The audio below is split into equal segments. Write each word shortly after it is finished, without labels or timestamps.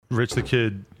Rich the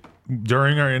Kid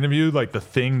during our interview, like the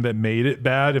thing that made it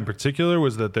bad in particular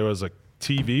was that there was a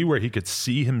TV where he could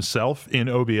see himself in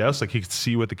OBS, like he could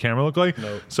see what the camera looked like.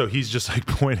 Nope. So he's just like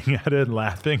pointing at it and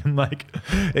laughing and like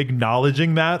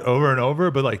acknowledging that over and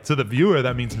over. But like to the viewer,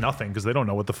 that means nothing because they don't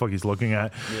know what the fuck he's looking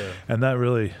at. Yeah. And that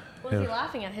really, Was he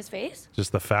laughing at his face?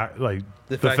 just the fact, like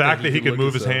the fact fact that he can could look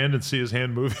move his himself. hand and see his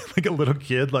hand moving like a little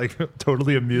kid, like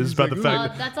totally amused by the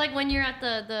fact that. That's like when you're at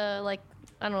the like,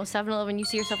 I don't know, 7-Eleven, you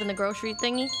see yourself in the grocery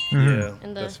thingy. Yeah,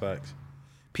 And the- that's facts.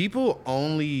 People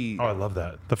only. Oh, I love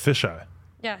that. The fisheye.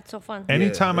 Yeah, it's so fun.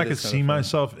 Anytime that I can is kinda see fun.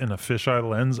 myself in a fisheye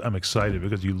lens, I'm excited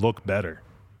because you look better.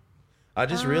 I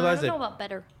just I realized don't know that. about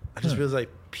better. I just realized like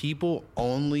people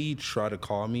only try to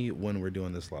call me when we're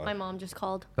doing this live. My mom just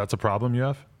called. That's a problem you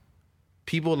have?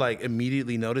 People like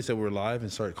immediately notice that we're live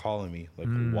and start calling me. Like,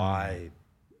 why?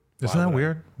 Isn't that would I-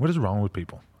 weird? What is wrong with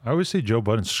people? I always see Joe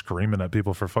Budden screaming at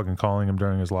people for fucking calling him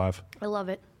during his live. I love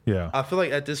it. Yeah. I feel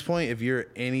like at this point, if you're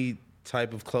any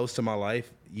type of close to my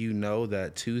life, you know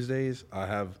that Tuesdays I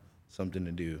have something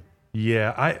to do.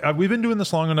 Yeah, I we've been doing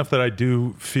this long enough that I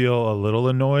do feel a little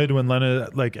annoyed when Lena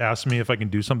like asks me if I can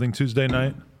do something Tuesday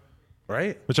night,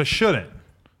 Right? which I shouldn't.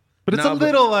 But it's No, a but-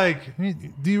 little like,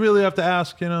 do you really have to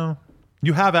ask? You know,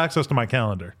 you have access to my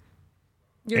calendar.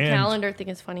 Your And- calendar thing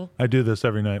is funny. I do this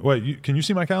every night. Wait, can you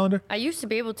see my calendar? I used to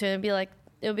be able to. It'd be like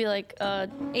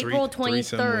April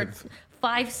threesome 23rd, with-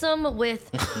 fivesome with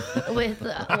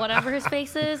whatever his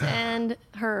face is and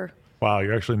her. Wow,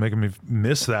 you're actually making me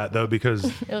miss that though because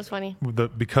It was funny.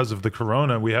 because of the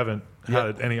corona, we haven't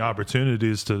had any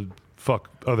opportunities to fuck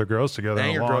other girls together. And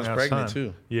in a your long girl's ass pregnant, time.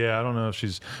 too. Yeah, I don't know if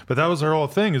she's, but that was her whole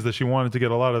thing is that she wanted to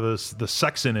get a lot of the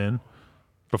sexing in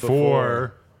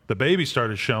before the baby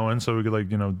started showing, so we could like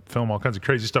film all kinds of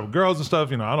crazy stuff with girls and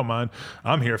stuff. I don't mind.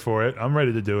 I'm here for it. I'm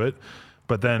ready to do it.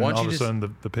 But then Why all don't of a you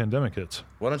sudden the pandemic hits.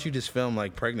 Why don't you just film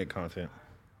like pregnant content?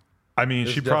 I mean,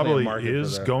 There's she definitely a probably market for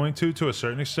is that. going to a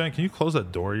certain extent. Can you close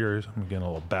that door? I'm getting a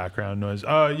little background noise.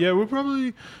 Yeah, we're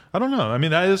probably, I don't know. I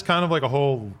mean, that is kind of like a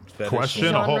whole Fetish. question,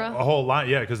 Genre? a whole lot.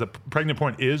 Yeah, because the pregnant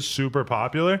porn is super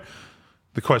popular.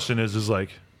 The question is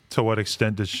like, to what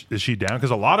extent is she down?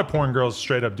 Because a lot of porn girls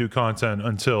straight up do content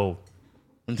until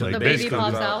Until Like, The the baby basically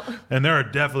pops about- out. and there are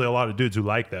definitely a lot of dudes who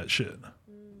like that shit.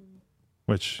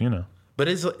 Which, But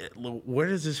where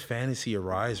does this fantasy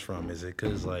arise from? Is it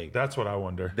because like that's what I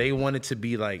wonder. they want it to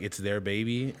be like it's their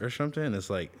baby or something? It's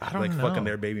like I don't like know. fucking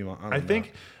their baby mom. I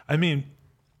think, I mean,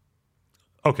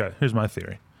 okay, here's my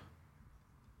theory.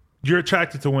 You're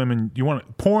attracted to women. You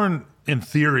want porn in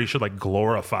theory should like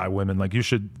glorify women. Like you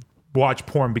should watch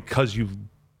porn because you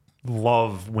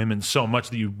love women so much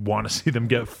that you want to see them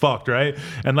get fucked, right?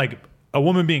 And like a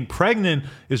woman being pregnant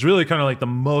is really kind of like the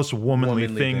most womanly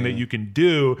thing that you can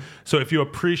do. So if you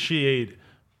appreciate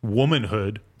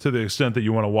womanhood to the extent that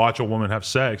you want to watch a woman have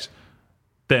sex,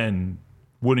 then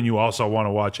wouldn't you also want to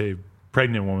watch a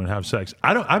pregnant woman have sex?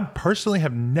 I personally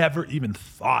have never even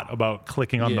thought about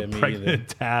clicking on Yeah, the me pregnant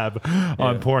tab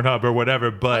on Pornhub or whatever,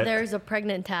 but There's a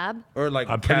pregnant tab. or like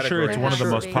I'm pretty sure it's category. one of the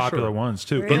Sure, most for popular sure. ones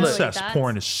too. Really? Incest That's-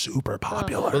 porn is super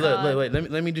popular. But wait,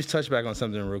 let me just touch back on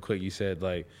something real quick. You said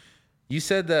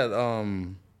that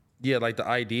yeah, like the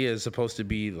idea is supposed to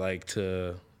be like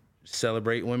to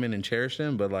celebrate women and cherish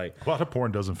them, but like A lot of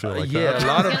porn doesn't feel like yeah, that. a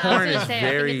lot of I was porn gonna is say, I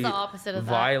think very it's the opposite of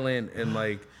that. violent and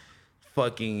like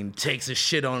fucking takes a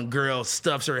shit on girl,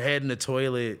 stuffs her head in the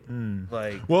toilet,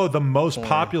 like Well, the most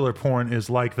popular porn is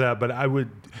like that, but I would,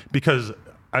 because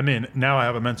I mean, now I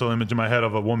have a mental image in my head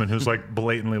of a woman who's like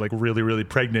blatantly like really, really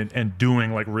pregnant and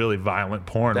doing like really violent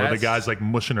porn where the That's- guy's like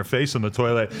mushing her face in the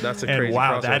toilet. That's a and crazy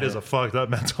wow, that crossover. is a fucked up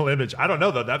mental image. I don't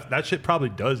know though. That shit probably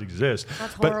does exist.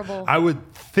 That's But horrible. I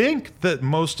would think that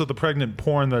most of the pregnant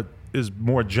porn that is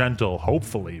more gentle,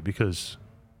 hopefully, because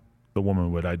the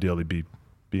woman would ideally be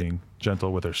being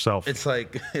gentle with herself. it's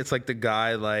like the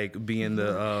guy like being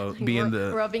the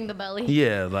rubbing the belly.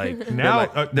 yeah, like Now-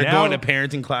 they're now- going to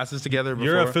parenting classes together before.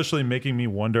 You're officially making me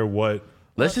wonder what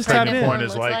Let's just tap pregnant in. porn porn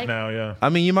is looks like like? now. Yeah. I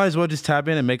mean, you might as well just tap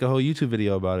in and make a whole YouTube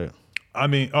video about it. I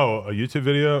mean, a YouTube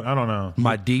video? I don't know.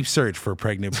 My deep search for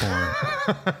pregnant porn.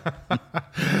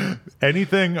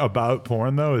 Anything about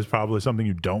porn, though, is probably something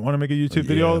you don't want to make a YouTube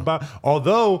video Yeah. about.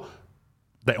 Although,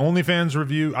 the OnlyFans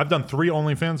review, I've done 3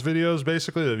 OnlyFans videos,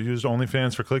 basically, that have used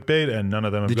OnlyFans for clickbait, and none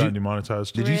of them have Did gotten you-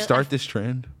 demonetized. Did you start this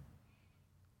trend?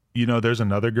 There's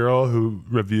another girl who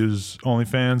reviews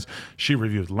OnlyFans. She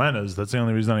reviews Lena's. That's the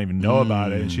only reason I even know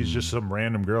about it. And she's just some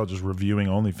random girl just reviewing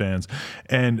OnlyFans.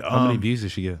 And How many views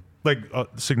did she get? like a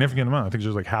significant amount. I think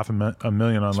there's like half a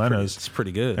million on Lena's. It's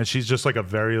pretty good. And she's just like a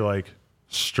very like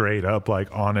straight up, like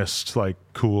honest, like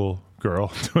cool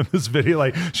girl doing this video.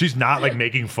 Like, she's not like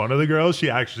making fun of the girls. She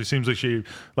actually seems like she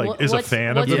like is a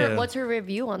fan of them. What's her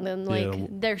review on them? Like,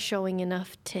 they're showing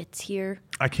enough tits here.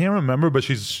 I can't remember, but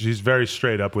she's very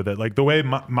straight up with it. Like the way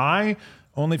my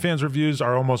OnlyFans reviews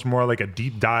are almost more like a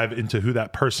deep dive into who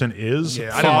that person is.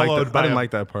 Yeah, I didn't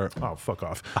like that part. Oh, fuck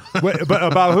off. Wait, but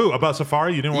about who? About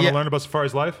Safari? You didn't want to learn about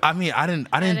Safari's life? I mean, I didn't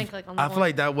click on I that feel one.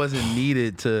 like that wasn't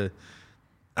needed to.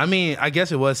 I mean, I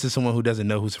guess it was to someone who doesn't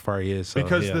know who Safari is. So,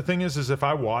 Because yeah. the thing is if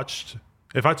I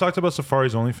talked about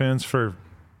Safari's OnlyFans for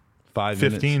 5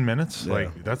 15 minutes, Yeah.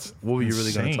 like that's What were you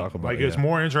really gonna insane. talk about? Like Yeah. it's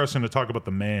more interesting to talk about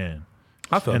the man.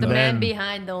 I felt And The that. then- man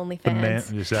behind the OnlyFans. The man,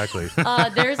 exactly.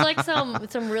 There's like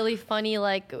some really funny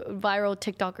like viral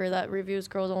TikToker that reviews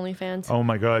girls' OnlyFans. Oh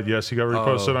my God, yes, he got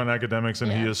reposted Oh. on Academics,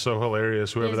 and he Yeah. is so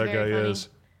hilarious. Whoever is that guy very funny. is,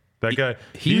 that guy,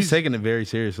 He's taking it very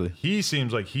seriously. he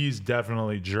seems like he's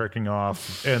definitely jerking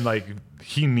off, and like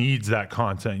he needs that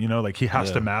content. You know, like he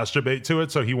has to masturbate to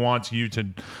it, so he wants you to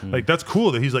like. That's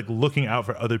cool that he's like looking out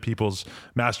for other people's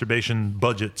masturbation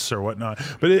budgets or whatnot.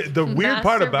 But the weird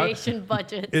part about Masturbation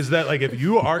budget. is that like if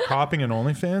you are copying an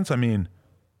OnlyFans, I mean,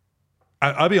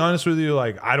 I'll be honest with you,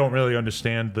 like I don't really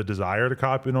understand the desire to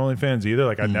copy an OnlyFans either.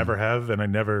 Like I never have, and I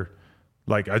never,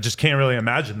 like I just can't really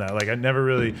imagine that. Like I never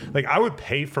really, like I would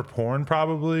pay for porn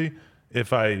probably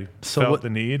if I felt the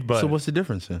need, but So what's the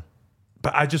difference then?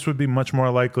 but I just would be much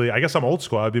more likely. I guess I'm old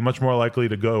school. I'd be much more likely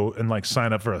to go and like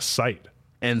sign up for a site.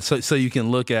 And so you can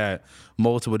look at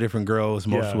multiple different girls,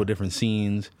 multiple different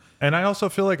scenes. And I also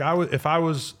feel like if I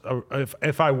was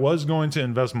going to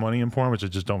invest money in porn, which I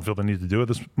just don't feel the need to do at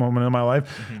this moment in my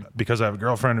life, because I have a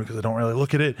girlfriend, because I don't really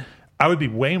look at it, I would be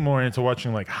way more into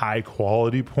watching like high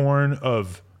quality porn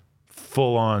of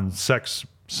full on sex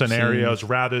scenarios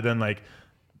rather than like.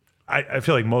 I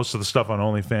feel like most of the stuff on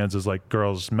OnlyFans is like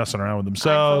girls messing around with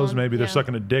themselves. iPhone, Maybe they're yeah.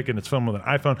 sucking a dick and it's filmed with an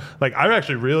iPhone. Like I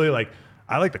actually really like.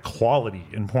 I like the quality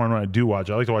in porn when I do watch.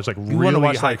 I like to watch like You really want to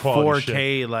watch high like quality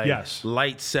 4K, shit. like Yes.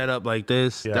 light setup like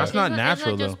this. Yeah. That's not Isn't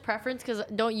natural that though. just preference? Because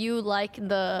don't you like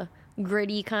the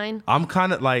gritty kind? I'm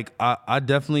kind of like I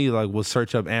definitely like will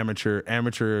search up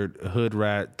amateur hood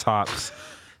rat tops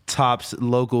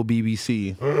local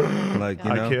BBC. Like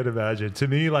you know, I can't imagine. To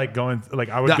me, like going, like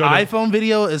I would the go to, iPhone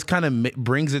video is kind of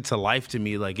brings it to life to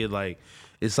me. Like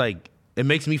it's like it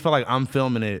makes me feel like I'm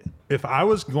filming it. if I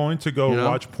was going to go You know?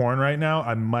 watch porn right now,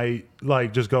 I might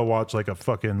like just go watch like a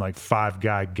fucking like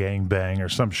 5-guy gangbang or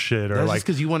some shit or That's like just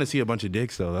because you want to see a bunch of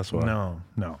dicks though. That's why.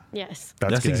 no, Yes.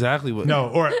 That's gay. exactly what. No,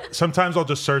 or sometimes I'll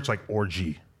just search like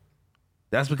orgy.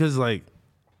 That's because like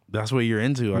that's what you're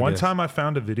into. I One guess. time I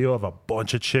found a video of a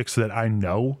bunch of chicks that I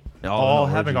know All all in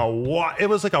an having it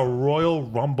was like a Royal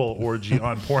Rumble orgy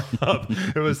on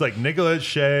Pornhub. It was like Nicolette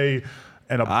Shea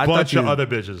and a I bunch thought of you- other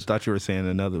bitches. Thought you were saying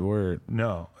another word.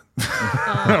 No.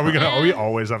 Are we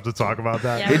always have to talk about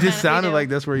that? Yeah. It Kinda just sounded do. like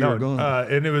that's where you were going.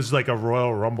 And it was like a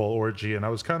Royal Rumble orgy, and I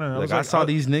was kind of I saw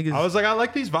these niggas. I was like, I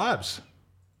like these vibes.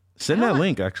 Send that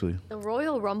link actually. The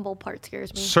Royal Rumble part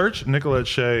scares me. Search Nicolette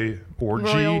Shea orgy.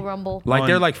 Royal Rumble. Like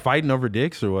they're on- like fighting over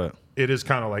dicks or what? It is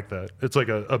kind of like that. It's like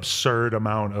an absurd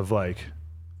amount of like,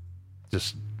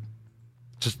 just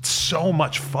so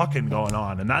much fucking going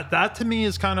on, and that to me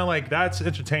is kind of like that's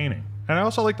entertaining. And I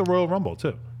also like the Royal Rumble too.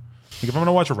 Like if I'm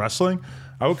gonna watch wrestling,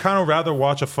 I would kind of rather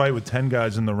watch a fight with 10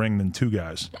 guys in the ring than 2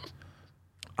 guys.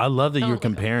 I love that you're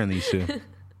comparing these two.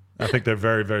 I think they're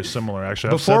very, very similar. Actually,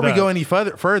 I've Before said we that. go any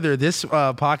further, this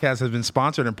podcast has been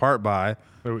sponsored in part by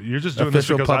You're just doing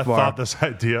Official this because I Puff Bar. thought this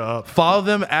idea up. follow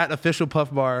them at Official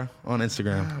Puff Bar on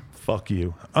Instagram. Fuck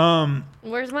you.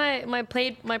 Where's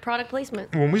my product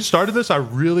placement? When we started this, I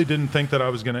really didn't think that I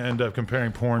was going to end up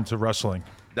comparing porn to wrestling.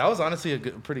 That was honestly a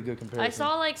pretty good comparison. I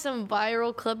saw like some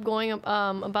viral clip going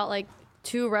about like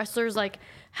 2 wrestlers like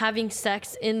having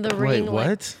sex in the ring. Like,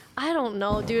 what? I don't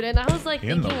know, dude. And I was like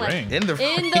In the thinking like ring? In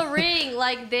the ring,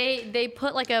 like they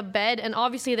put like a bed, and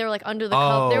obviously they were like under the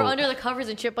they were Oh. under the covers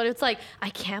and shit. But it's like I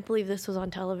can't believe this was on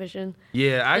television.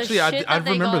 Yeah, actually, I shit that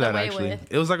they remember got that away actually.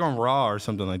 with. It was like on Raw or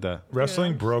something like that.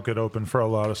 Wrestling broke it open for a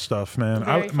lot of stuff, man.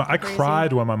 Very I fucking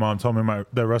cried when my mom told me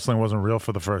that wrestling wasn't real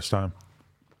for the first time.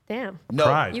 Damn. No,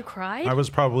 Cried. You cried? I was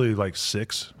probably like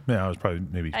 6. Yeah, I was probably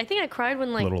maybe. I think I cried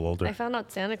when like little older. I found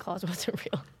out Santa Claus wasn't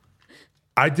real.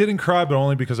 I didn't cry, but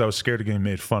only because I was scared of getting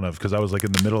made fun of. Because I was like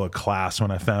in the middle of class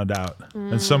when I found out,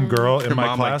 and some girl in Your my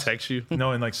mom, like, class, text you?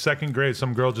 No, in like 2nd grade,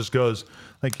 some girl just goes,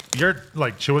 like, "You're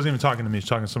like," she wasn't even talking to me. She's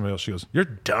talking to somebody else. She goes, "You're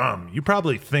dumb. You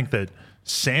probably think that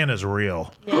Santa's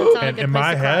real." Yeah, it's not a And good in place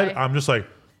my to head, cry. I'm just like,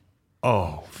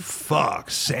 oh, fuck,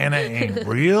 Santa ain't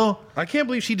real? I can't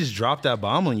believe she just dropped that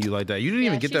bomb on you like that. You didn't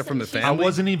even get that from the she- I family.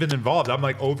 wasn't even involved. I'm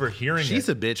like overhearing She's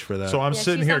it. a bitch for that. So I'm Yeah,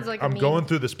 sitting she here, sounds like a I'm mean- going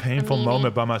through this painful meanie.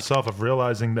 moment by myself of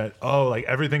realizing that, oh, like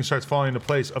everything starts falling into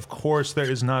place. Of course, there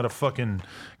is not a fucking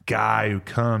guy who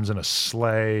comes in a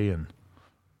sleigh and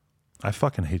I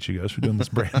fucking hate you guys for doing this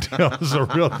brand deal. This is a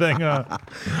real thing.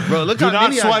 Bro, look Do how not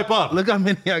many swipe up. Look how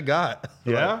many I got.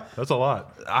 Yeah, that's a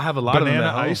lot. I have a lot of them Banana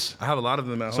at home. ice? I have a lot of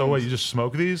them at home. So what? You just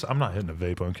smoke these? I'm not hitting a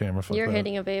vape on camera. Fuck You're that.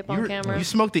 hitting a vape on camera. You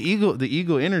smoked the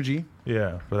Eagle Energy.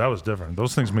 Yeah, but that was different.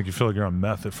 Those things make you feel like you're on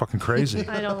meth. They're fucking crazy.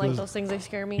 I don't like those things. They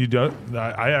scare me. You don't?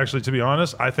 I actually, to be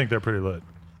honest, I think they're pretty lit.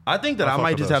 I think that I I fuck might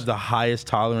with just those. have the highest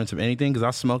tolerance of anything because I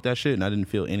smoked that shit and I didn't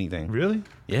feel anything. Really?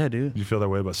 Yeah, dude. You feel that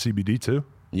way about CBD too?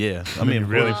 Yeah. I mean,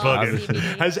 really Oh, fucking.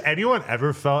 CBD. Has anyone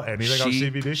ever felt anything on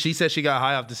CBD? She said she got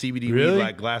high off the CBD Really? weed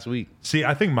like last week. See,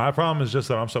 I think my problem is just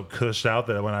that I'm so cushed out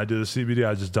that when I do the CBD,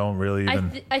 I just don't really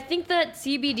even. I think that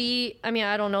CBD, I mean,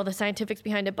 I don't know the scientifics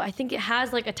behind it, but I think it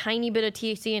has like a tiny bit of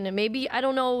THC in it. Maybe, I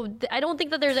don't know. I don't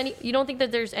think that there's any, you don't think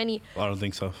that there's any. I don't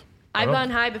think so. I've don't-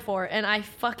 gotten high before and I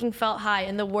fucking felt high.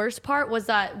 And the worst part was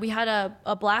that we had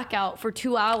a blackout for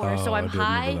 2 hours. so Oh, I I'm do remember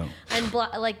high that. and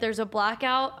like there's a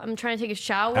blackout. I'm trying to take a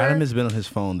shower. Adam has been on his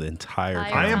phone the entire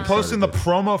time. I am time. posting the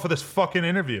promo for this fucking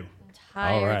interview.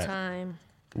 entire All right. time.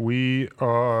 We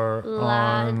are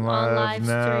on live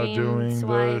now stream, doing the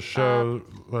swipe show.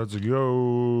 Let's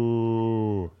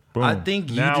go. Boom. I think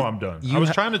you now did- I'm done. you I was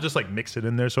ha- trying to just like mix it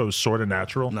in there so it was sort of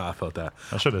natural. No, I felt that.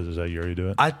 I should have just let Yuri do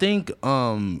it. I think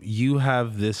you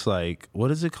have this like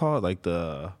what is it called? Like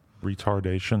the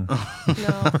Retardation.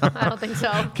 No, I don't think so.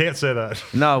 Can't say that.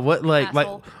 no, what like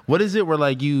Asshole. what is it where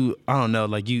like you I don't know,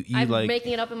 like you I'm like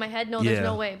making it up in my head. No, yeah. there's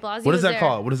no way. Blasio What is was that there.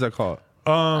 called? What is that called?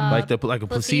 Like a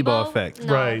placebo effect.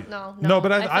 No, Right. No,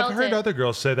 but I've felt heard it. other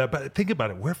girls say that. But think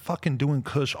about it. We're fucking doing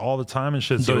kush all the time and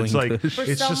shit. So Doing it's like, kush. For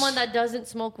it's someone just, that doesn't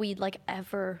smoke weed like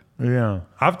ever. yeah.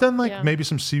 I've done like Yeah. maybe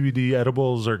some CBD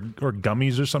edibles or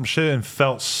gummies or some shit and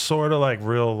felt sort of like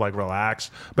real like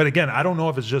relaxed. But again, I don't know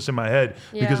if it's just in my head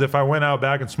because Yeah. if I went out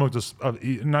back and smoked this,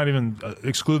 not even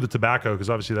exclude the tobacco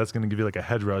because obviously that's going to give you like a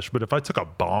head rush. But if I took a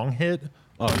bong hit,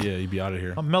 Oh yeah, you'd be out of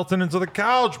here. I'm melting into the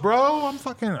couch, bro. I'm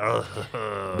fucking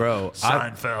Bro,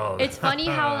 Seinfeld. It's funny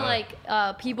how like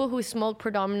people who smoke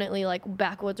predominantly like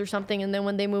backwoods or something, and then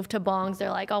when they move to bongs, they're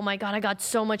like, "Oh my god, I got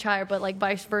so much higher." But like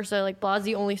vice versa, like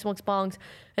Blasey only smokes bongs,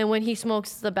 and when he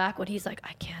smokes the backwood, he's like,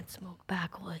 "I can't smoke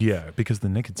backwoods." Yeah, because the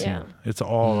nicotine, Yeah. it's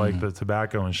all like the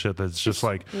tobacco and shit. That's just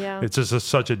like, Yeah. it's just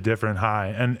such a different high.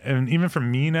 And even for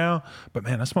me now, but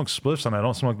man, I smoke spliffs and I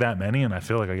don't smoke that many, and I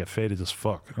feel like I get faded as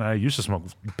fuck. And I used to smoke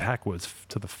backwoods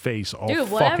to the face all Dude,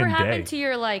 whatever fucking happened day. to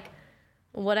your like,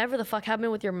 whatever the fuck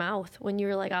happened with your mouth when you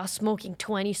were like, I was smoking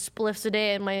 20 spliffs a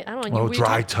day, and my I don't know. Oh, we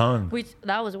dry talked- tongue.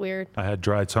 That was weird. I had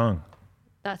dry tongue.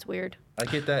 That's weird. I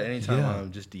get that anytime Yeah.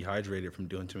 I'm just dehydrated from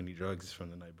doing too many drugs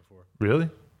from the night before. Really?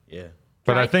 Yeah.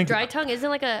 But dry, I think, dry tongue isn't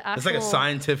like a actual. It's like a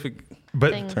scientific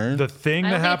but thing. Turn? the thing I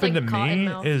that don't happened think to it's like me cotton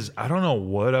mouth. is I don't know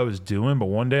what I was doing, but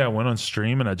one day I went on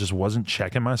stream and I just wasn't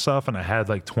checking myself, and I had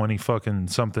like 20 fucking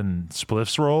something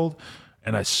spliffs rolled.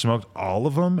 And I smoked all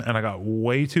of them, and I got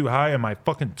way too high, and my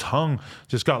fucking tongue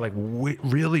just got like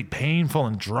really painful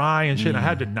and dry and shit. And I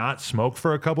had to not smoke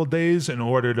for a couple days in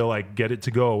order to like get it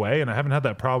to go away, and I haven't had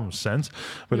that problem since.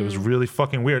 But it was really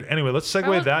fucking weird. Anyway, let's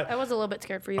segue that. I was a little bit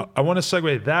scared for you. I want to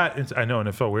segue that into, I know, and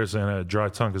it felt weird saying a dry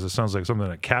tongue because it sounds like something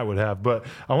a cat would have, but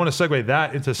I want to segue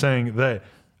that into saying that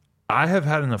I have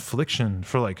had an affliction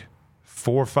for like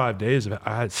 4 or 5 days.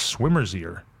 I had swimmer's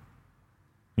ear.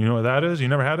 You know what that is? You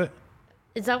never had it?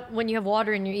 Is that when you have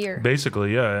water in your ear?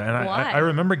 Basically, yeah. And Why? I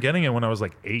remember getting it when I was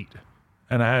like 8,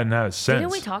 and I hadn't had it since.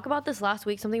 Didn't we talk about this last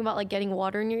week? Something about like getting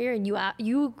water in your ear, and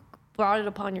you brought it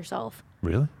upon yourself.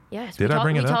 Really? Yes. Did I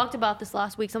bring it we up? talked about this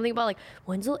last week. Something about like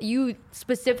you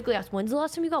specifically asked, when's the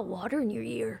last time you got water in your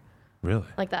ear? Really?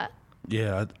 Like that.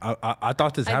 Yeah, I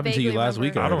thought this I happened to you vaguely last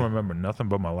week. remember. I don't already. remember nothing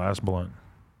but my last blunt.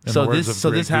 In So the words this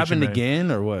of Great Gucci happened Mane.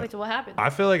 again or what? Wait, so what happened? I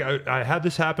feel like I had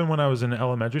this happen when I was in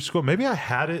elementary school. Maybe I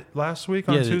had it last week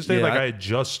on Yeah, Tuesday. yeah, like I- I had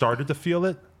just started to feel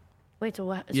it. Wait, so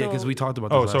what? Yeah, so- because we talked about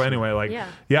this. Oh, last so week. anyway, like, Yeah.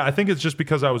 yeah, I think it's just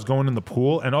because I was going in the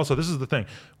pool. And also, this is the thing.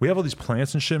 We have all these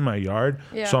plants and shit in my yard.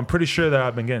 Yeah. So I'm pretty sure that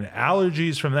I've been getting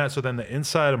allergies from that. So then the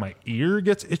inside of my ear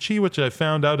gets itchy, which I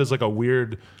found out is like a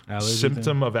weird Allergy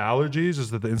symptom of allergies, is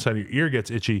that the inside of your ear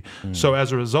gets itchy. So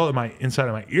as a result of my inside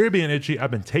of my ear being itchy, I've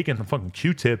been taking the fucking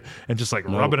Q-tip and just like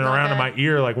rubbing it Not around in bad. my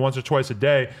ear like once or twice a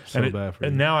day. So and bad for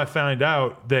and you. now I find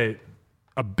out that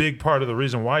a big part of the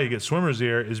reason why you get swimmer's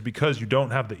ear is because you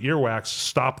don't have the earwax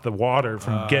stop the water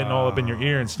from getting all up in your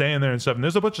ear and staying there and stuff. And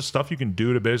there's a bunch of stuff you can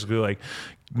do to basically like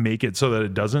make it so that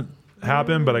it doesn't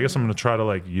happen, but I guess I'm gonna try to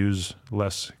like use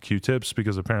less Q-tips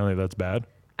because apparently that's bad.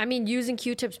 I mean, using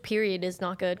Q-tips period is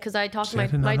not good because I talked to I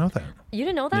did not know that. You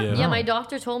didn't know that? Yeah. Yeah, No. my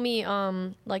doctor told me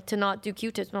like to not do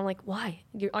Q-tips, and I'm like, why?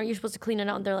 Aren't you supposed to clean it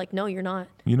out? And they're like, no, you're not.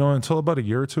 You know, until about a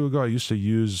year or two ago, I used to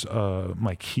use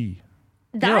my key.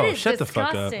 That Yo, is shut the fuck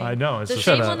up. disgusting. I know, it's the just-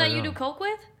 same Shut one up. that I you know. do coke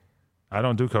with. I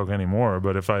don't do coke anymore,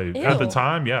 but if I at the Ew.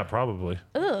 time, yeah, probably.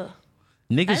 Ugh.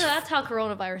 I Niggas, know that's how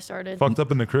coronavirus started. Fucked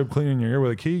up in the crib, cleaning your ear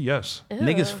with a key. Yes, Ugh.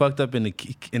 niggas fucked up in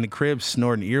the crib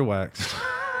snorting earwax.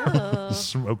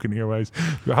 smoking earwags.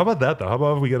 How about that though? How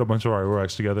about if we get a bunch of our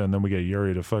earwags together and then we get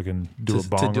Yuri to fucking do a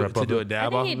bong rip to up do a it?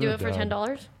 dab I off. think of he'd do it. it for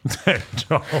 $10.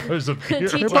 $10 a beer.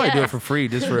 Teach He'll probably do Yeah. it for free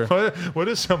just for. What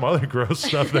is some other gross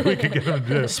stuff that we could get him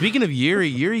to do? Speaking of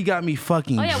Yuri got me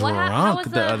fucking Oh yeah, drunk how was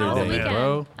the other how was the day, weekend?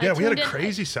 bro. I Yeah, we had a tuned in-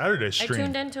 crazy Saturday I stream.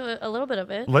 tuned into a little bit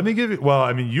of it. Let me give you. Well,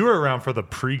 I mean, you were around for the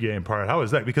pregame part. How was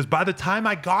that? Because by the time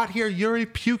I got here, Yuri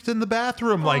puked in the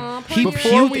bathroom. Like Aw, poor He Yuri.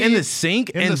 before puked we- in the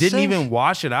sink in and the didn't sink. even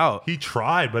wash it out. He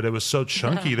tried, but it was so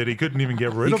chunky that he couldn't even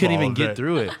get rid He of. couldn't all even of get it.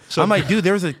 through it. So- I'm like, dude,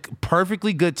 there's a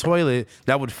perfectly good toilet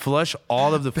that would flush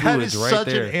all of the That fluids is right such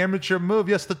there. an amateur move.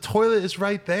 Yes, the toilet is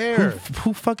right who, there.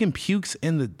 who fucking pukes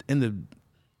in the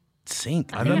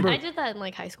sink? I did that in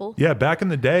like high school. Yeah, back in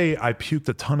the day, I puked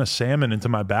a ton of salmon into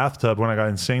my bathtub when I got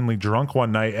insanely drunk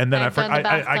one night, and then I've done the I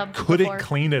bathtub couldn't before.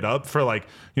 clean it up for like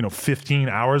 15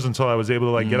 hours until I was able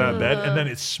to like get out of bed, and then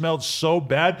it smelled so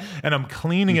bad, and I'm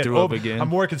cleaning it threw up over. again?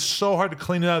 I'm working so hard to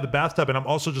clean it out of the bathtub, and I'm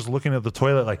also just looking at the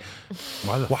toilet like,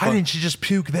 why didn't you just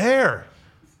puke there?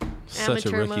 Such a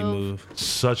Amateur rookie move.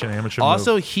 Such an amateur.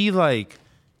 Also, move.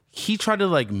 he tried to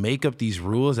like make up these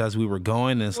rules as we were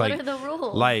going, and it's What like are the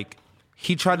rules? like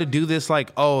he tried to do this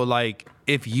like, oh, like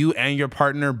if you and your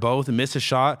partner both miss a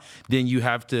shot, then you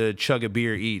have to chug a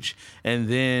beer each, and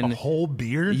then a whole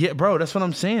beer. yeah, bro, that's what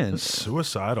I'm saying.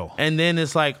 Suicidal. And then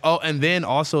it's like, oh, and then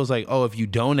also it's like, oh, if you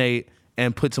donate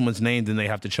and put someone's name, then they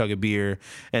have to chug a beer.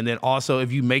 And then also,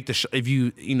 if you make the if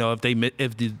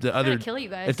the other kill you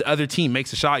guys. if the other team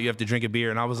makes a shot, you have to drink a beer.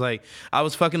 And I was like, I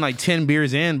was fucking like 10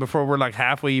 beers in before we're like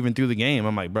halfway even through the game.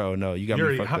 I'm like, bro, no, you got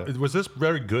Yuri, me fucked up. was this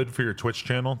very good for your Twitch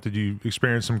channel? Did you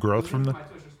experience some growth from the My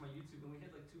Twitch was my YouTube, and we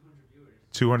hit like 200 viewers.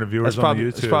 200 viewers That's on probably the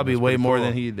it's YouTube? probably That's way pretty more cool.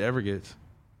 than he ever gets.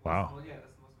 Wow. Well, yeah, that's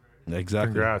the most I've ever.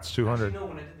 Exactly. Congrats, 200. You know,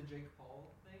 when I did the Jake Paul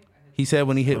thing, I hit He said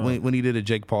when he hit when he did a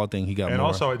Jake Paul thing, he got And more.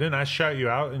 also, I shout you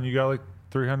out, and you got like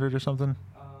 300 or something.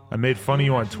 I made fun of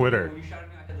you on Twitter, when you shouted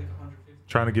me, I hit like 150.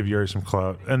 trying to give Yuri some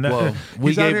clout. And that, Well,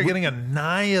 we he's out gave- here getting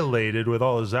annihilated with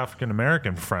all his African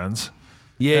American friends.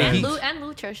 yeah, And, he, and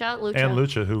Lucha, shout out Lucha. And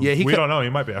Lucha, who Yeah, he we co- don't know. He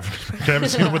might be African American. I haven't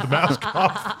seen him with the mask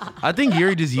off. I think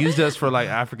Yuri just used us for like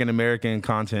African American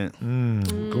content.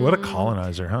 What a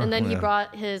colonizer, huh? And then he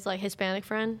brought his like Hispanic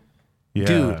friend. yeah.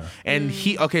 Dude, and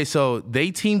so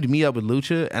they teamed me up with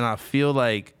Lucha, and I feel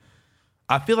like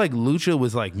Lucha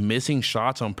was like missing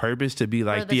shots on purpose to be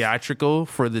like the- theatrical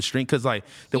for the stream, because like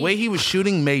the way he was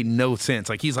shooting made no sense.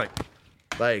 Like he's like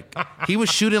he was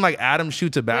shooting like Adam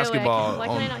shoots a Wait, basketball. why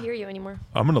can I not hear you anymore?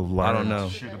 I'm gonna learn I don't know.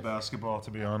 to shoot a basketball,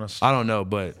 to be honest. I don't know,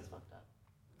 but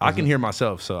I can hear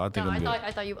myself, so I think No, I'm good.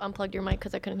 I thought you unplugged your mic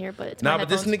because I couldn't hear, but it's Nah, my but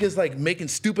this headphones. nigga's like making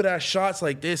stupid ass shots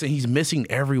like this, and he's missing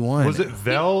every one. Was it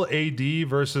Vel AD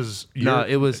versus No,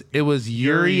 it was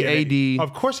Yuri AD.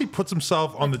 Of course, he puts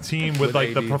himself on the team with With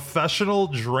like the AD. professional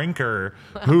drinker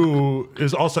who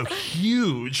is also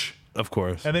huge, Of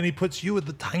course. and then he puts you with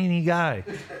the tiny guy.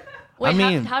 Wait, I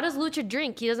mean- how does Lucha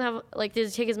drink? He doesn't have like.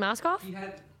 Does he take his mask off? He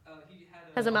had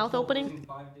Has a mouth alcohol opening? poisoning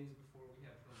 5 days before we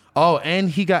had filmed. Oh, and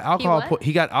he got alcohol. what?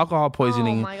 He got alcohol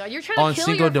poisoning. Oh my God, you're trying to on kill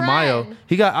Cinco your de Mayo. friend.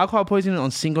 He got alcohol poisoning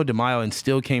on Cinco de Mayo and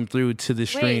still came through to the Wait,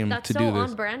 stream that's to so do this.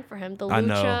 on brand for him. The I Lucha.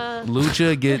 know.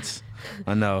 Lucha gets.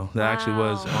 I know that actually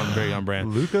was Wow. very on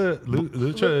brand. Lucha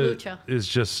Lucha. is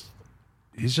just.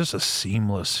 He's just a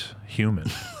seamless human.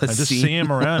 I just seam- see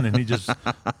him around, and he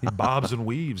bobs and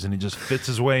weaves, and he just fits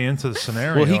his way into the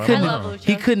scenario. Well, he I don't couldn't. love know. Lucha.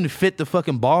 He couldn't fit the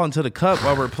fucking ball into the cup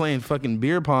while we're playing fucking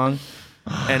beer pong,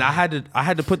 and I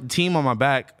had to put the team on my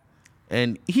back,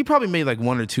 and he probably made like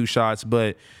 1 or 2 shots,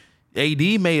 but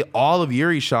AD made all of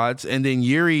Yuri's shots, and then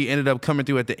Yuri ended up coming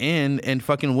through at the end and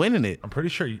fucking winning it. I'm pretty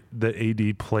sure that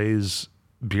AD plays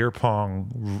beer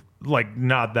pong like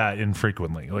not that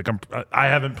infrequently. Like I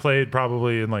haven't played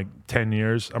probably in like 10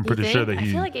 years. I'm You pretty sure think? that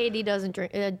I feel like AD doesn't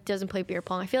drink. Doesn't play beer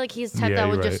pong. I feel like he's the type Yeah, that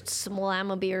would you're just slam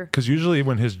a beer. because usually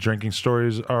when his drinking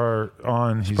stories are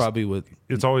on, he's Probably with.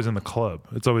 it's always in the club.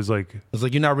 It's always like, It's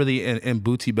like you're not really in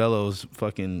Booty Bellows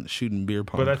fucking shooting beer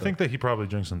pong. but I think that he probably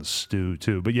drinks in the stew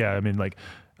too. But yeah, I mean,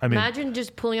 Imagine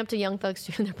just pulling up to Young Thugs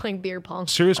and they're playing beer pong.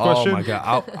 serious Oh question. my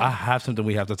god, I have something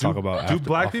we have to talk about. Do after-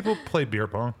 black off- people play beer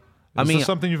pong? I mean, this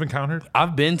something you've encountered?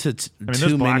 I've been to I mean, too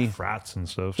there's black many. frats and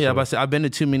stuff. Yeah, so but I've been to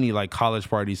too many like college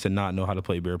parties to not know how to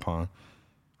play beer pong.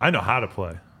 I know how to play.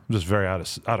 I'm just very out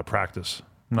of practice.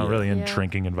 I'm not really in Yeah.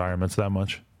 drinking environments that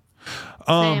much.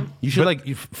 Same. You should like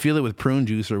you feel it with prune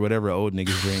juice or whatever old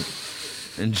niggas drink,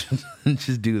 and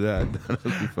just do that. That'd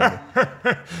be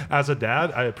funny. As a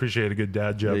dad, I appreciate a good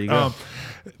dad joke. There you go.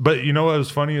 But you know what was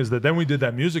funny is that then we did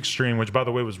that music stream, which by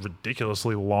the way was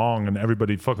ridiculously long, and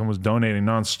everybody fucking was donating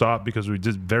nonstop because we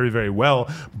did very, very well.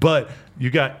 But you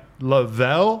got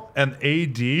Lavelle and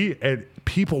AD, and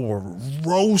people were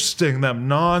roasting them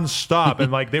nonstop,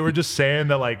 and like they were just saying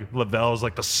that like Lavelle is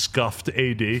like the scuffed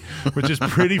AD, which is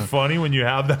pretty funny when you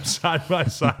have them side by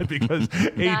side because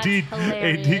AD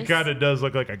hilarious. kind of does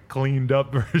look like a cleaned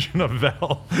up version of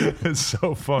Vel. It's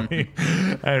so funny.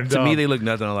 And To me, they look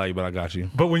nothing alike, but I got you.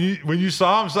 but when you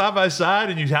saw them side by side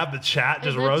and you have the chat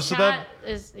just The roasted chat them.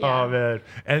 is- yeah. Oh man!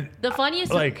 And The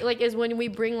funniest like- like is when we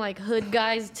bring like hood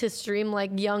guys to stream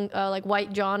like young like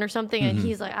White John or something, and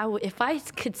he's like, if I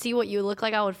could see what you look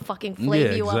like, I would fucking flame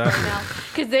Yeah, you up right exactly. now,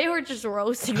 because they were just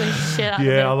roasting the shit out of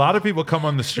yeah, a him. lot of people come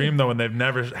on the stream though, and they've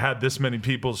never had this many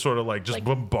people sort of like just Like-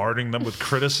 bombarding them with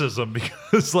criticism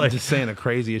because like Just saying the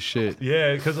craziest shit.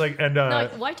 yeah, because like and No,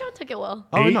 like, White John took it well.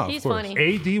 Oh, no, of he's course.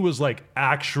 funny. AD was like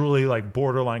actually like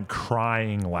borderline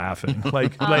crying laughing.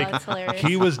 Like Oh, like that's hilarious.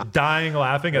 he was dying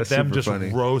laughing at That's them super just funny.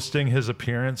 roasting his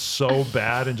appearance so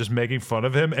bad and just making fun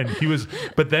of him. And he was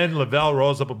but then Lavelle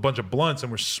rolls up a bunch of blunts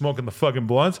and we're smoking the fucking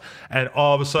blunts, and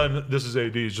all of a sudden this is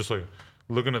AD. He's just like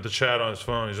looking at the chat on his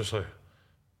phone. He's just like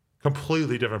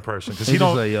completely different person. Because he He's just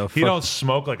don't like, yo, he fuck. don't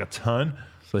smoke like a ton.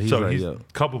 So he's like, yo.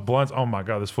 couple blunts. Oh my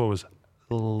god, this fool was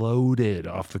loaded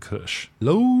off the kush.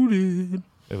 Loaded.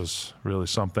 It was really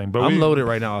something. But I'm we- loaded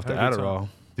right now off the had a good Adderall. time.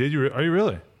 Did you? Are you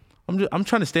really? I'm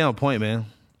trying to stay on point, man.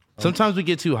 Sometimes we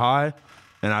get too high,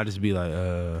 and I just be like,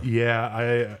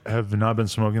 Yeah, I have not been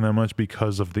smoking that much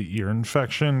because of the ear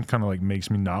infection. Kind of like makes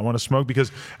me not want to smoke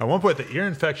because at one point the ear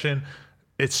infection,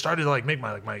 it started to like make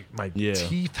my Yeah.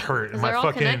 teeth hurt and They're my all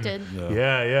fucking connected.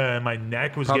 yeah, and my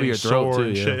neck was Probably getting your throat, sore too,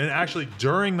 and yeah. shit. And actually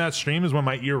during that stream is when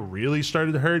my ear really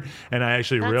started to hurt, and I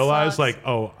actually That realized sucks. like,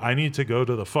 oh, I need to go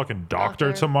to the fucking doctor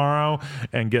Doctor. tomorrow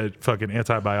and get fucking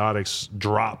antibiotics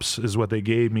drops is what they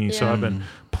gave me. So Yeah. I've been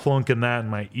plunking that in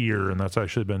my ear, and that's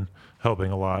actually been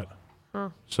helping a lot.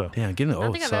 So damn, getting I don't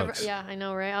old think I've ever. sucks. Yeah, I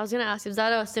know, right? I was gonna ask, is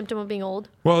that a symptom of being old?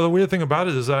 well, the weird thing about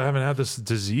it is I haven't had this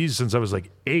disease since I was like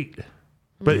 8.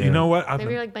 But Yeah. you know what?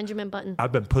 Maybe you're like Benjamin Button.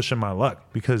 I've been pushing my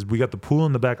luck because we got the pool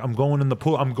in the back. I'm going in the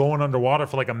pool. I'm going underwater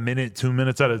for like a minute, 2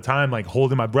 minutes at a time, like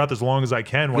holding my breath as long as I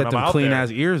can You when got I'm them out clean there.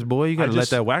 ass ears, boy. You gotta let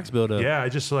just- that wax build up. Yeah, I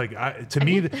just like to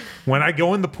me when I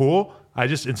go in the pool, I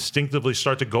just instinctively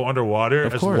start to go underwater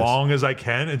Of as course. long as I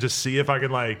can and just see if I can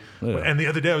like. Yeah. And the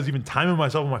other day I was even timing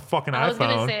myself on my fucking I was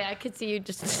iPhone. gonna say I could see you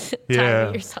just yeah,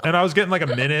 timing yourself. and I was getting like a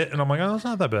minute, and I'm like, oh, it's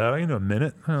not that bad. I can do a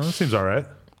minute. Oh, that seems all right.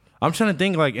 I'm trying to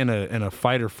think like in a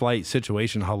fight or flight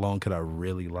situation, how long could I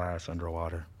really last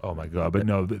underwater? Oh my god! But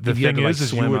no, the If you had thing to, like, is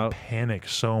you swim would out. panic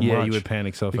so Yeah, much. you would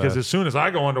panic so because fast. as soon as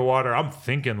I go underwater, I'm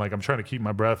thinking like I'm trying to keep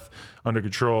my breath under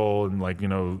control and like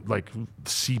like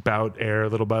seep out air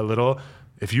little by little.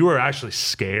 If you are actually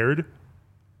scared,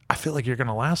 I feel like you're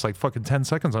gonna last like fucking 10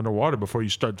 seconds underwater before you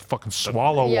start to fucking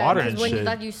swallow Yeah, water 'cause and when shit.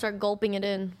 that you start gulping it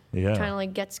in, Yeah. trying to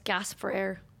like get gasp for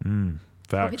air.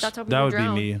 Facts. That's how people That would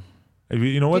drown. be me.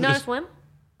 You know Do what? you know how to This- swim?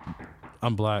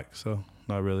 I'm black, so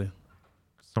not really.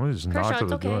 Somebody just Kershaw, knocked at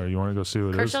the it's okay. door. You want to go see what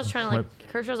it is? Kershaw's trying to like.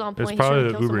 Kershaw's on point. It's He's probably trying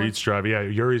the to kill Uber someone. Eats driver. Yeah,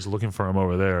 Yuri's looking for him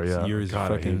over there. Yeah, Yuri's a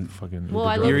God, I hate fucking- fucking Well,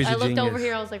 I Uber looked, Yuri's a I looked over genius.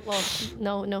 here. I was like,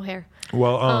 well, no hair.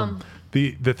 Well,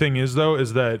 the thing is though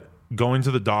is that going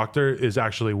to the doctor is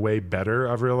actually way better.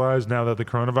 I've realized now that the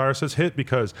coronavirus has hit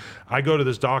because I go to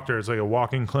this doctor. It's like a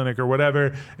walk-in clinic or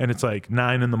whatever, and it's like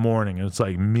 9 a.m. and it's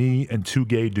like me and 2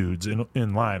 gay dudes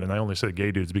in line. And I only say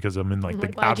gay dudes because I'm in like the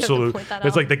Why'd you have to absolute. point that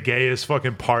It's out? like the gayest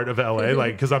fucking part of LA.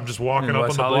 Like because I'm just walking In up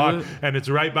West on the block, Hollywood? and it's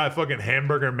right by fucking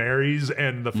Hamburger Mary's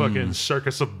and the fucking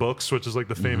Circus of Books, which is like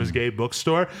the famous gay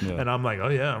bookstore. And I'm like, oh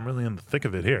yeah, I'm really in the thick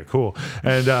of it here. Cool.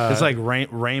 And It's like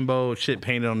rainbow shit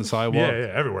painted on the sidewalk.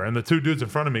 yeah, everywhere. And the 2 dudes in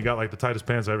front of me got like the tightest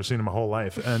pants I've ever seen in my whole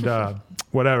life. And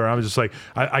whatever. I was just like,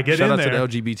 I get Shout in out there.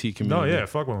 to the LGBT community. No, yeah,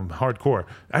 fuck with them, hardcore.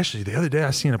 Actually, the other day I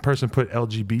seen a person put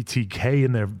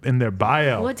LGBTK in their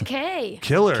bio. What's K?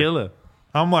 Killer. Killer.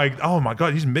 I'm like, oh my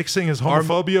god, he's mixing his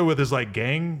homophobia with his like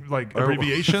gang like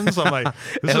abbreviations. I'm like,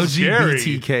 this is scary.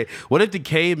 LGBTK. What if the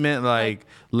K meant like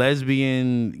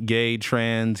lesbian, gay,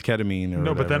 trans, ketamine, or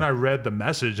No, but then I whatever? read the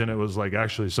message and it was like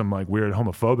actually some like weird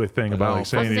homophobic thing about Oh. like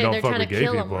saying Let's you say don't they're fuck trying with to gay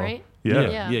kill him, people. right?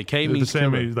 Yeah. Yeah, K The means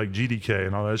same killer. way like GDK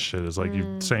and all that shit is like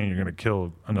you saying you're gonna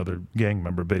kill another gang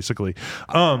member, basically.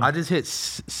 I just hit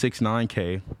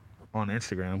 69K on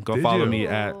Instagram. Go Did follow you? me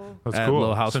at That's at cool.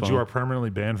 Lil House Since Phone. you are permanently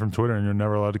banned from Twitter and you're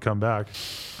never allowed to come back.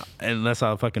 Unless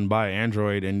I fucking buy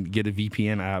Android and get a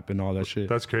VPN app and all that shit.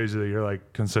 That's crazy that you're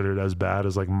like considered as bad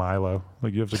as like Milo.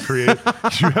 Like you have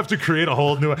to create a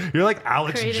whole new. You're like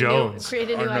Alex Jones. Create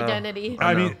a new know. identity.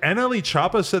 I mean, NLE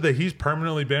Choppa said that he's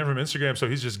permanently banned from Instagram, so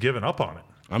he's just given up on it.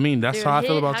 I mean, that's Dude, how I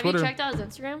feel about have Twitter. you checked out his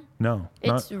Instagram? No,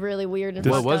 It's really weird. And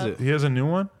What fucked was up. it? he has a new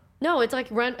one. No, it's like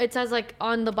it says like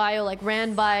on the bio like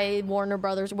ran by Warner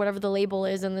Brothers or whatever the label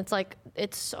is, and it's like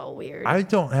it's so weird. I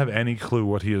don't have any clue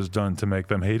what he has done to make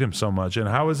them hate him so much, and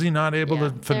how is he not able Yeah,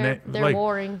 to? they're Like,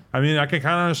 warring. I mean, I can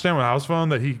kind of understand with House Phone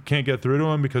that he can't get through to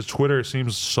him because Twitter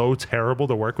seems so terrible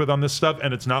to work with on this stuff,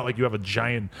 and it's not like you have a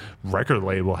giant record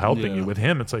label helping Yeah. you. With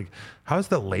him, it's like, how is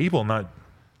the label not?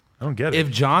 I don't get it. If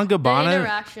John the Gabbana,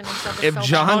 interaction and stuff is if so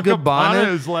John bad. Gabbana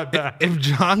is let back. if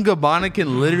John Gabbana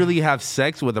can literally have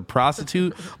sex with a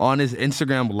prostitute on his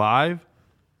Instagram live,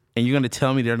 and you're gonna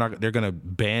tell me they're gonna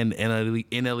ban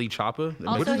NLE Choppa?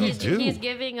 Also, did he he's, do? he's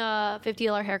giving $50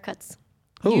 haircuts.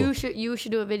 Who? You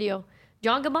should do a video.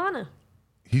 John Gabbana.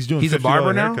 He's doing. He's a $50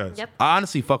 barber now? haircuts. Yep. I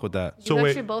honestly fuck with that. So You guys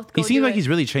wait, should both He go seems do like it. he's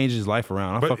really changed his life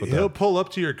around. I But fuck with he'll that. pull up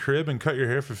to your crib and cut your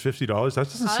hair for $50. That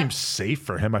doesn't Huh? seem safe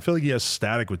for him. I feel like he has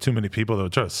static with too many people that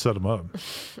would try to set him up.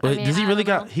 But mean, does he I really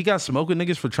don't know. he got smoking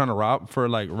niggas for trying to rob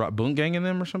boom ganging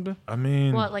them or something? I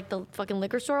mean, What, like the fucking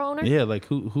liquor store owner? Yeah, like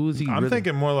who is he? I'm really?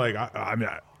 thinking more like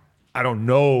I don't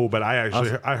know, but I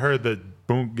heard that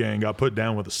Boom Gang got put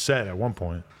down with a set at one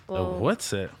point. Whoa.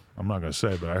 What's it? I'm not gonna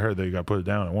say, but I heard they got put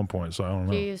down at one point, so I don't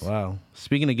know. Jeez. Wow.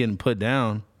 Speaking of getting put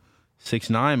down,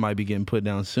 6ix9ine might be getting put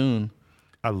down soon.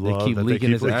 I love keep that leaking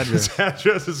they keep his leaking address. his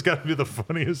address. It's got to be the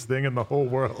funniest thing in the whole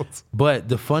world. But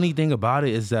the funny thing about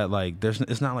it is that like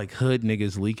it's not like hood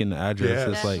niggas leaking the address.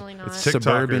 Yeah. It's like Definitely not. It's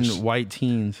suburban TikTokers. white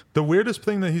teens. The weirdest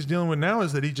thing that he's dealing with now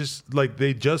is that he just like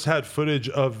they just had footage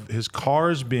of his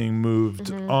cars being moved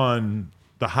Mm-hmm. on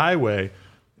the highway,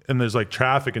 and there's like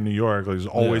traffic in New York. Like there's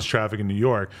always traffic in New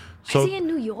York. Why So is he in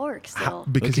New York still?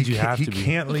 because Because he you can't, have he to be.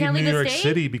 can't He leave can't New leave the York state?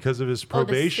 City because of his Oh, the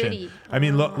probation. city. I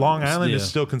mean, Long Island is Yeah.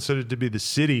 still considered to be the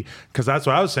city because that's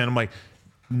what I was saying. I'm like,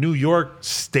 New York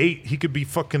State, he could be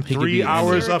fucking could 3 be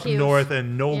hours up Syracuse. north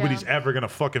and nobody's Yeah. ever gonna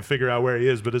fucking figure out where he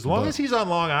is. But as long as he's on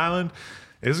Long Island,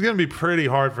 it's gonna be pretty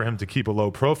hard for him to keep a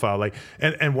low profile. Like,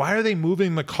 and why are they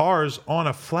moving the cars on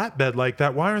a flatbed like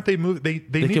that? Why aren't they moving?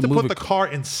 They need can to move put it- the car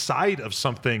inside of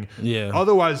something. Yeah.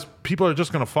 Otherwise, people are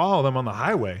just gonna follow them on the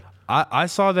highway. I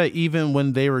saw that even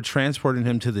when they were transporting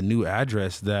him to the new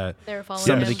address, that They were following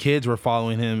some of him. the kids were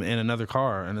following him in another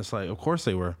car, and it's like, of course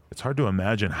they were. It's hard to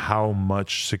imagine how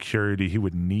much security he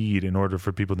would need in order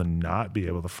for people to not be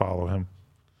able to follow him.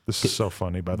 This is so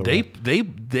funny, by the way.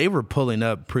 They were pulling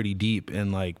up pretty deep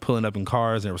and like pulling up in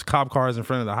cars, and there was cop cars in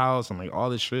front of the house and like all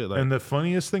this shit. Like, And the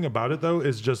funniest thing about it, though,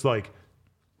 is just like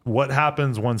what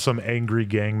happens when some angry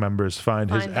gang members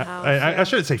find his. Find the house, I yeah.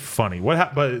 shouldn't say funny.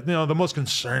 But you know, the most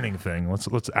concerning thing.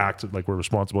 Let's act like we're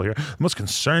responsible here. The most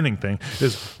concerning thing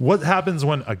is what happens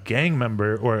when a gang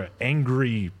member or an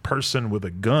angry person with a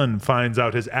gun finds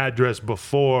out his address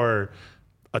before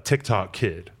a TikTok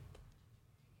kid.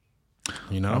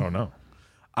 you know, I don't know.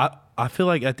 I feel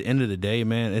like at the end of the day,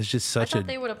 man, it's just I such a. thought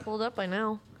they would have pulled up by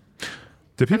now.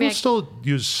 Do people mean, still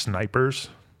use snipers?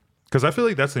 Because I feel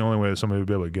like that's the only way that somebody would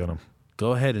be able to get them.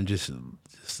 Go ahead and just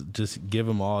give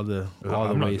them all the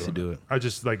I'm not ways to doing do it. I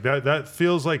just like that. That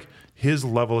feels like his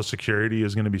level of security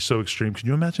is going to be so extreme. Can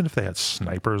you imagine if they had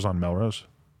snipers on Melrose?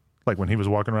 Like when he was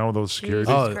walking around with those security.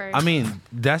 Jesus. Oh, Christ. I mean,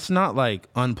 that's not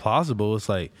like unplausible. It's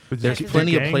like But there's the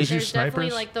plenty of gangs places. use There's definitely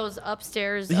snipers? like those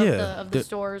upstairs of Yeah, the there-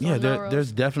 stores. Yeah, on there, Melrose.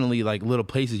 there's definitely like little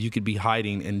places you could be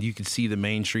hiding, and you could see the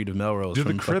main street of Melrose. Do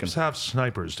the from Crips have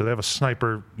snipers? Do they have a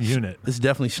sniper unit? There's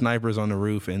definitely snipers on the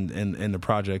roof and in the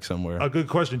project somewhere. A good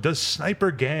question. Does Sniper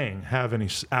Gang have any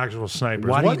actual snipers?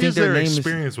 Why do you What think is their their name is-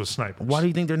 experience with snipers? Why do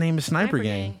you think their name is Sniper, Sniper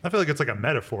Gang? Gang. I feel like it's like a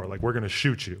metaphor. Like we're going to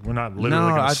shoot you. We're not literally No,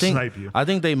 going I to think snipe you. I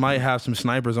think they might have some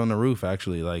snipers on the roof.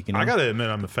 Actually, like you know, I gotta admit,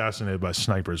 I'm fascinated by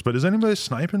snipers. But is anybody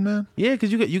sniping, man? yeah,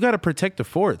 because you got to protect the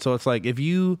fort. So it's like if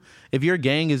your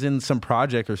gang is in some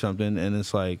project or something, and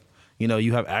it's like you know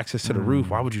you have access to the roof,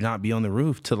 why would you not be on the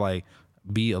roof to like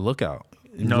be a lookout?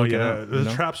 and No, look yeah, out, the you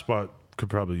know? trap spot could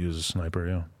probably use a sniper.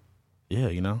 Yeah, Yeah,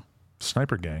 you know.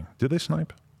 Sniper Gang. Did they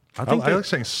snipe? I think I they- like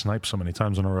saying snipe so many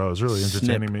times in a row. It's really Snip.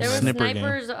 entertaining me. There was Snipper Gang.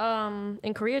 snipers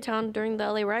in Koreatown during the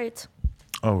LA riots.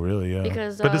 Oh, really? Yeah.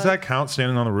 Because, but does uh, that count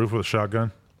standing on the roof with a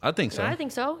shotgun? I think so. I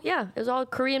think so. Yeah, it was all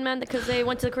Korean men because they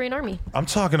went to the Korean army. I'm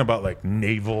talking about like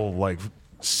naval, like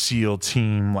SEAL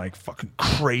team, like fucking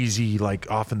crazy, like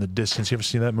off in the distance. You ever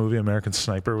seen that movie American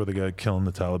Sniper with the guy killing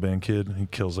the Taliban kid? He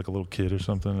kills like a little kid or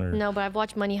something. Or No, but I've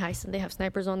watched Money Heist and they have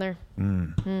snipers on there.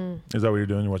 is that what you're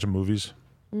doing? You're watching movies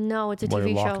No, it's a while TV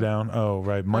you're show. locked down? Oh,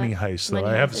 right, Money Heist. Though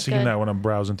Money I have Heist, it's seen good. that when I'm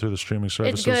browsing through the streaming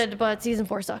services. It's good, but season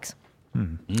 4 sucks.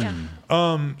 Yeah.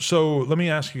 So let me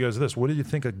ask you guys this: what did you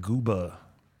think of Gooba?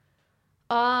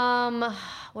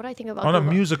 What do I think about On a Gooba?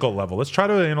 musical level, let's try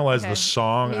to analyze the Okay.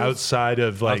 song outside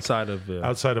of like Outside of, yeah.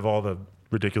 outside of all the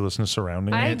ridiculousn't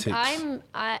surrounding it.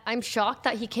 I'm shocked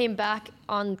that he came back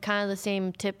on kind of the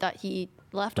same tip that he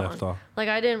left on. off. Like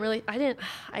I didn't.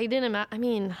 I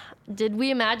mean, did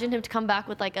we imagine him to come back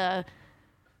with like a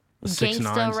 6ix9ine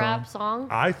gangsta song? rap song?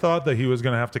 I thought that he was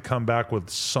going to have to come back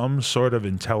with some sort of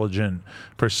intelligent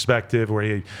perspective where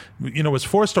he, was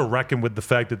forced to reckon with the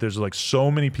fact that there's like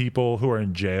so many people who are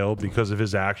in jail because of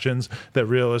his actions that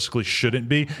realistically shouldn't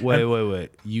be. Wait.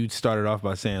 You started off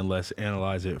by saying let's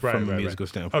analyze it from a musical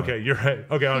standpoint. Okay, you're right.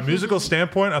 Okay, on a musical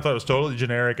standpoint, I thought it was totally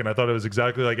generic, and I thought it was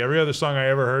exactly like every other song I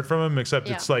ever heard from him, except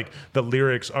Yeah. it's like the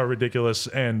lyrics are ridiculous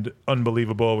and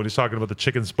unbelievable when he's talking about the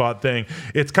chicken spot thing.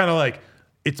 It's kind of like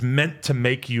it's meant to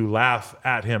make you laugh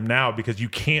at him now because you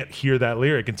can't hear that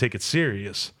lyric and take it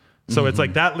serious. So it's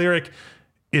like that lyric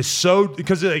is so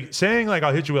because like saying like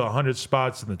I'll hit you with 100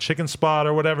 spots in the chicken spot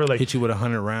or whatever, like Hit you with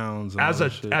 100 rounds. And all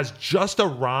that shit. as just a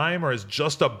rhyme or as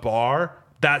just a bar,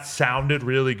 that sounded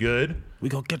really good. We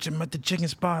go catch him at the chicken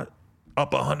spot.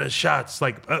 Up 100 shots.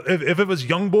 Like if it was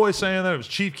Young Boy saying that, it was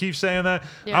Chief Keef saying that.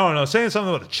 Yeah. I don't know, saying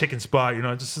something about the chicken spot. It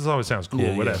just always sounds cool.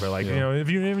 Yeah, whatever. yeah, Like yeah. if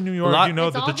you live in New York, lot- you know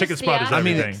It's that the all chicken just spot is theatrics. I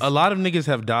mean, everything. a lot of niggas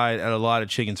have died at a lot of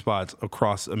chicken spots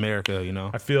across America,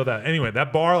 I feel that. Anyway,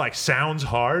 that bar like sounds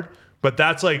hard, but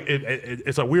that's like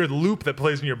it's a weird loop that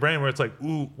plays in your brain where it's like,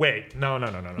 ooh, wait, no,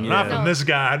 not Yeah. from No. this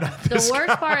guy. Not this The worst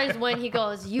guy. part is when he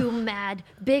goes, "You mad,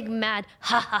 big mad,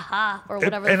 ha ha ha," or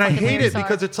whatever. And the I fucking hate it lyrics are.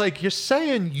 because it's like you're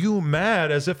saying you mad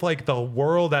as if like the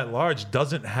world at large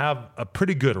doesn't have a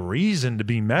pretty good reason to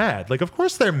be mad. Like, of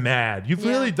course they're mad. You've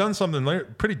Yeah. really done something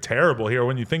pretty terrible here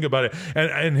when you think about it.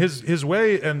 And his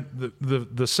way and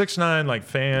the 6ix9ine like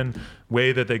fan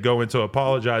way that they go into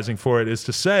apologizing for it is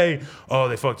to say, oh,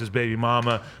 they fucked his baby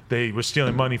mama. They were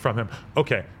stealing money from him.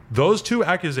 Okay, those two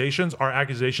accusations are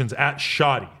accusations at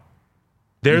Shoddy.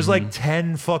 There's like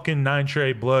 10 fucking 9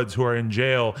 Trey Bloods who are in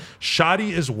jail.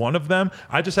 Shoddy is one of them.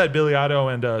 I just had Billy Otto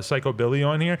and Psycho Billy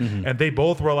on here, and they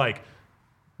both were like,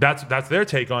 that's their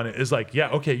take on it. Is like, yeah,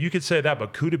 okay, you could say that,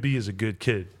 but Kuda B is a good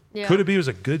kid. Yeah. Kuda B was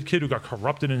a good kid who got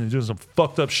corrupted into doing some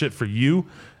fucked up shit for you.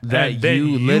 That and then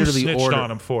you literally snitched ordered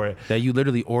on him for it. that you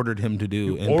literally ordered him to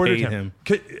do and Ordered paid him.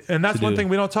 And that's to one do. thing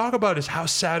we don't talk about is how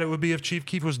sad it would be if Chief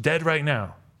Keef was dead right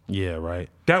now. Yeah, right.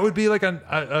 That would be like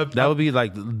That would be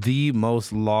like the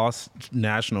most lost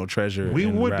national treasure. we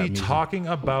in would rap be music. talking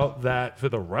about that for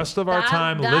the rest of our That-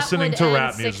 time that listening would to end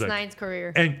rap music. 6ix9ine's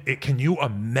career. And can you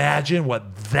imagine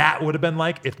what that would have been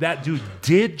like if that dude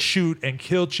did shoot and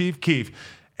kill Chief Keef?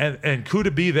 And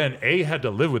Kuda B then had to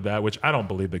live with that, which I don't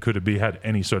believe that Kuda B had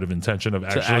any sort of intention of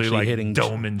actually like hitting-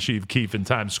 doming Chief Keef in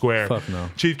Times Square. Fuck no.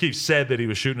 Chief Keef said that he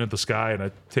was shooting at the sky, and I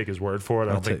take his word for it.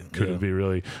 I don't think Kuda yeah. B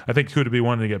really. I think Kuda B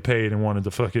wanted to get paid and wanted to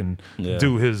fucking Yeah.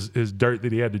 do his dirt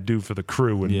that he had to do for the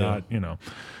crew, and Yeah. not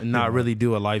and not really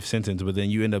do a life sentence, but then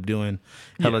you end up doing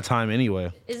hella time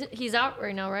anyway. He's out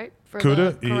right now, right? For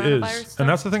Kuda, the he coronavirus is, stuff? and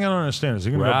that's the thing I don't understand. Is he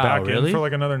going to Wow, go back really? in for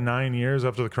like another 9 years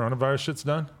after the coronavirus shit's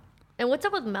done? And what's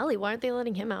up with Melly? Why aren't they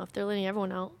letting him out if they're letting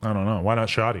everyone out? I don't know. Why not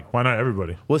Shoddy? Why not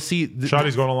everybody? Well, see,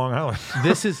 Shoddy's going to Long Island.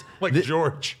 this is like thi-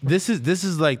 George. This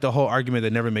is like the whole argument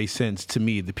that never made sense to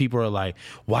me. The people are like,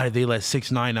 why did they let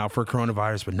 6ix9ine out for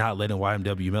coronavirus but not letting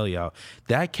YMW Melly out?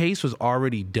 That case was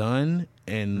already done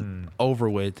and over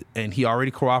with, and he already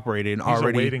cooperated and He's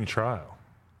already awaiting trial.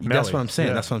 That's Melly. what I'm saying.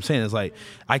 Yeah. That's what I'm saying. It's like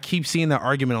I keep seeing that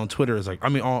argument on Twitter. It's like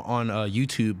on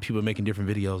YouTube, people making different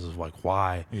videos of like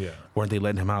why weren't they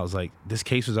letting him out? It's like this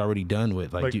case was already done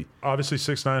with. Like, Like obviously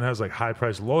 6ix9ine has like high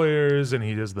priced lawyers and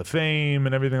he does the fame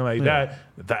and everything like that,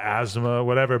 the asthma,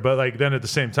 whatever. But like then at the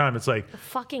same time, it's like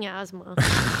Fucking asthma.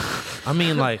 I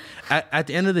mean, like at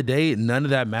the end of the day, none of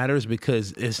that matters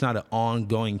because it's not an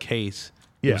ongoing case.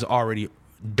 It Yeah. was already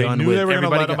they done knew with. they were going to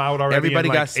Everybody let him got- out already. Everybody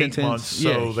in got like 8 sentenced. months, so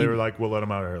Yeah, they he were like, "We'll let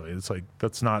him out early." It's like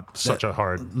that's not such a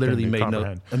hard. literally thing to made no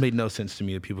comprehend. it made no sense to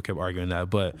me that people kept arguing that.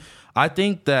 But I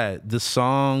think that the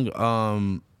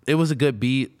song, it was a good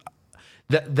beat.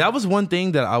 That was one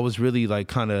thing that I was really like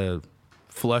kind of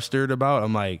flustered about.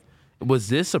 I'm like, Was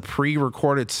this a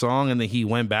pre-recorded song and then he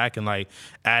went back and like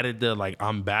added the like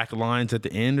 "I'm back" lines at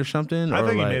the end or something? I Or,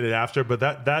 think like, he made it after, but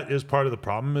that is part of the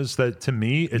problem. Is that to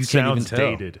me it You can't sounds even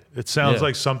tell. dated. It sounds Yeah.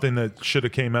 like something that should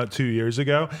have came out 2 years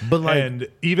ago. But, like- and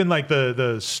even like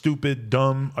the stupid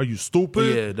dumb. Are you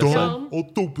stupid? Yeah, that's dumb or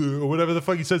stupid or whatever the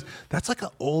fuck he says. That's like an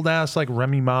old ass like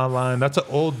Remy Ma line. That's an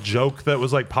old joke that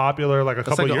was like popular like a That's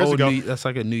couple like years ago. That's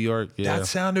like a New York. Yeah. That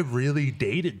sounded really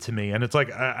dated to me. And it's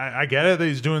like, I get it that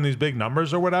he's doing these big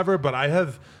numbers or whatever, but I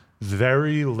have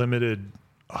very limited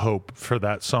hope for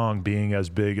that song being as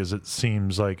big as it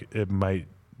seems like it might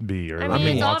be or I like mean,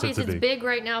 he it's wants obvious it to it's be. big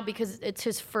right now because it's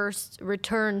his first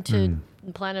return to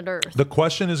planet Earth. The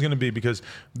question is going to be because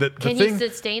the Can thing, he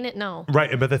sustain it? No.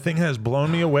 right? But the thing that has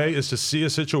blown me away is to see a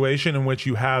situation in which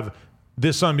you have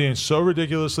this song being so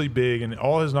ridiculously big and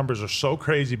all his numbers are so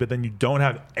crazy, but then you don't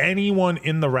have anyone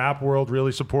in the rap world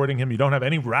really supporting him. You don't have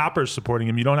any rappers supporting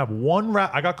him. You don't have one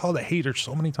rap. I got called a hater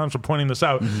so many times for pointing this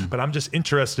out, but I'm just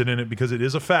interested in it because it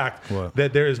is a fact What?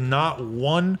 that there is not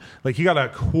one, like he got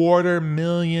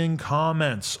 250,000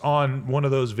 comments on one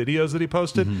of those videos that he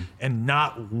posted, and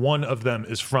not one of them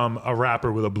is from a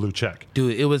rapper with a blue check.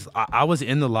 Dude, it was. I was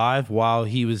in the live while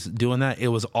he was doing that. It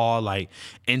was all like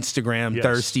Instagram Yes.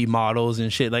 thirsty models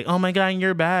and shit. Like, oh my god,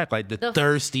 you're back! Like the The-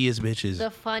 thirstiest bitches. The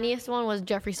funniest one was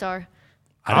Jeffree Star.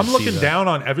 I I'm didn't see looking that. down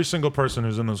on every single person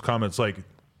who's in those comments. Like,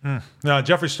 no,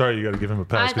 Jeffree Star, you got to give him a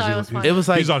pass I thought it was he's, funny. It was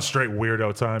like he's on straight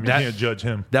weirdo time. You That- can't judge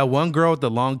him. that one girl with the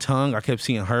long tongue. I kept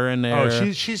seeing her in there.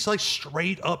 Oh, she's like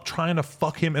straight up trying to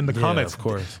fuck him in the Yeah, comments. of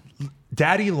course.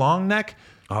 Daddy Longneck.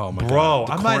 Oh my Bro, God,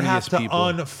 the I might have corniest to people.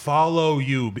 unfollow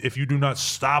you if you do not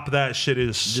stop that shit. It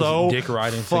is so dick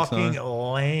riding fucking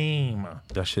 6ix9ine. lame.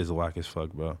 That shit's whack as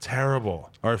fuck, bro. Terrible.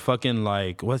 Or fucking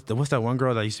like what's that one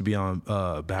girl that used to be on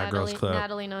Bad Girls Club?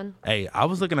 Natalie Nunn. Hey, I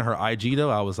was looking at her IG though.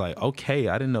 I was like, okay,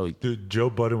 I didn't know. Dude, Joe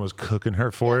Budden was cooking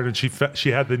her for it, and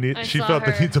she had the need. I She saw felt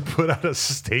the her. need to put out a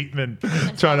statement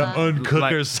trying to that. uncook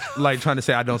Like, herself. like trying to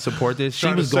say I don't support this. She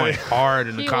Trying to was going say- hard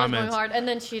in She the was going comments. hard, and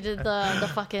then she did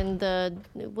the fucking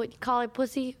what you call it,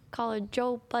 pussy? Call it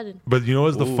Joe Budden. But you know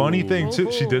what's the funny thing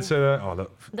too? She did say that. Oh,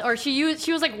 Or she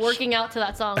was like working out to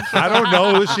that song. I don't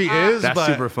know who she is. That's but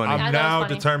super funny. I I'm thought it was now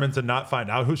funny. determined to not find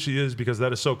out who she is because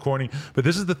that is so corny. But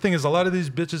this is the thing: is a lot of these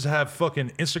bitches have fucking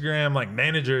Instagram like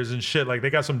managers and shit. Like they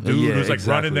got some dude Yeah, who's like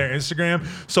running exactly. their Instagram.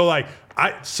 So like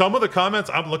some of the comments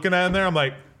I'm looking at in there, I'm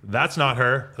like, that's not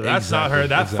her. That's not her. Exactly,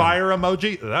 That exactly. fire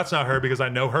emoji. That's not her because I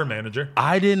know her manager.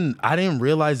 I didn't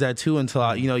realize that too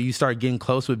until you start getting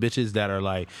close with bitches that are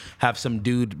like have some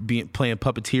dude playing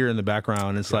puppeteer in the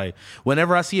background. It's like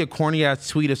whenever I see a corny ass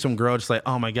tweet of some girl just like,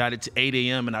 oh my god, it's 8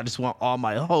 a.m. and I just want all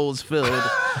my holes filled.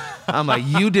 I'm like,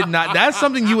 you did not. That's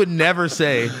something you would never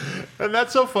say. And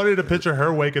that's so funny to picture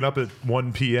her waking up at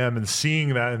 1 p.m. and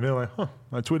seeing that and being like, huh,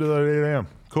 I tweeted at 8 a.m.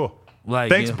 Cool. Like,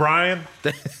 Thanks, yeah. Brian.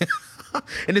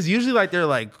 And it's usually like their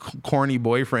like corny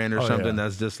boyfriend or Oh, something yeah.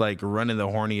 that's just like running the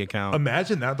horny account.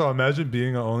 Imagine that though. Imagine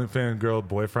being an OnlyFans girl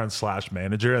boyfriend /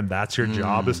 manager, and that's your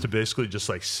job is to basically just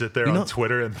like sit there know- on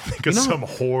Twitter and think of know- some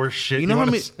whore shit. You know how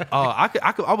wanna many? say. Oh, I Like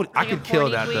could a kill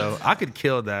horny that tweet. though. I could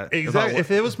kill that. Exactly.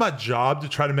 If If it was my job to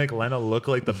try to make Lena look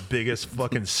like the biggest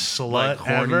fucking slut Like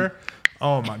horny. ever.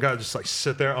 Oh my god! Just like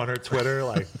sit there on her Twitter,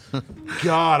 like,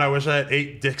 God, I wish I had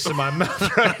 8 dicks in my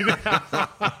mouth right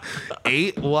now.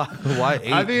 8? Why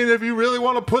 8? I mean, if you really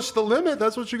want to push the limit,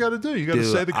 that's what you got to do. You got to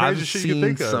Dude, say the I've craziest shit you seen can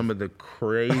think of. some of the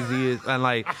craziest, and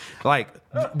like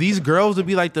these girls would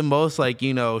be like the most like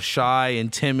shy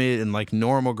and timid and like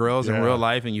normal girls in Yeah. real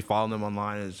life, and you follow them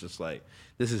online, and it's just like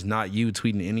this is not you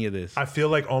tweeting any of this. I feel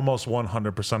like almost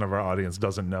 100% of our audience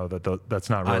doesn't know that that's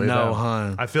not really know, them.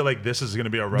 huh? I feel like this is going to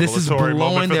be a This is revelatory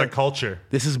moment blowing for their the culture.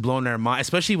 This is blowing their mind,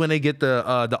 especially when they get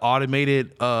the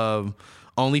automated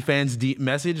OnlyFans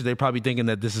message. They're probably thinking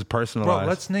that this is personalized. Bro,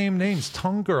 let's name names.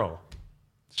 Tongue Girl.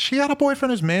 She had a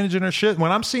boyfriend who's managing her shit.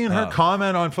 When I'm seeing her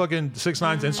comment on fucking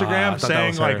 6ix9ine's I Instagram thought that saying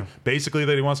was like her. basically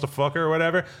that he wants to fuck her or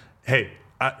whatever, hey,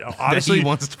 obviously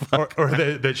wants to fuck or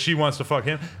that she wants to fuck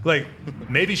him. Like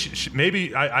maybe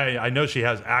maybe I know she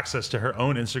has access to her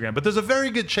own Instagram, but there's a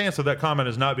very good chance that comment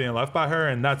is not being left by her,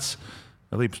 and that's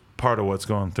at least part of what's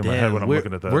going through my head when I'm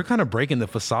looking at that. We're kind of breaking the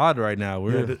facade right now.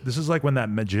 Yeah, this is like when that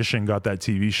magician got that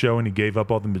TV show and he gave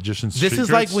up all the magician's This is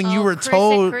secrets. like when you were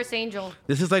told. Chris Angel.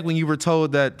 This is like when you were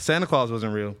told that Santa Claus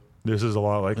wasn't real. This is a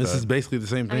lot like This that. is basically the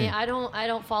same I thing. mean, I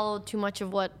don't follow too much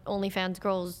of what OnlyFans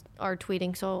girls are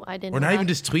tweeting, so I didn't. Or know not even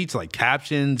that. just tweets, like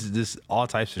captions, just all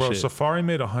types of Bro, shit. Safari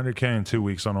made 100K in 2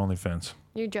 weeks on OnlyFans.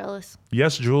 You're jealous.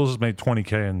 Yes, Jules made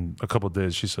 20K in a couple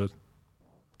days, she said.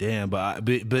 Damn, but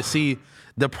see,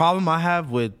 the problem I have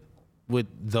with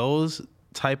those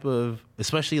type of,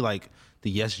 especially like the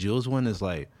Yes Jules one is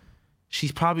like,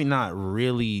 she's probably not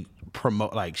really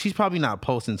she's probably not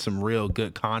posting some real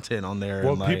good content on there.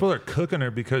 Well, and, like, people are cooking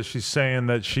her because she's saying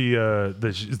that she's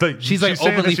She's, like, saying that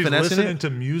openly she's finessing listening it? to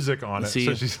music on it. See?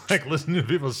 So she's like listening to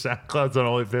people's SoundClouds on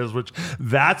OnlyFans, which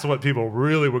that's what people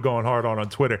really were going hard on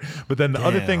Twitter. But then the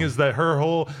other thing Damn. is that her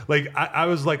whole I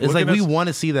was like, it's like looking we at want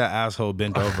to see that asshole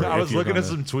bent over. I if was you're looking at gonna-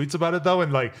 some tweets about it though,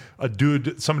 and like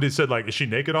somebody said like, is she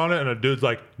naked on it? And a dude's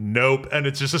like, nope. And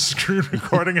it's just a screen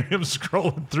recording of him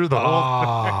scrolling through the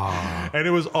whole thing. And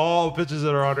it was all pictures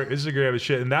that are on her Instagram and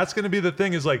shit. And that's going to be the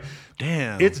thing is like,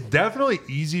 Damn. it's definitely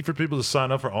easy for people to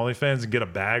sign up for OnlyFans and get a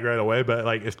bag right away. But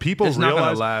like, if people It's not gonna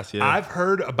realize, last, yeah. I've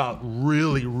heard about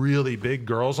really, really big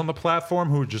girls on the platform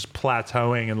who are just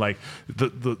plateauing, and like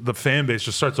the fan base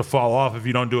just starts to fall off if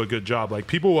you don't do a good job. Like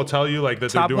people will tell you like that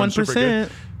Top they're doing super good.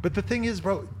 1%. But the thing is,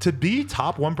 bro, to be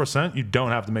top 1%, you don't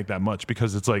have to make that much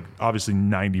because it's like obviously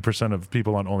 90% of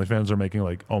people on OnlyFans are making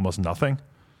like almost nothing.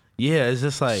 Yeah, it's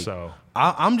just like So-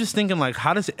 I'm just thinking like,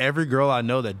 how does every girl I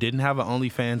know that didn't have an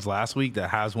OnlyFans last week that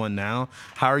has one now?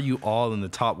 How are you all in the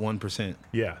top 1%?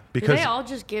 Yeah, Do because they all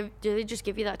just give? Do they just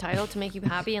give you that title to make you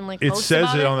happy and like? it post says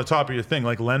about it on the top of your thing.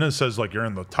 Like Lena says, like you're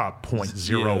in the top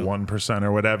 0.01%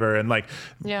 or whatever, and like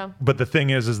Yeah. But the thing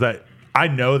is that I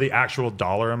know the actual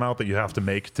dollar amount that you have to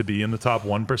make to be in the top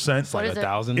 1%. What is it?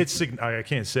 1,000. It's I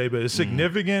can't say, but it's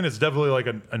significant. It's definitely like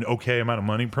an okay amount of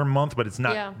money per month, but it's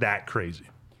not Yeah. that crazy.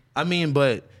 I mean,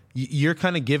 but you're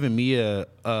kind of giving me a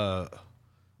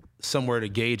somewhere to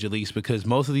gauge at least, because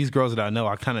most of these girls that I know,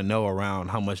 I kind of know around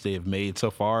how much they have made so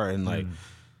far, and like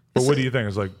But what do you think?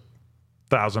 It's like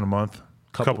 1,000 a month,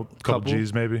 couple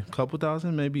G's maybe. couple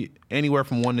thousand, maybe anywhere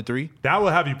from 1 to 3. That will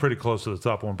have you pretty close to the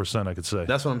top 1%. I could say.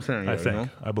 That's what I'm saying. I you think. know?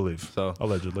 I believe. So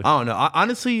Allegedly. I don't know.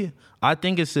 Honestly, I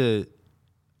think it's a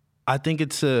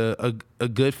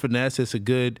good finesse. It's a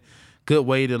good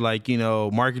way to, like, you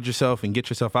know, market yourself and get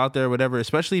yourself out there, or whatever.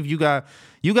 Especially if you got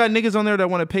niggas on there that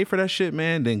want to pay for that shit,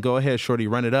 man. Then go ahead, shorty,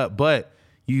 run it up. But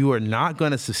you are not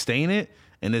gonna sustain it,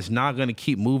 and it's not gonna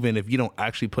keep moving if you don't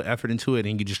actually put effort into it,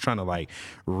 and you're just trying to like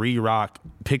re-rock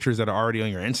pictures that are already on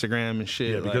your Instagram and shit.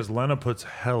 Yeah, like- because Lena puts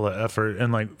hella effort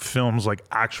and like films like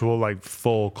actual like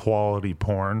full quality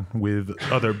porn with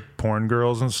other porn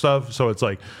girls and stuff. So it's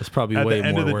like It's probably at way the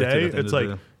end more of the worth it day, at the end it's of like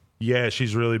the day. yeah,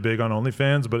 she's really big on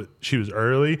OnlyFans, but she was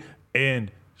early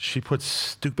and she puts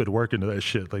stupid work into that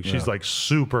shit. Like she's like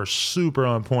super, super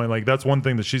on point. Like that's one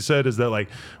thing that she said is that like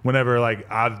whenever like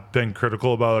I've been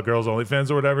critical about a girl's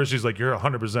OnlyFans or whatever, she's like, you're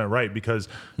 100% right because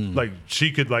like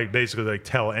she could like basically like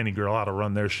tell any girl how to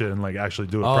run their shit and like actually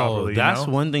do it properly. That's you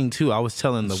know? one thing too. I was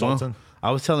telling the Sultan.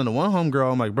 one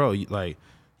homegirl, I'm like, bro,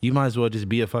 you might as well just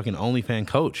be a fucking OnlyFans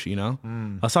coach, you know?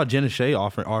 I saw Jenna Shea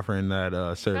offering that Shout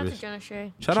out service. to Jenna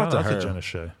Shea. Shout out to her. Jenna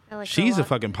Shea. I like her She's a lot.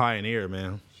 fucking pioneer,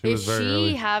 man. Is very she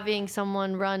early. having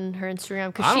someone run her Instagram? I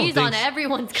Because don't she's think on she-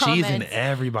 everyone's She's comments. in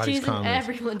everybody's She's in comments.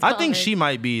 everyone's I think comments. she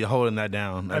might be holding that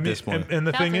down at this point. And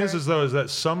the That's thing is her. though, is that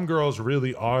some girls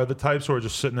really are the types who are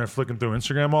just sitting there flicking through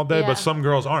Instagram all day, Yeah. but some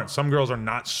girls aren't. Some girls are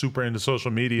not super into social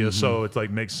media, Mm-hmm. so it's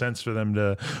like makes sense for them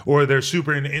to, or they're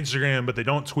super into Instagram, but they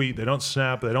don't tweet, they don't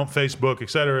snap, they don't Facebook,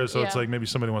 etc. So it's Yeah. like maybe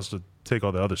somebody wants to take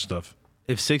all the other stuff.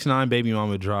 If 6ix9ine Baby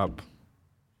Mama drop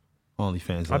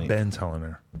OnlyFans I've link, been telling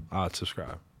her. I'd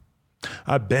subscribe.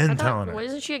 I've been I telling thought, her.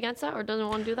 isn't she against that or doesn't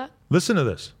want to do that? Listen to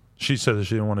this. She said that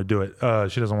she didn't want to do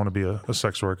it. She doesn't want to be a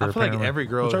sex worker. I feel like apparently, every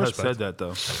girl which I has respect. said that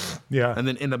though, Yeah. and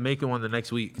then end up making one the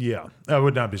next week. Yeah, I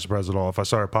would not be surprised at all if I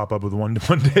saw her pop up with one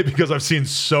day because I've seen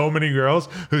so many girls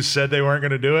who said they weren't going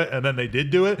to do it and then they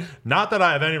did do it. Not that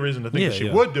I have any reason to think that Yeah, she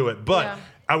yeah. would do it, but Yeah.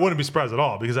 I wouldn't be surprised at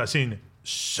all because I've seen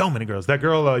so many girls. That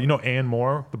girl, you know, Ann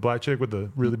Moore, the black chick with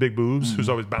the really big boobs, who's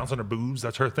always bouncing her boobs.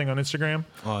 That's her thing on Instagram.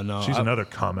 Oh, no, she's I- another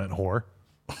comment whore.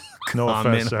 No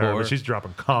Comment offense to her, whore. but she's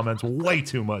dropping comments way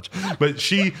too much. But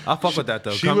she, I fuck with that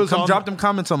though. She Come was on- drop them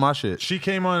comments on my shit. she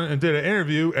came on and did an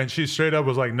interview and she straight up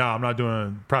was like, nah, I'm not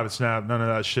doing private snap, none of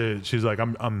that shit. She's like,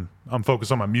 I'm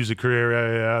focused on my music career,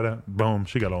 yada, yada. Boom,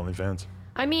 she got OnlyFans.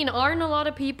 I mean, aren't a lot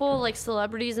of people like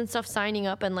celebrities and stuff signing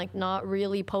up and like not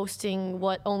really posting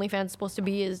what OnlyFans is supposed to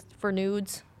be is for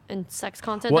nudes and sex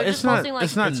content? Well, They're it's just not. posting like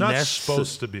It's not. It's not necess-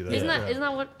 supposed to be that. isn't yeah.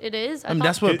 that what it is? I mean, thought-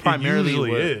 that's what It primarily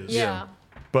usually what- is. Yeah.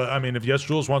 But I mean, if Yes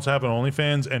Jules wants to have an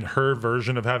OnlyFans and her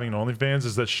version of having an OnlyFans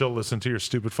is that she'll listen to your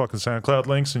stupid fucking SoundCloud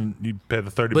links and you pay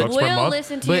the $30 per We'll month.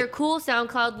 listen to But- your cool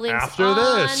SoundCloud links After on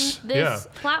this, this yeah.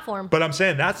 platform. But I'm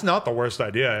saying that's not the worst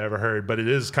idea I ever heard, but it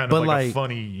is kind of But, like a like-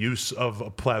 funny use of a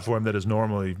platform that is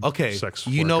normally Okay, sex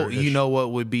you know worker-ish.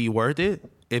 what would be worth it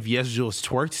if Yes Jules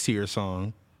twerked to your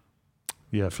song.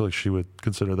 Yeah, I feel like she would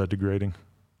consider that degrading.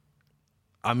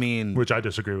 I mean, which I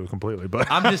disagree with completely.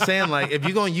 But I'm just saying, like, if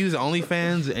you're gonna use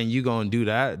OnlyFans and you gonna do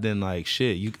that, then like,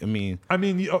 shit. I mean,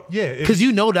 yeah, because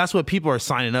that's what people are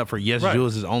signing up for. Yes, Right.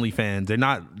 Jules is OnlyFans. They're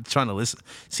not trying to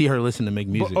see her listen to make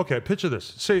music. okay, picture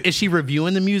this. Say, Is she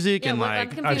reviewing the music Yeah, and what- I'm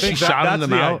like, confused. is she think shouting that's them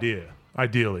the out? idea.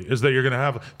 Ideally, is that you're gonna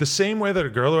have the same way that a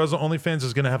girl who has an OnlyFans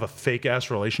is gonna have a fake ass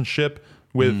relationship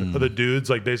with the dudes,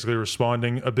 like basically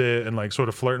responding a bit and like sort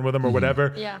of flirting with them or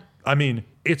whatever. Yeah. I mean,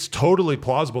 it's totally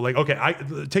plausible. Like, okay, I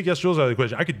take Yes Jules out of the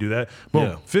equation. I could do that. Boom,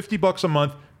 Yeah. $50 a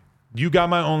month. You got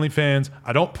my OnlyFans.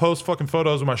 I don't post fucking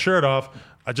photos with my shirt off.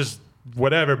 I just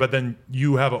whatever. But then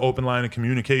you have an open line of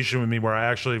communication with me where I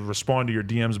actually respond to your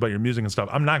DMs about your music and stuff.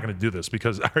 I'm not going to do this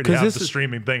because I already have this the is-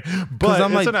 streaming thing. But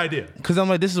it's an idea. Because I'm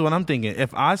like, this is what I'm thinking.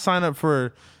 If I sign up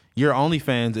for your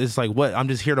OnlyFans, it's like, what? I'm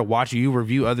just here to watch you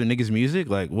review other niggas' music.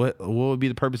 Like, what would be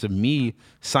the purpose of me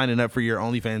signing up for your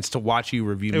OnlyFans to watch you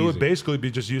review It music? would basically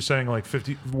be just you saying like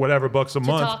 50 whatever bucks a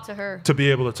month talk to her. to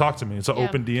be able to talk to me. It's an Yeah.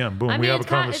 open DM. Boom, I we mean, have a it's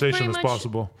kinda- it's pretty conversation as much-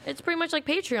 possible. It's pretty much like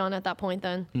Patreon at that point.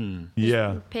 Then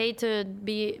Yeah, pay to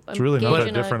be. it's really not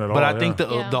that different at all. But I think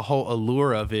yeah. the whole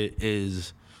allure of it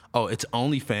is, oh, it's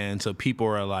OnlyFans, so people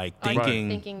are like thinking,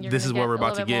 Thinking you're this is gonna what we're get a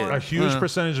about to little bit get. more. a huge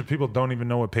percentage of people don't even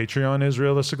know what Patreon is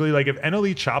realistically. Like if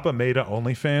NLE Choppa made an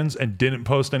OnlyFans and didn't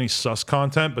post any sus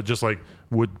content, but just like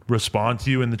would respond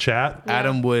to you in the chat,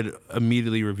 Adam would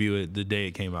immediately review it the day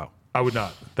it came out. I would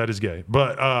not. That is gay.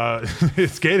 But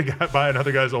it's gay to buy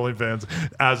another guy's OnlyFans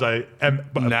as I am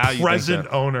Now you a think present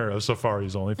that. owner of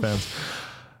Safari's OnlyFans.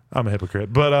 I'm a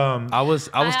hypocrite. But I was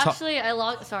I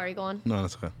logged. Sorry, go on. no,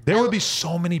 that's okay. there would be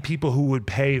so many people who would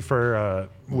pay for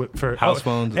House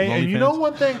phones, Hey, and you know OnlyFans.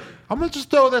 one thing? I'm gonna just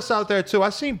throw this out there too. I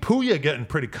seen Puya getting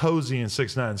pretty cozy in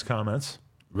 6ix9ine's comments.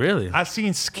 Really? I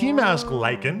seen Ski Mask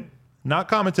liking, not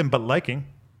commenting, but liking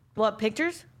What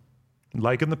pictures?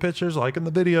 the pictures, liking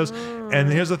the videos. And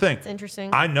here's the thing: It's interesting.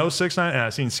 I know 6ix9ine, and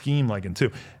I've seen Scheme liking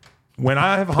too. When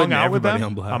I have hung Putting out with them, everybody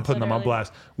on blast. I'm putting them on Literally.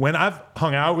 blast. When I've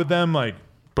hung out with them, like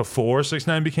before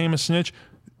 6ix9ine became a snitch,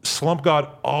 Slump God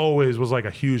always was like a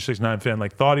huge 6ix9ine fan.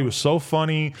 Like thought he was so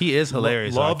funny. He is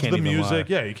hilarious, so I Loved can't the even music.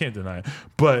 lie. Yeah, you can't deny it.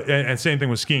 But and same thing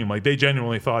with Scheme. Like they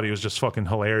genuinely thought he was just fucking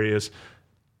hilarious.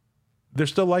 They're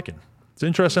still liking. It's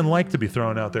interesting like to be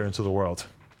thrown out there into the world.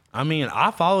 I mean,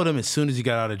 I followed him as soon as he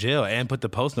got out of jail and put the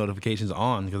post notifications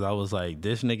on because I was like,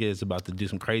 this nigga is about to do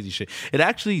some crazy shit. It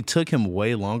actually took him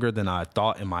way longer than I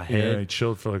thought in my Yeah, head he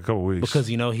chilled for like a couple weeks. because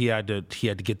he had to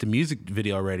get the music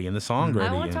video ready and the song ready.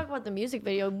 I want and- to talk about the music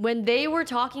video. When they were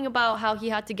talking about how he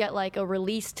had to get like a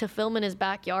release to film in his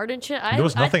backyard and shit, There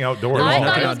was nothing outdoor at I all.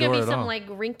 thought it Nothing was gonna outdoor be at some all. like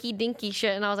rinky dinky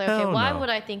shit, and I was like, okay, Hell why no. would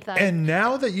I think that? And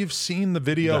now that you've seen the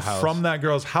video The house. from that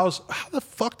girl's house, how the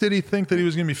fuck did he think that he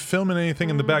was going to be filming anything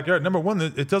in the backyard? Number one,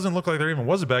 it doesn't look like there even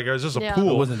was a backyard. It's just a Yeah.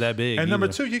 pool. It wasn't that big And number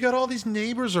either. two, you got all these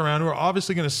neighbors around who are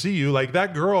obviously going to see you. Like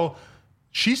that girl,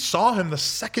 she saw him the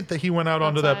second that he went out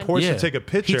onto that Outside. porch to take a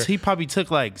picture. He probably took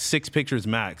like 6 pictures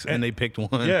max, and they picked one.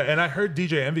 Yeah, and I heard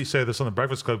DJ Envy say this on the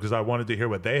Breakfast Club because I wanted to hear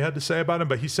what they had to say about him.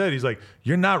 But he said, he's like,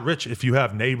 you're not rich if you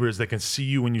have neighbors that can see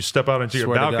you when you step out into your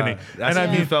Swear to balcony. God. That's And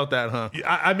I you mean, felt that, huh?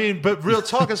 I mean, but real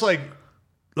talk is like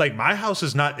my house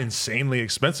is not insanely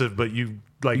expensive, but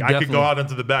I could Definitely. go out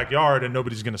into the backyard and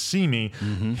nobody's gonna see me.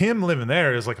 Him living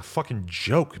there is like a fucking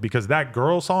joke because that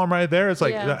girl saw him right there. It's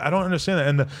like Yeah. I don't understand that.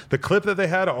 And the clip that they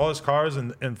had of all his cars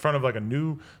in front of like a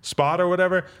new spot or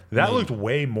whatever, that looked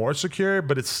way more secure,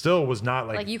 but it still was not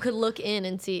like you could look in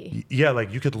and see. yeah,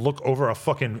 like you could look over a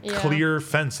fucking Yeah. clear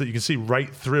fence that you can see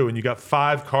right through, and you got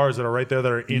 5 cars that are right there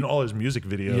that are in all his music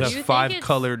videos. You you have think 5 it's-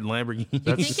 colored Lamborghinis. You think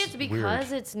That's it's weird.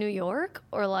 because it's New York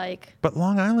or like? But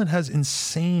Long Island has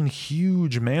insane,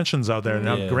 huge mansions out there.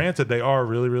 Now, Yeah. granted, they are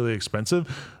really, really expensive,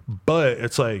 but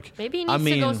it's like, Maybe he needs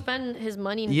to go mean, spend his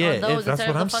money yeah, on those that's instead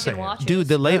what of I'm the fucking saying. watches. Dude,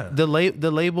 Yeah.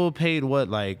 the label paid what,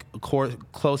 like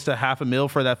close to $500,000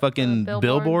 for that fucking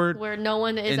billboard where no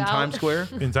one is in out. Times Square.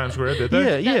 in Times Square, did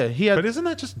they? Yeah. He had, But isn't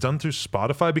that just done through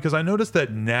Spotify? Because I noticed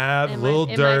that Nav, It might- Lil it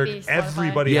might Durk, be Spotify.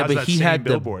 everybody yeah, has but that he same had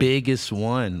billboard. the biggest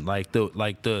one, like the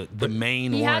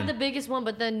main He one. had the biggest one,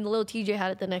 but then Lil TJ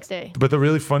had it the next day. But the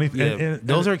really funny yeah, thing,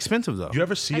 those are expensive though. you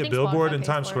ever see I a think billboard Spotify in pays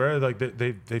Times for it. Square?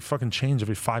 Like they fucking change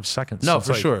every 5 seconds. No, It's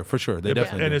for like- sure. They Yeah, but-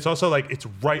 definitely. and do. it's also like it's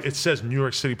right. It says New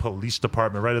York City Police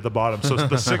Department right at the bottom. So the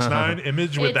 6ix9ine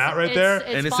image with that right there, It's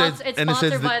And it spons- says- it's and it says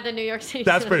sponsored the- by the New York City.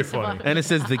 That's pretty Police funny. Department. And it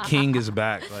says the king is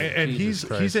back. Like, and Jesus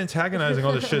Christ. he's antagonizing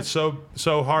all this shit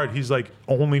so hard. He's like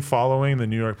only following the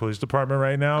New York Police Department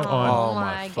right now Oh on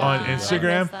my fuck. god! on I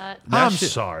Instagram. missed that. That I'm shit-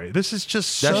 sorry. This is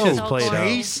just That so shit's played out.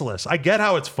 tasteless. I get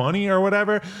how it's funny or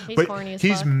whatever, He's but corny as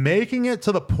he's fuck. making it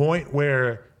to the point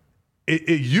where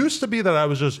it used to be that I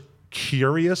was just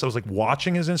curious. I was like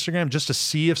watching his Instagram just to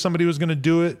see if somebody was going to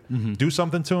do it, do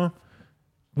something to him.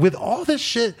 With all this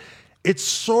shit, it's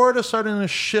sort of starting to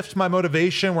shift my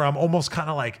motivation where I'm almost kind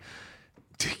of like,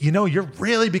 you know, you're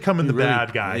really becoming the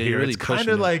bad guy you're here. really It's kind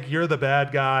pushing of it. like you're the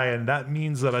bad guy, and that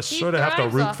means that I sort of have to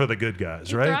thrives root off- for the good guys,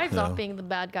 He right? thrives off being the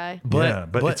bad guy. But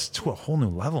it's to a whole new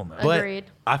level now. But Agreed.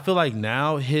 I feel like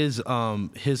now his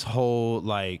whole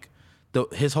like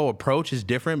his whole approach is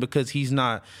different because he's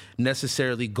not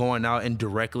necessarily going out and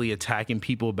directly attacking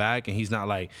people back, and he's not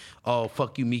like, oh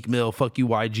fuck you Meek Mill, fuck you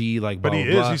YG, like. But blah, he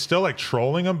blah, is. blah. He's still like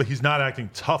trolling them, but he's not acting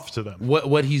tough to them.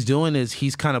 What he's doing is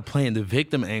he's kind of playing the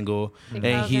victim angle, I and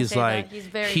was gonna he's say that. like He's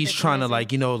very he's trying to victimizing.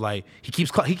 like, you know, like he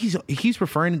keeps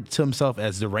referring to himself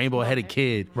as the rainbow headed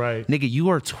kid. Right. Nigga, you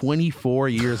are 24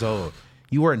 years old.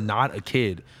 You are not a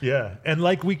kid. Yeah, and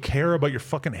like we care about your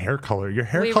fucking hair color. Your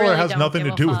hair We color really has don't nothing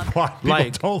to give a do with fuck. why people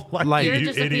Like- don't like, like- you, You're you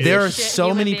just a piece idiot. of There are shit so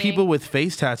human many being. people with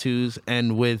face tattoos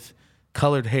and with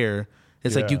colored hair.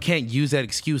 It's like Yeah. you can't use that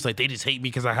excuse. Like they just hate me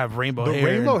because I have rainbow The hair.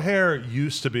 rainbow hair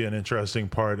used to be an interesting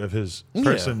part of his Yeah,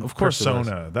 of course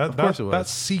persona. Of course it was. That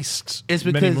ceased It's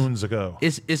many because moons ago.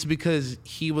 It's because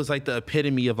he was like the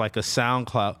epitome of like a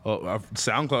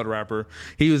SoundCloud rapper.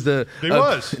 He was the. He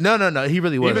was. No. He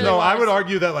really was. Even though I was. would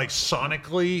argue that like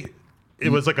sonically, it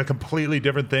was like a completely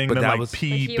different thing But than that like was-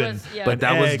 Peep But he was- and yeah. but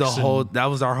that was the Eggs and- whole. That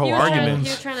was our whole He was trying- argument. He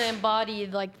was trying to embody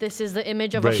like this is the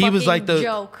image of Right. a He fucking was like the.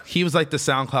 joke. He was like the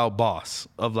SoundCloud boss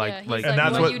of like Yeah, he's like. And like,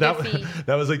 that's what what you that, defeat.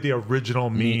 that was like the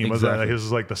original meme. Was that exactly. his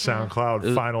was like the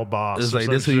SoundCloud final boss. It's or like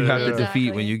some this is who you shit. have to Exactly.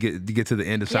 defeat when you get to the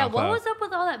end of SoundCloud. Yeah, what was up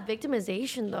with all that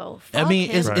victimization though? I Fuck mean,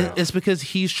 him. it's because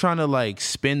he's trying to like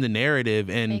spin the narrative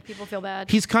and Make people feel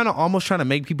bad. He's kind of almost trying to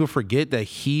make people forget that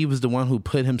he was the one who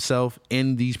put himself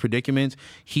in these predicaments.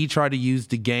 He tried to use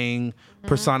the gang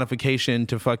personification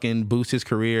to fucking boost his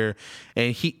career,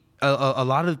 and a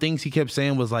lot of the things he kept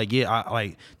saying was like, yeah, I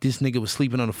like this nigga was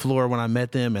sleeping on the floor when I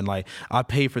met them, and like I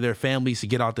paid for their families to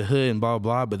get out the hood and blah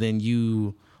blah. But then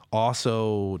you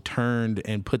also turned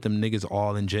and put them niggas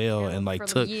all in jail and like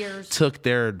for years. took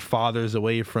their fathers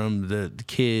away from the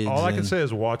kids. All I can and- say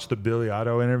is watch the Billy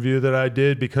Otto interview that I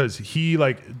did because he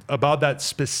like about that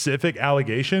specific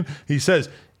allegation. He says,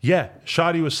 "Yeah,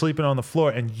 Shotty was sleeping on the floor,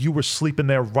 and you were sleeping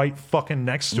there right fucking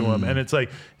next to him." And it's like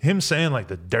him saying like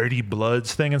the dirty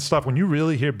bloods thing and stuff. When you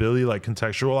really hear Billy like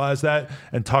contextualize that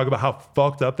and talk about how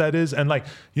fucked up that is, and like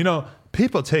you know.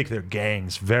 People take their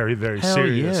gangs very, very Hell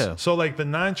serious. yeah. So like the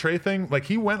 9 Trey thing, like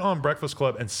he went on Breakfast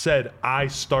Club and said, "I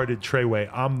started Treyway.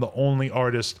 I'm the only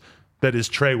artist that is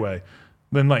Treyway."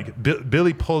 Then like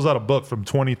Billy pulls out a book from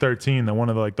 2013 that one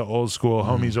of the, like the old school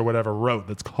homies or whatever wrote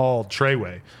that's called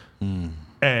Treyway.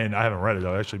 And I haven't read it.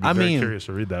 I'll actually be very curious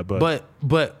to read that.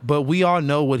 But we all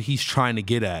know what he's trying to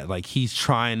get at. Like he's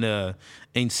trying to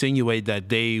insinuate that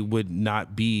they would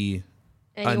not be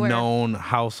Anywhere. a known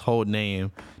household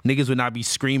name. Niggas would not be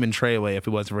screaming Treyway if it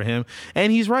wasn't for him.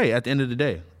 And he's right at the end of the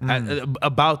day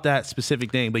about that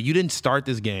specific thing. But you didn't start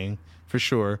this gang for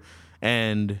sure,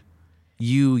 and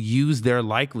you use their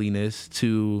likeliness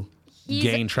to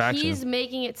gain traction. He's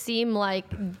making it seem like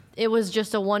it was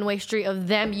just a one-way street of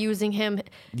them using him.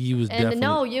 You was And definitely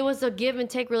no, it was a give and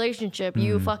take relationship.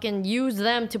 You fucking use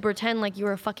them to pretend like you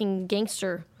were a fucking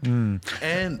gangster.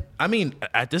 And I mean,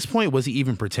 at this point, was he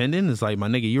even pretending? It's like, my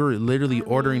nigga, you were literally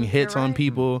ordering hits you're on right.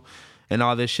 people and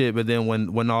all this shit. But then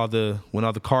when all the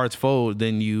cards fold,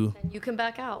 then you You can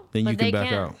back out. then But you can they back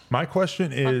can't. out. my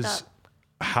question is up.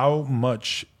 how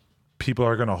much people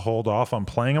are going to hold off on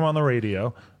playing him on the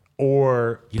radio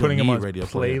or You don't putting him need on radio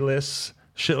play. playlists,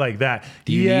 shit like that.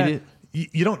 Do you need it?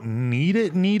 You don't need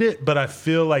it, but I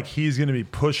feel like he's going to be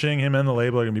pushing, him and the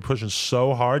label are going to be pushing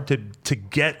so hard to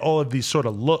get all of these sort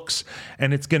of looks,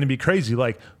 and it's going to be crazy.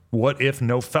 Like, what if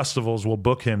no festivals will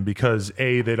book him because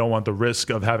A, they don't want the risk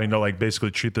of having to like basically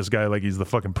treat this guy like he's the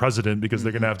fucking president because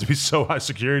they're going to have to be so high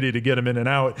security to get him in and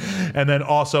out, and then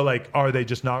also like, are they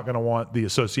just not going to want the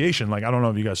association? Like, I don't know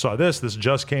if you guys saw this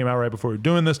just came out right before we were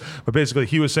doing this, but basically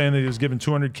he was saying that he was giving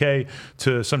 $200K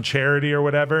to some charity or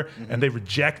whatever, and they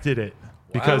rejected it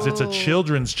because it's a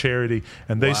children's charity,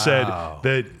 and they said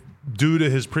that due to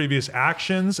his previous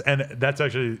actions, and that's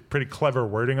actually pretty clever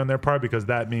wording on their part because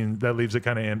that leaves it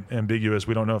kind of ambiguous.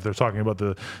 We don't know if they're talking about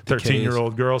the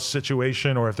 13-year-old girl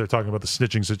situation or if they're talking about the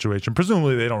snitching situation.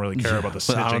 Presumably, they don't really care about the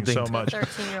But I don't snitching think- so much.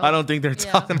 13-year-old. I don't think they're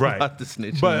Yeah. talking Right. about the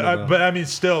snitching. But I mean,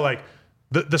 still, like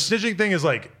the snitching thing is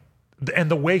like, and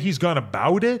the way he's gone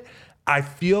about it, I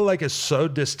feel like is so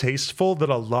distasteful that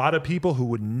a lot of people who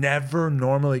would never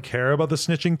normally care about the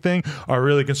snitching thing are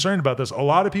really concerned about this. A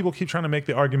lot of people keep trying to make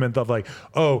the argument of like,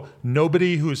 oh,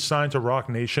 nobody who is signed to Rock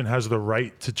Nation has the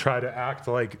right to try to act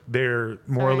like they're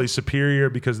morally superior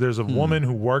because there's a woman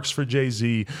who works for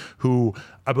Jay-Z who,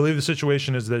 I believe the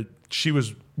situation is that she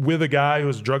was with a guy who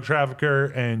was a drug trafficker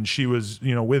and she was,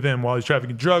 with him while he's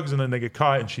trafficking drugs, and then they get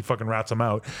caught and she fucking rats him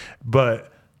out.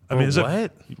 But I mean,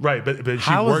 what? Right, but she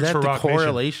How is works that for the Rock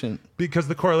correlation? Nation. Because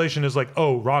the correlation is like,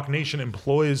 oh, Rock Nation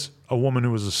employs a woman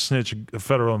who was a snitch, a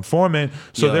federal informant,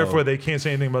 so Yo. therefore they can't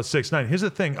say anything about 6ix9ine. Here's the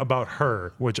thing about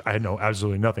her, which I know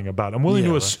absolutely nothing about. I'm willing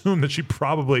to assume that she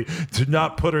probably did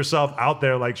not put herself out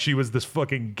there like she was this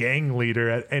fucking gang leader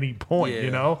at any point,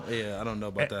 Yeah, Yeah, I don't know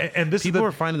about that. And this is people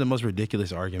are finding the most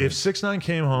ridiculous if arguments. 6ix9ine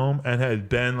came home and had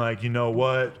been like, you know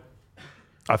what?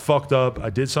 I fucked up. I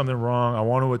did something wrong. I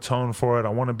want to atone for it. I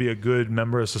want to be a good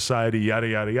member of society, yada,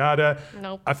 yada, yada.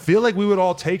 Nope. I feel like we would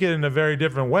all take it in a very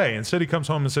different way. Instead, he comes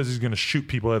home and says he's going to shoot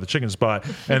people at the chicken spot.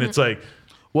 And it's like,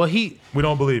 Well, we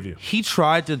don't believe you. he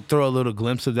tried to throw a little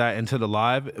glimpse of that into the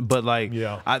live, but like,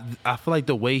 Yeah. I feel like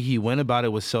the way he went about it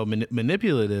was so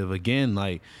manipulative. Again,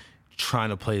 like trying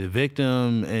to play the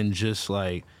victim and just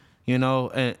like,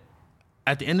 and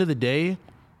at the end of the day,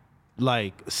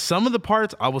 like some of the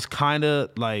parts I was kind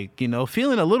of like,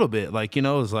 feeling a little bit like, it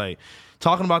was like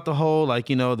talking about the whole, like,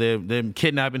 they're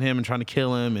kidnapping him and trying to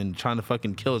kill him and trying to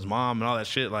fucking kill his mom and all that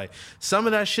shit. Like some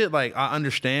of that shit, like I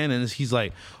understand. And he's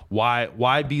like, why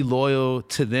be loyal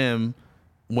to them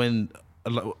when,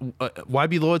 why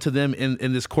be loyal to them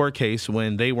in this court case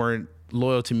when they weren't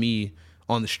loyal to me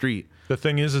on the street? The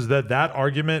thing is that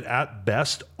argument at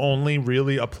best only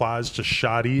really applies to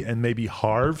Shotty and maybe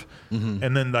Harv.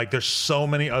 And then like there's so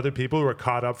many other people who are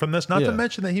caught up from this. Not to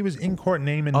mention that he was in court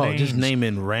naming names. Just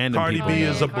naming random Cardi people. B Oh,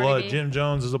 is a Cardi blood. B. Jim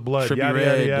Jones is a blood. Trippie Yada,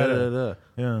 Redd, yada, da, yada. da, da.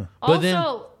 Yeah. But Also,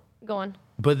 then- go on.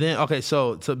 But then, okay,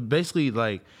 so basically,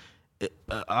 like,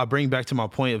 I bring back to my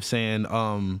point of saying,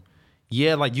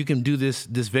 yeah, like you can do this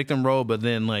victim role, but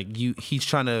then like he's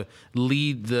trying to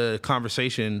lead the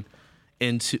conversation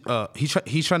into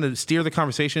he's trying to steer the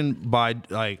conversation by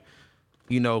like,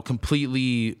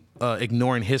 completely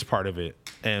ignoring his part of it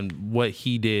and what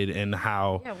he did and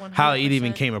how Yeah, how it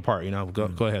even 100%. came apart.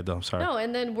 Go ahead though. I'm sorry. No,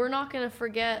 and then we're not gonna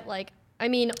forget. Like, I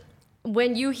mean,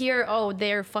 when you hear, oh,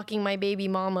 they're fucking my baby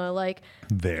mama, like,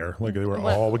 There. Like they were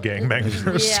What- all gangbangers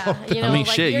or yeah, something. I mean,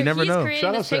 shit, you never he's know. creating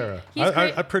Shout out this pic- Sarah. he's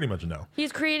crea- I pretty much know.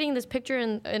 he's creating this picture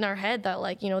in our head that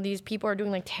like, these people are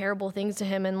doing like terrible things to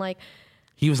him, and like,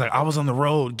 He was like, I was on the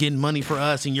road getting money for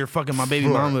us, and you're fucking my baby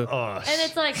mama. and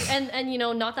it's like, and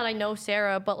not that I know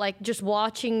Sarah, but like just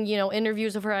watching,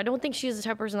 interviews of her, I don't think she's the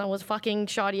type of person that was fucking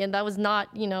shoddy, and that was not,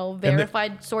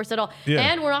 verified source at all. Yeah.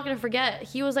 And we're not gonna forget,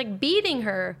 he was like beating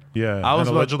her. Yeah. I was and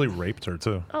about- allegedly raped her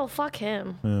too. Oh, fuck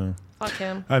him. Fuck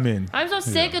him. I mean, I'm so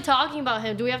sick of talking about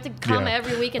him. Do we have to come yeah.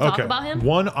 every week and talk about him?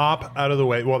 One op out of the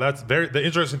way. Well, that's very. The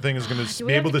interesting thing is going Do to we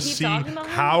be have able to to keep see talking about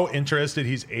him? how interested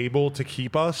he's able to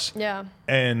keep us. Yeah.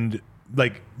 And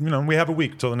like, we have a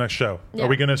week till the next show. Yeah. Are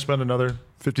we going to spend another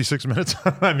 56 minutes?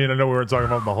 I mean, I know we weren't talking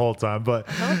about him the whole time, but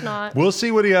Hope not. we'll see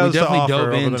what he has to definitely offer dove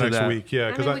over the into next that. week. Yeah, I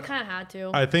because mean, we kind of had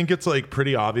to. I think it's like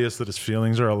pretty obvious that his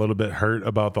feelings are a little bit hurt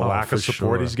about the lack for of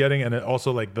support sure. he's getting, and it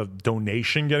also like the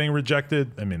donation getting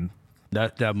rejected. I mean,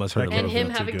 That must hurt a and little him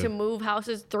bit. having good. to move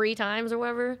houses 3 times or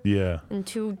whatever yeah, in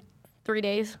 2-3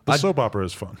 days. the soap opera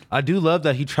is fun. I do love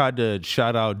that he tried to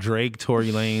shout out Drake,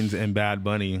 Tory Lanez, and Bad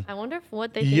Bunny, I wonder if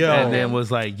what they think Yo. of and then him. was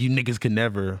like, "You niggas could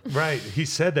never." Right. He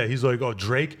said that. He's like, oh,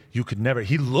 Drake, you could never.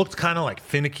 He looked kind of like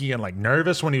finicky and like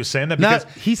nervous when he was saying that Not-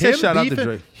 because he said him shout out to beefing-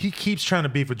 Drake. He keeps trying to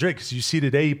beef with Drake because you see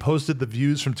today he posted the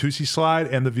views from Tootsie Slide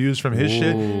and the views from his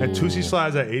shit. And Tootsie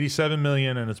Slide's at 87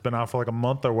 million and it's been out for like a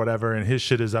month or whatever. And his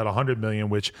shit is at 100 million,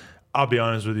 which I'll be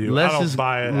honest with you, I don't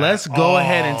buy it. Let's at go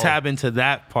ahead and all. tap into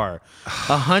that part.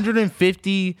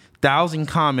 150,000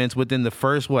 comments within the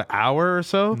first hour or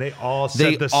so. They all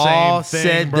said the all same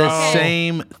thing, said bro. the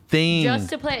same thing. Just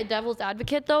to play devil's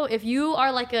advocate, though, if you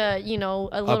are like a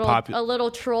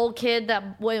little troll kid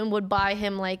that would buy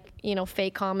him like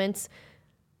fake comments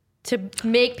to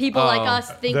make people like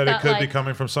us think that that, it could like be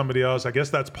coming from somebody else. I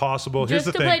guess that's possible. Here's just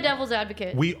the to thing. play devil's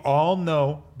advocate. We all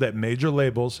know that major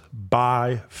labels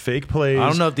buy fake plays. I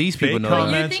don't know if these people fake know But that.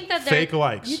 you comments, think that fake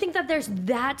likes. You think that there's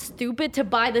that stupid to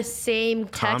buy the same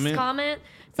text comment?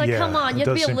 It's like, Yeah, come on, it you have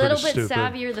to does be a seem little pretty bit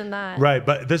stupid. savvier than that. Right,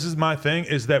 but this is my thing: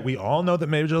 is that we all know that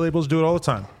major labels do it all the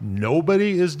time.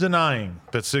 Nobody is denying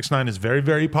that 6ix9ine is very,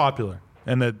 very popular.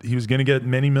 and that he was going to get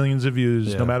many millions of views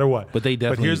Yeah. no matter what. But they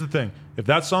But here's the thing: if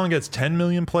that song gets 10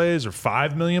 million plays or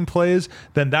 5 million plays,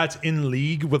 then that's in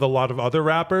league with a lot of other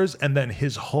rappers, and then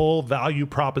his whole value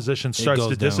proposition starts goes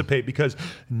to down. dissipate because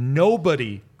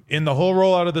nobody in the whole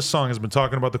rollout of this song has been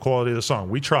talking about the quality of the song.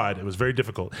 We tried; it was very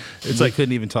difficult. It's I like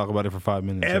couldn't even talk about it for 5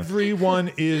 minutes. everyone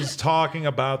is talking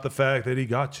about the fact that he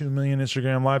got 2 million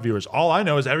Instagram live viewers. All I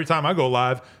know is every time I go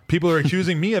live, people are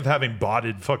accusing me of having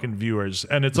botted fucking viewers.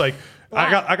 And it's like,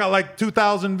 I got like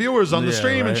 2,000 viewers on the Yeah,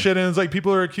 stream and right. shit. And it's like,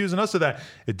 people are accusing us of that.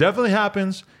 It definitely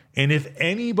happens. And if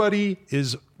anybody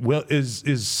is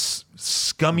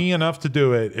scummy enough to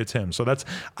do it, it's him. So that's,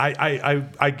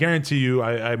 I guarantee you,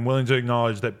 I'm willing to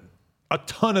acknowledge that a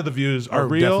ton of the views are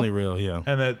real. Definitely real, yeah.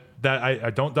 And that I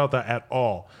don't doubt that at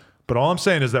all. But all I'm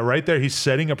saying is that right there, he's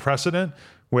setting a precedent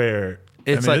where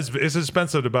It's it's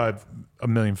expensive to buy a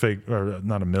million fake, or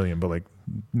not a million, but like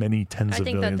many tens I of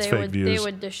think that millions they fake would views. they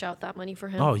would dish out that money for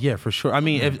him. Oh yeah, for sure. I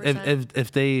mean,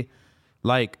 if they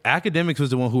like Academics was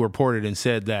the one who reported and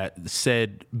said that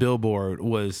said Billboard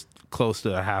was close to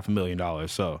 $500,000.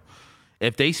 So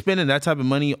if they spending that type of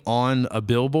money on a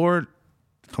billboard,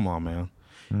 come on, man.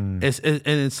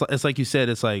 It's like you said.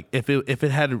 It's like if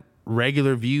it had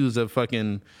regular views of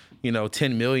fucking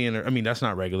 10 million, or I mean that's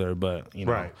not regular, but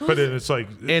Right. But it's like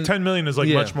And- 10 million is like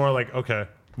yeah. much more like, okay,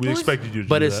 we expected you to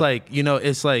But do it's that. like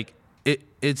it's like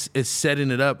it's setting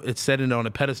it up. It's setting it on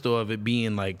a pedestal of it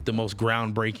being like the most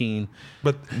groundbreaking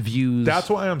But views.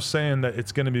 that's why I'm saying that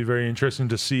it's going to be very interesting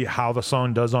to see how the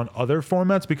song does on other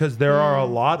formats, because there are a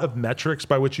lot of metrics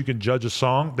by which you can judge a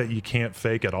song that you can't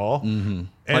fake at all. Mm-hmm.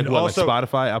 And like what, also, like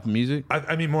Spotify, Apple Music.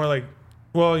 I mean more like,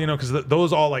 well, because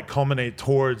those all like culminate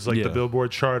towards like Yeah. the Billboard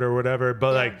chart or whatever.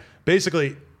 But like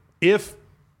basically, if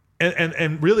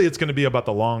and really it's going to be about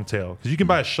the long tail, because you can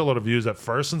buy a shitload of views at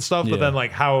first and stuff, but Yeah. then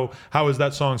like how is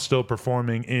that song still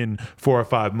performing in 4 or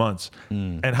 5 months,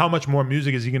 and how much more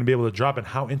music is he going to be able to drop, and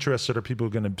how interested are people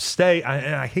going to stay?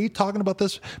 And I hate talking about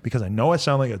this because I know I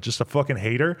sound like just a fucking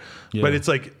hater, but it's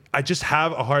like I just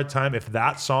have a hard time, if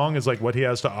that song is like what he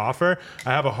has to offer, I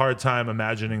have a hard time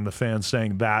imagining the fans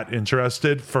staying that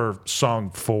interested for song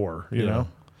 4, you know?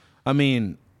 I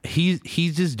mean, he's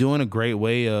just doing a great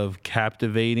way of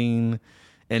captivating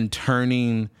and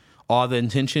turning all the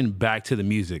attention back to the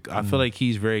music. I feel like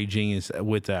he's very genius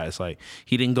with that. It's like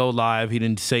he didn't go live, he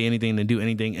didn't say anything, didn't do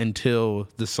anything until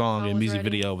the song and was music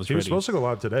ready. video was He was ready. supposed to go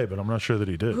live today, but I'm not sure that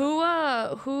he did.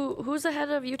 Who's the head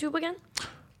of YouTube again?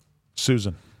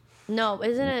 Susan. No,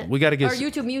 isn't it? We gotta get or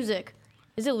YouTube Music.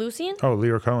 Is it Lucian? Oh,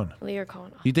 Lear Cohen. Lear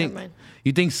Cohen. You think Never mind.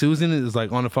 you think Susan is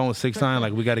like on the phone with 6ix9ine?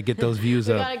 Like we got to get those views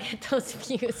We up. gotta get those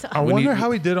views I up. wonder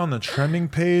how he did on the trending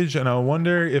page, and I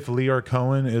wonder if Lear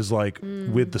Cohen is like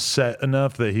with the set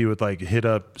enough that he would like hit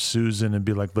up Susan and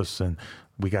be like, "Listen,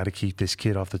 we got to keep this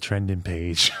kid off the trending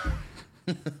page."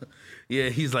 Yeah,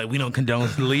 he's like, we don't condone.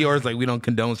 Leor's like, we don't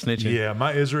condone snitching. Yeah,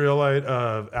 my Israelite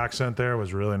accent there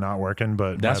was really not working,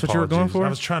 but That's my what you were going apologies. for? I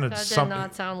was trying to. That did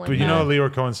not sound like but you know that. what Lear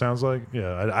Cohen sounds like?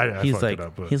 Yeah, I He's fucked like, it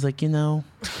up. But he's like, see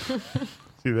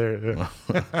there. Yeah.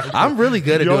 I'm really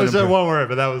good at You doing only said impro- one word,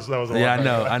 but that was a lot. Yeah,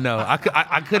 I know.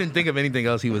 I couldn't think of anything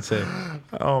else he would say.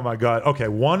 Oh my god. Okay,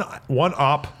 one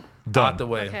op done. Out the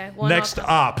way. Okay. One Next up.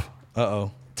 op.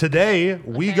 Uh-oh. Today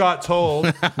we Okay. got told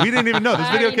we didn't even know this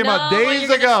I video already came out know what days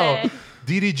you're ago. gonna say.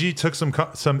 DDG took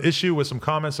some issue with some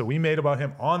comments that we made about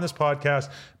him on this podcast.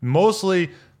 Mostly,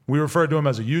 we referred to him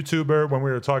as a YouTuber when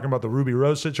we were talking about the Ruby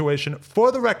Rose situation.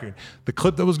 For the record, the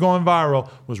clip that was going viral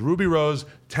was Ruby Rose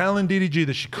telling DDG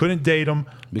that she couldn't date him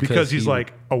because he's he-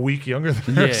 like a week younger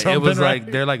than her. or Yeah, something, it was right?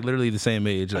 like they're like literally the same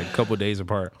age, like a couple days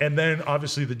apart. And then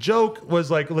obviously the joke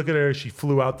was like, look at her, she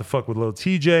flew out the fuck with little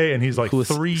TJ, and he's like Who was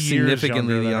 3 years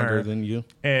significantly younger younger her. than you.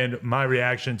 And my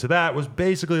reaction to that was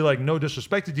basically like, no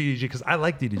disrespect to DDG, because I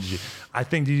like DDG. I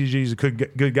think DDG is a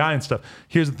good guy and stuff.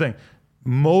 Here's the thing.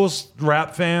 Most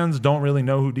rap fans don't really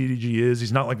know who DDG is.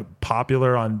 He's not like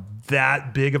popular on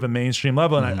that big of a mainstream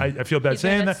level. And I feel bad He's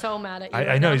gonna saying get that. so mad at you I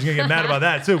right know now. he's going to get mad about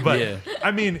that too. But Yeah. I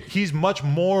mean, he's much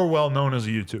more well known as a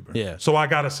YouTuber. Yeah. So I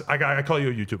call you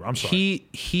a YouTuber. I'm sorry.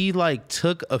 He like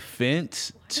took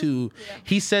offense to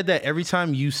he said that every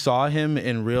time you saw him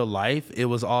in real life it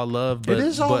was all love, but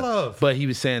is all but, love. but he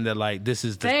was saying that like this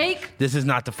is Fake. this is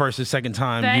not the first or second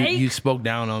time Fake. you spoke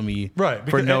down on me Right,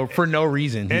 for because- no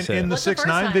reason, he And said. in the What's the first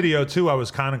 6ix9ine time? video too, I was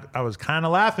kind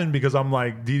of laughing because I'm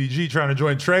like, DDG trying to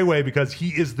join Treyway because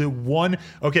he is the one.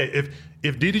 Okay,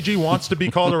 if DDG wants to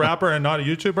be called a rapper and not a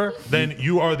YouTuber, then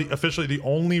you are officially the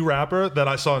only rapper that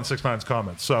I saw in 6ix9ine's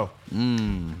comments. So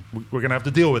we're gonna have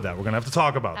to deal with that. We're gonna have to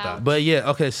talk about that. But yeah,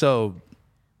 okay, so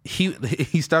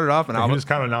he started off and I He was was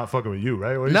kind of not fucking with you,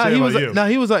 right? What no, you say he about was you? no,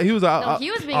 he was like No,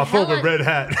 he was being I'll fuck hella. with red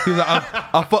hat. He was like,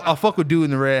 I fuck with dude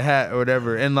in the red hat or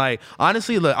whatever. And like,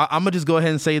 honestly, look, I'm gonna just go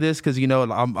ahead and say this because you know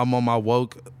I'm on my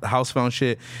woke house found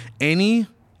shit. Any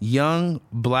young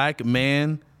black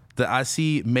man that I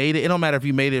see made it. It don't matter if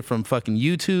you made it from fucking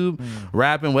YouTube,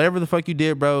 rapping, whatever the fuck you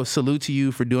did, bro. Salute to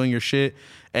you for doing your shit.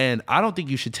 And I don't think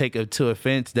you should take it to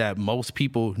offense that most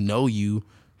people know you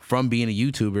from being a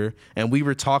YouTuber. And we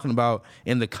were talking about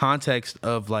in the context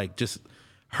of like just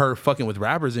her fucking with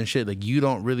rappers and shit. Like you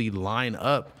don't really line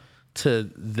up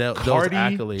to those Cardi,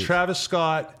 accolades. Travis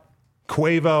Scott,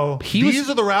 Quavo. These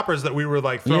are the rappers that we were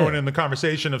like throwing in the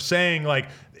conversation of saying like,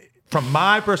 from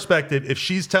my perspective, if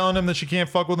she's telling him that she can't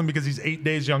fuck with him because he's 8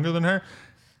 days younger than her,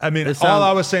 I mean, all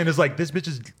I was saying is like, this bitch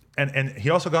is, and he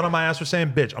also got on my ass for saying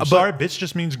bitch. I'm sorry, bitch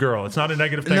just means girl. It's not a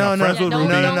negative thing. I'm friends with don't-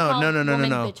 Ruby. don't call women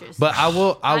bitches. But I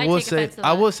will take say offense to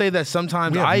that. that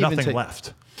sometimes We have I even nothing take.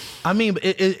 left. I mean,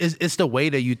 it's the way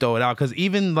that you throw it out. Because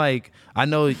even like I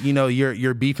know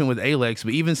you're beefing with Alex,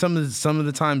 but even some of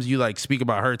the times you like speak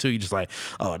about her too, you just like,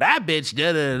 oh that bitch,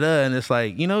 da da da, and it's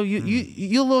like you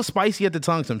a little spicy at the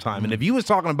tongue sometimes. And if you was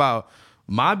talking about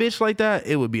my bitch like that,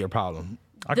 it would be a problem.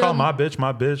 I call my bitch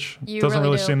my bitch. You Doesn't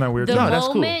really do. seem that weird The to me. that's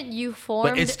cool. moment you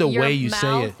formed it's the your way you say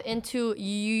mouth it. into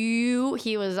you,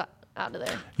 he was out of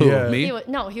there. Who, Yeah. me?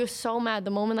 He was so mad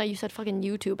the moment that you said fucking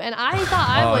YouTube, and I thought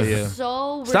I Oh, was yeah.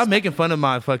 so. Stop making fun of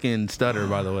my fucking stutter,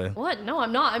 by the way. What? No,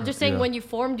 I'm not. I'm just saying when you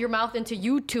formed your mouth into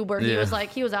YouTuber,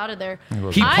 he was out of there.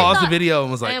 He I paused the thought- video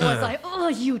and was like, and was "Ugh." like,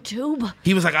 oh YouTube.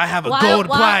 He was like, I have a gold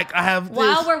plaque. I have this.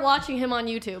 While we're watching him on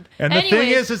YouTube. And the thing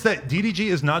Anyways, is that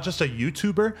DDG is not just a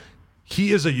YouTuber.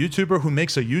 He is a YouTuber who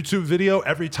makes a YouTube video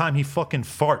every time he fucking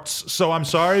farts. So I'm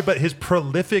sorry, but his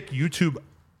prolific YouTube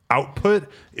output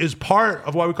is part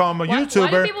of why we call him a why YouTuber.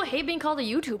 do people hate being called a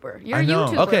YouTuber? You're I a know.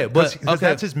 YouTuber. Okay, but- Because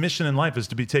that's his mission in life is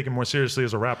to be taken more seriously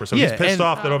as a rapper. So he's Yeah, pissed and-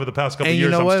 off that over the past couple and you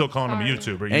years know I'm what? still calling him a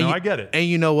YouTuber. You know, I get it. And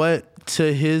you know what?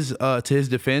 To his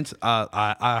defense,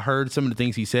 I heard some of the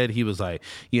things he said. He was like,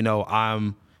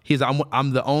 I'm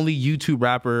the only YouTube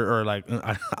rapper, or like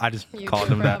I just YouTube called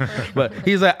him that. rapper. But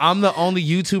he's like, I'm the only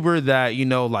YouTuber that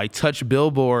like touched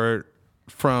Billboard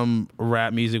from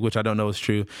rap music, which I don't know is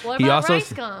true. What he about also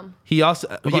Rice Gum? he also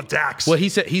about Dax? Well, he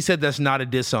said that's not a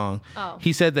diss song. Oh.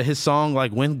 He said that his song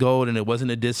like went gold and it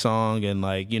wasn't a diss song, and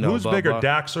like Who's blah, bigger, blah.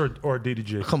 Dax or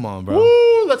DDG? Come on, bro.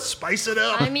 Woo, let's spice it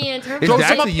up. I mean, in terms Is of Dax,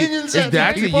 some opinions is out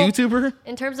Dax a there, people. YouTuber?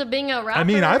 in terms of being a rapper, I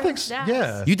mean, I think, Dax.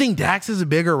 yeah. You think Dax is a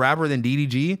bigger rapper than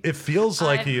DDG? It feels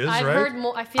like he is, I've right? Heard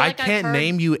more, I feel I like can't I've heard,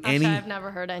 name you actually, any- I've never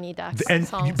heard any Dax And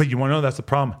songs. but you want to know that's the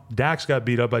problem. Dax got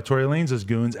beat up by Tory Lanez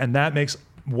goons, and that makes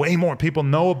way more people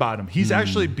know about him. He's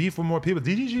actually beefed with more people.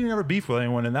 DDG never beefed with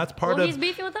anyone, and that's part well, of. he's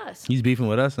beefing with us. He's beefing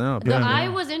with us now. I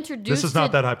was introduced. This is not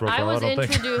to- that high profile, I was I don't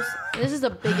think. introduced. This is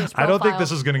the biggest. I don't think profile.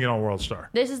 this is going to get on World Star.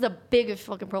 This is the biggest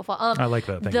fucking profile. I like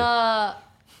that. Thank you.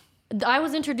 I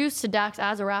was introduced to Dax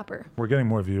as a rapper. We're getting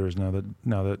more viewers now that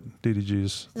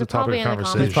DDG's the They're topic probably of in the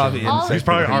conversation. He's probably in the He's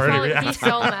probably section. already He's reacting.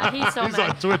 so mad. He's so He's mad.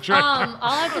 on Twitch right now.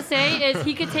 All I have to say is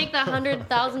he could take that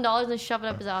 $100,000 and shove it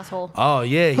up his asshole. Oh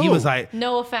yeah, he Who? was like,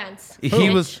 No offense. he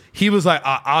was like,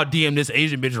 I'll DM this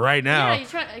Asian bitch right now.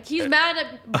 Yeah, he's mad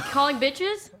at calling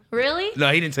bitches. Really? No,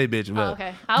 he didn't say bitch. But Oh,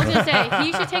 okay. I was gonna say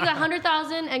he should take that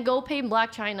 $100,000 and go pay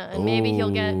Black China, and maybe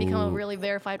he'll become a really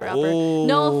verified rapper.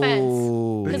 No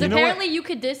offense, because You know what? apparently you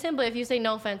could diss him, but if you say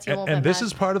no offense, he won't. And get this mad.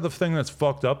 is part of the thing that's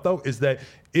fucked up, though, is that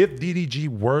if DDG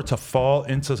were to fall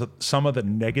into some of the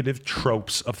negative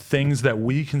tropes of things that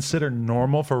we consider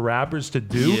normal for rappers to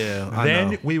do, Yeah, I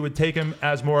then know. we would take him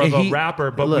as more of And a he- rapper,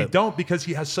 but we look. don't, because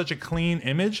he has such a clean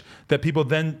image that people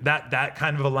then, that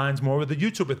kind of aligns more with the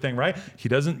YouTuber thing, right? He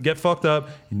doesn't get fucked up.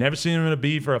 You never seen him in a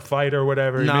beef or a fight or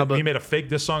whatever. Nah, He made a fake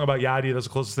diss song about Yachty. That's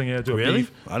the closest thing he had to a Really?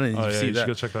 beef. I didn't Oh, yeah, see you that. should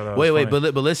go check that out. Wait, It's wait,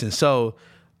 funny. but listen. So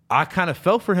I kind of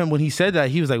felt for him when he said that.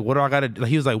 He was like, "What do I got to?"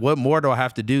 He was like, "What more do I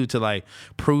have to do to like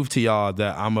prove to y'all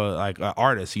that I'm a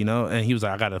artist?" You know? And he was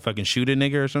like, "I got to fucking shoot a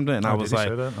nigga or something." And I Oh, was did he like,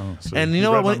 say that? Oh, so and he you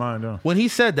know read what? my mind, yeah. When he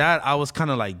said that, I was kind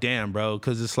of like, "Damn, bro,"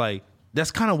 because it's like that's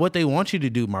kind of what they want you to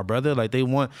do, my brother. Like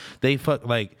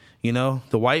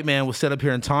the white man will sit up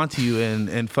here and taunt you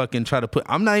and fucking try to put.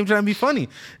 I'm not even trying to be funny.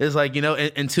 It's like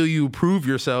until you prove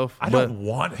yourself. I but, don't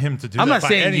want him to do I'm that. not by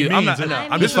saying any you- I'm means. not- no,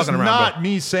 I'm This just fucking is around, not but-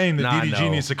 me saying that Nah, I DDG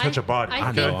know. needs to catch a body. I know,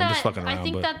 think I'm that just fucking I around,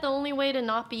 think but- that the only way to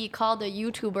not be called a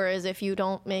YouTuber is if you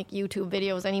don't make YouTube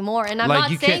videos anymore. And I'm Like,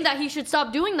 not you saying can't- that he should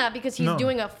stop doing that because he's No.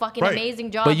 doing a fucking Right.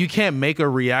 amazing job. But you can't make a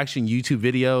reaction YouTube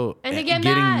video And they get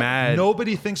getting mad. mad.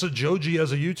 Nobody thinks of Joji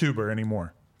as a YouTuber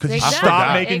anymore. Because he Exactly.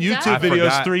 stopped making YouTube Exactly. videos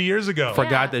Forgot. 3 years ago.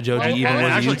 Forgot that Joji Well, even And it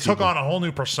was a actually YouTuber. took on a whole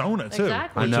new persona too.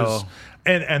 Exactly. I know. Is,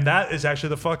 and that is actually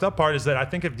the fucked up part is that I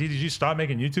think if DDG stopped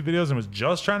making YouTube videos and was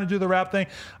just trying to do the rap thing,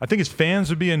 I think his fans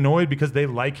would be annoyed because they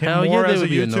like him Hell yeah, more they as a would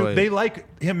be YouTube. annoyed. They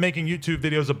like him making YouTube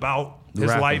videos about his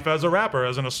Rapping. life as a rapper,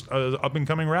 as an up and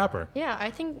coming rapper. Yeah,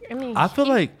 I mean, I feel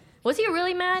like was he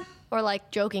really mad or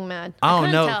like joking mad? I don't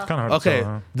couldn't know. tell. Kinda hard to Okay,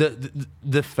 tell, huh?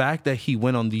 the fact that he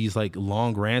went on these like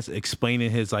long rants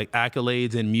explaining his like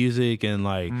accolades in music and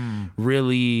like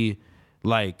really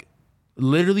like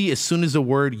literally as soon as the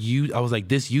word I was like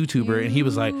this YouTuber and he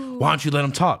was like, why don't you let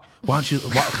him talk? Why don't you?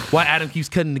 Why Adam keeps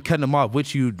cutting him off?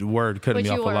 Which word cutting Which me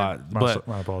off you a word? lot. My- But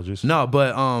my apologies. No,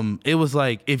 but it was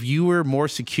like if you were more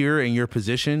secure in your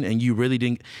position and you really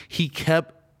didn't. He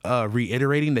kept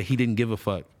reiterating that he didn't give a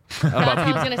fuck That's about what I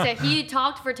people. was gonna say. He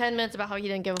talked for 10 minutes about how he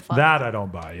didn't give a fuck. That I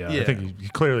don't buy. Yeah, Yeah. I think he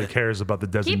clearly cares about the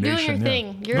Keep designation. doing your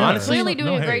yeah. thing. You're Honestly, clearly no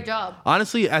doing a hate. great job.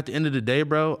 Honestly, at the end of the day,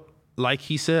 bro, like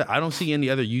he said, I don't see any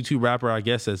other YouTube rapper. I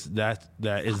guess that is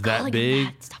that Calling him big.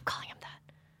 that. Stop calling him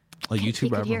that. A He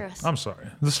YouTube could hear rapper. us. I'm sorry.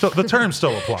 The term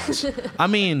still applies. I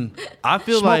mean, I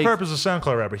feel Small like Purp is a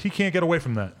SoundCloud rapper. He can't get away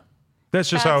from that. That's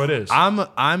just how it is. I'm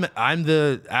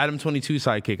the Adam 22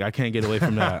 sidekick. I can't get away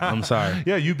from that. I'm sorry.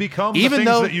 Yeah, you become Even the things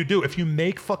though- that you do. If you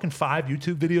make fucking 5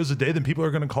 YouTube videos a day, then people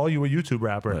are going to call you a YouTube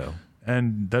rapper. Yeah.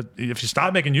 And that if you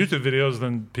stop making YouTube videos,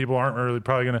 then people aren't really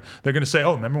probably going to. They're going to say,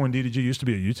 "Oh, remember when DDG used to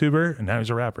be a YouTuber and now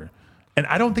he's a rapper." And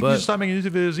I don't think he But- should stop making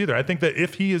YouTube videos either. I think that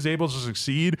if he is able to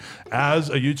succeed as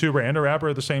a YouTuber and a rapper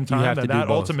at the same time, have then to do that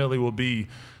both. ultimately will be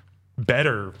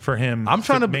better for him. I'm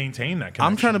trying to maintain that connection.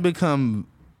 I'm trying to become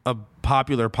a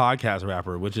popular podcast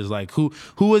rapper, which is like who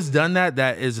has done that.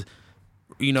 That is,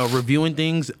 reviewing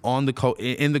things on the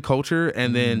in the culture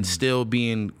and then still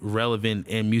being relevant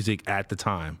in music at the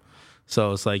time.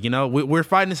 So it's like we're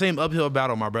fighting the same uphill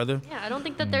battle, my brother. Yeah, I don't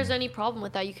think that there's any problem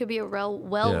with that. You could be a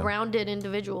well-rounded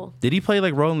individual. Did he play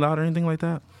like Rolling Loud or anything like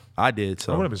that? I did. I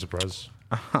So, wouldn't be surprised.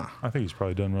 I think he's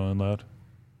probably done Rolling Loud.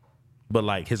 but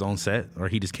like his own set, or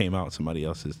he just came out somebody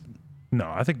else's. No,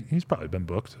 I think he's probably been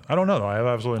booked. I don't know though. I have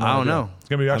absolutely no I don't idea. know. It's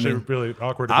gonna be I actually mean, really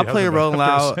awkward. If I he play hasn't Rolling been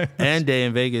after Loud saying- and Day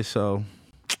in Vegas, so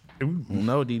Ooh,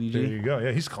 no there DDG. you go.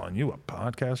 Yeah, he's calling you a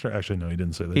podcaster. Actually, no, he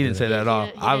didn't say that. He didn't say that at all.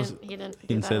 He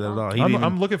didn't say that at all. He I'm, didn't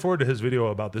I'm looking forward to his video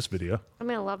about this video. I'm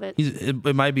gonna love it.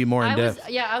 it might be more in depth.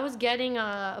 I was getting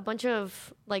a bunch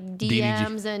of like DDG.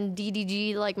 DMs and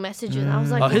DDG like messages. I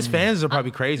was like, Oh, his fans are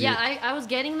probably crazy. yeah, I was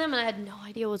getting them and I had no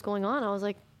idea what was going on. I was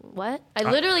like, what? I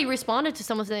literally responded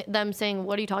to them saying,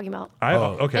 what are you talking about?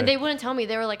 Okay. And they wouldn't tell me.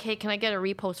 They were like, hey, can I get a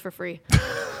repost for free?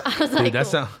 I was like,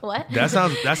 Dude, what? That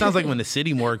sounds like when the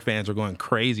City Morgue fans were going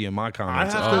crazy in my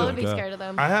comments. have I to- would be God. scared of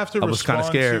them. I have to I was kinda respond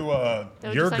scared. to They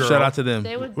would your just, like, girl. Shout out to them.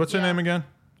 They would- What's her yeah. name again?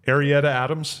 Arietta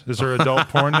Adams is her adult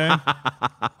porn name,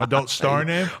 adult star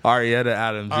name. Arietta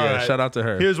Adams. All Yeah, right. shout out to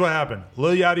her. Here's what happened.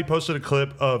 Lil Yachty posted a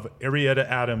clip of Arietta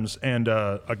Adams and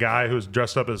a guy who's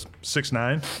dressed up as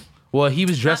 6ix9ine. Well, he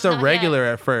was dressed That's up not yet. regular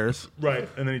at first. Right,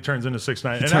 and then he turns into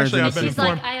 6ix9ine. And turns actually, into I've been She's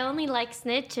informed. like, I only like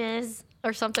snitches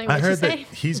or something. I What'd you heard that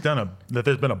say? he's done that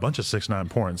there's been a bunch of 6ix9ine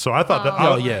porn. So I thought that.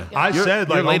 Oh, yeah. I You're- said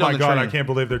you're like, late oh on my the god, I train. can't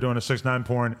believe they're doing a 6ix9ine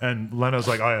porn. And Leno's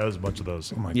like, oh yeah, there's a bunch of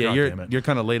those. I'm like, Yeah, god damn it. you're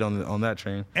kind of late on that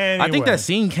train. I Anyway. think that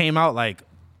scene came out like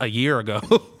a year ago.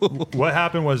 What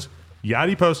happened was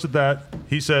Yachty posted that.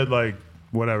 He said like,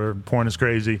 whatever, porn is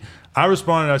crazy. I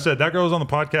responded. I said that girl was on the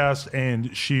podcast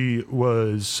and she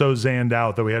was so zanned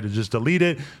out that we had to just delete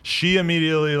it. She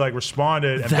immediately like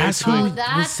responded. And That's basically- Oh, who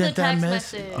that's the sent that text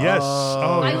message? message. Yes.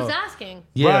 Oh, I was asking.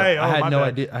 Yeah, Right. I Oh, had my no bad.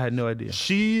 idea. I had no idea.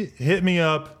 She hit me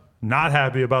up, not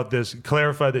happy about this.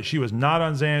 Clarified that she was not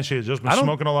on Xan. She had just been I don't-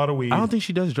 smoking a lot of weed. I don't think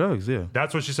she does drugs. Yeah.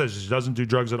 That's what she says. She doesn't do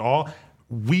drugs at all.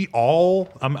 We all,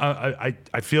 I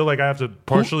feel like I have to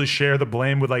partially share the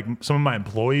blame with like some of my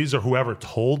employees or whoever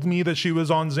told me that she was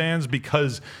on Xans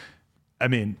because, I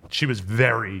mean, she was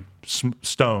very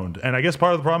stoned. And I guess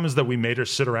part of the problem is that we made her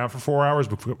sit around for 4 hours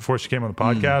before she came on the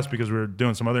podcast because we were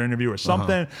doing some other interview or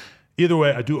something. Either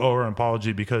way, I do owe her an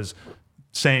apology because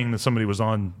saying that somebody was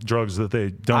on drugs that they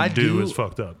don't do is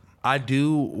fucked up. I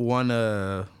do want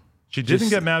to. She didn't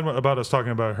get mad about us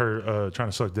talking about her trying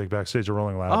to suck dick backstage at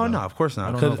Rolling Loud. Oh though. no, of course not.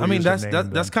 I don't know Because if I, we mean used her that's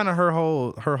name that's then. kind of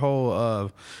her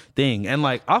whole thing. And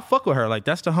like I fuck with her, like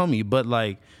that's the homie. But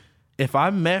like if I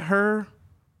met her,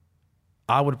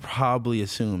 I would probably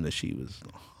assume that she was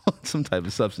on some type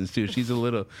of substance too. She's a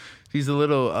little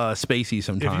spacey If you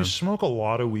sometimes. smoke a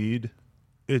lot of weed,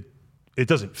 it it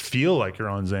doesn't feel like you're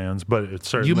on Xans, but it's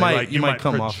certainly you might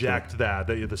come off project that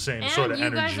you're the same And sort of you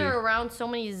energy. guys are around so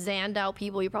many zanned out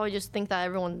people. You probably just think that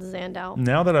everyone's zanned out.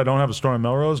 Now that I don't have a store in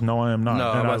Melrose, no, I am not, No,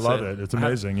 and I I'm about to love say, it. It's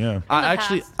amazing. Yeah. I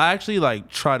past. actually like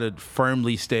try to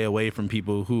firmly stay away from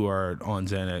people who are on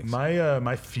Xanax.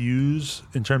 My fuse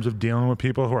in terms of dealing with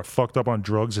people who are fucked up on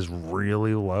drugs is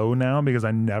really low now because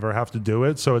I never have to do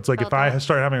it. So it's like if Felt I that.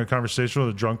 start having a conversation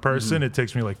with a drunk person, it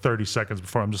takes me like 30 seconds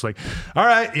before I'm just like, all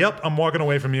right, yep, I'm walking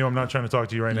away from you. I'm not trying to talk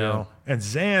to you right now. And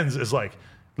Xans is like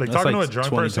That's talking like to a drunk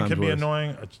 20 person times can be worse.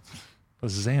 annoying. A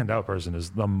Xanned out person is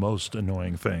the most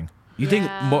annoying thing. You think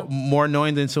Yeah. more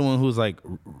annoying than someone who's like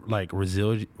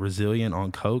resilient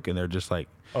on coke and they're just like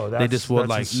Oh, that's, they just would that's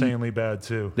like insanely bad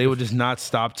too. they would just not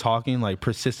stop talking, like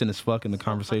persistent as fuck in the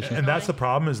conversation. And that's the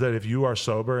problem is that if you are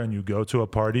sober and you go to a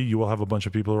party, you will have a bunch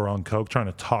of people who are on coke trying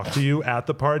to talk to you at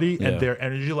the party, Yeah. and their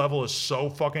energy level is so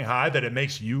fucking high that it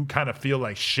makes you kind of feel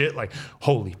like shit. Like,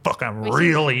 holy fuck, I'm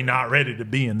really not ready to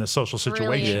be in this social situation.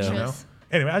 Really You know. anxious.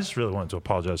 Anyway, I just really wanted to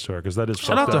apologize to her because that is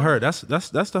Shout fucked out to up. her. That's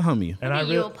the homie. And Look I at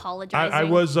you really, apologizing. I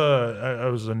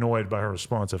was annoyed by her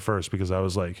response at first because I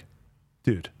was like,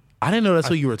 dude. I didn't know that's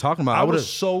what you were talking about. I I would was have.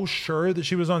 so sure that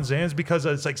she was on Xans because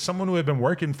it's like someone who had been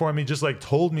working for me just like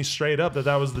told me straight up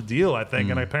that was the deal, I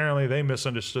think. And apparently they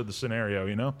misunderstood the scenario,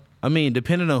 you know? I mean,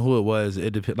 depending on who it was,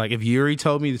 it depend. Like if Yuri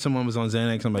told me that someone was on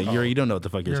Xanax, I'm like, Yuri, you don't know what the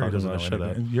fuck you're Yuri talking doesn't about. know Shut up.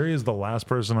 anything. And Yuri is the last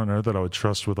person on earth that I would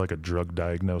trust with like a drug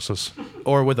diagnosis.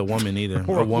 Or with a woman either.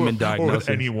 a woman Or diagnosis. with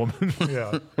any woman.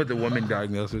 Yeah, with a woman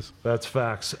diagnosis. that's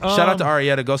facts. Shout out to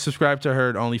Arietta. Go subscribe to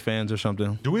her OnlyFans or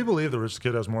something. Do we believe the Rich the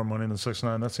Kid has more money than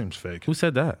 6ix9ine? That seems fake. Who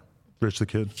said that? Rich the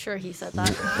Kid. Sure, he said that.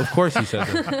 Of course he said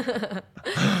that.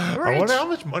 I wonder how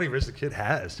much money Rich the Kid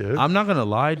has, dude. I'm not gonna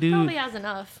lie, dude. Probably has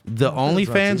enough. The not too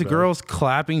OnlyFans bad. girls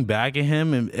clapping back at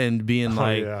him and being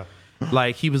like, yeah.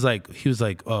 like he was like,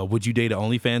 would you date an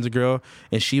OnlyFans girl?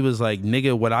 And she was like,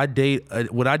 nigga, would I date a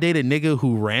nigga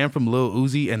who ran from Lil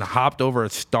Uzi and hopped over a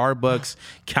Starbucks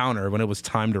counter when it was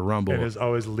time to rumble? And has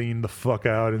always leaned the fuck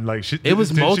out and like It was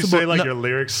did she multiple- say like no. your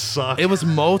lyrics suck? It was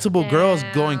multiple girls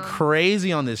Damn. going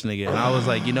crazy on this nigga, and I was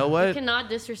like, you know You what? cannot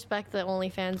disrespect the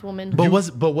OnlyFans woman. But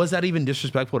was that even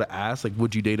disrespectful to ask? Like,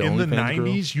 would you date an in the OnlyFans girl?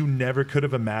 90s, you never could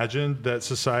have imagined that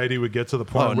society would get to the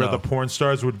point Oh, where no. the porn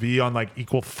stars would be on like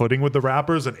equal footing with the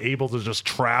rappers and able to just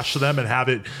trash them and have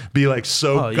it be like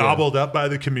so Oh, yeah. gobbled up by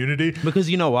the community. Because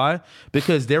you know why?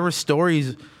 Because there were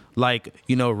stories like,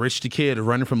 you know, Rich the Kid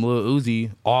running from Lil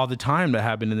Uzi all the time that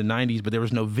happened in the 90s, but there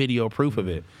was no video proof of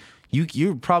it.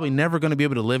 You're probably never going to be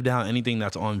able to live down anything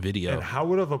that's on video. And how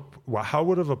would have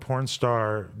a porn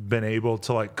star been able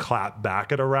to like clap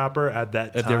back at a rapper at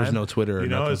that time? If there was no Twitter or you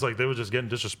know, nothing. it's like they were just getting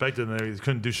disrespected and they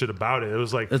couldn't do shit about it. It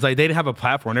was like, It's like they didn't have a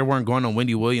platform. They weren't going on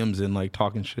Wendy Williams and like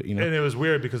talking shit, you know? and it was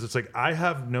weird because it's like I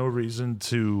have no reason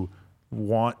to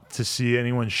want to see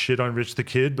anyone shit on Rich the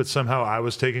Kid, but somehow I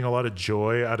was taking a lot of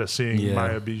joy out of seeing Yeah.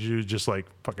 Maya Bijou just like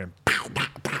fucking.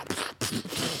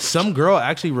 Some girl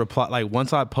actually replied, like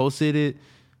once I posted it,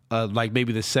 like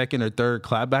maybe the second or third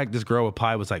clapback, this girl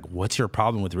replied was like, "What's your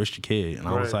problem with Rich the Kid?" And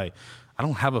I was Right. like, "I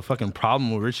don't have a fucking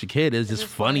problem with Rich the Kid. It's just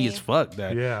just funny funny. as fuck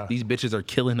that Yeah. these bitches are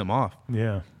killing him off."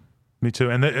 Yeah. Me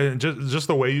too. And just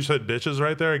the way you said bitches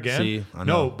right there again. See, I no,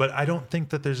 know. but I don't think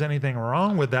that there's anything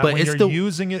wrong with that But when it's you're the-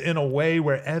 using it in a way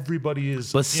where everybody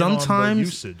is But in on the sometimes-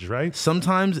 usage, right?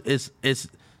 Sometimes it's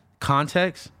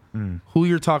context, Hmm. who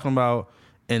you're talking about,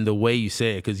 and the way you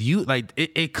say it, because you like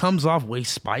it comes off way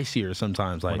spicier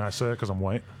sometimes. Like, When I say it because I'm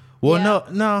white. well, Yeah.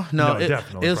 no. No,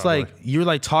 definitely, It's probably. like you're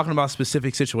like talking about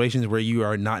specific situations where you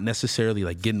are not necessarily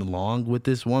like getting along with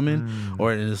this woman,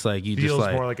 or it's like you Hmm. Feels just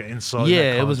like more like an insult. in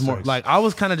yeah, that it was more context. like I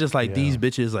was kind of just like Yeah. these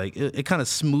bitches. Like it kind of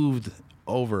smoothed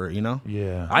over, you know.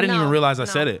 Yeah. I didn't No, even realize I no.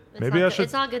 said it. It's Maybe not I good- should-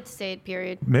 It's not good to say it,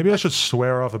 period. Maybe I should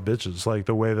swear off of bitches like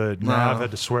the way that Nav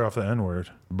had to swear off the N word.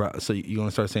 So you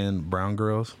gonna start saying brown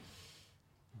girls?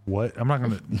 What? I'm not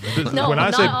gonna. No, when I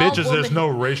say not all bitches, there's women. no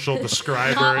racial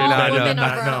describer Not all embedded in women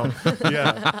are that. No,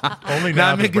 yeah, only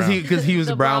Not Nav is brown. because he was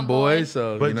a The brown brown boy. boy.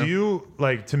 So, But you know? do you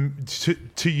like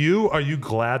to you? Are you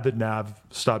glad that Nav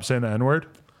stopped saying the N word?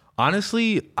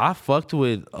 Honestly, I fucked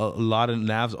with a lot of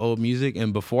Nav's old music,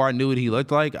 and before I knew what he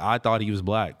looked like, I thought he was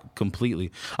black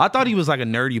completely. I thought he was like a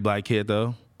nerdy black kid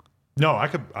though. No, I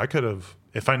could have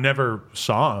if I never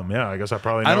saw him. Yeah, I guess I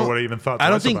probably never would have even thought. I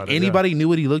don't twice think about it, yeah. anybody knew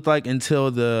what he looked like until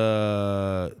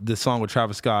the song with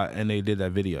Travis Scott, and they did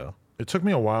that video. It took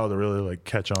me a while to really like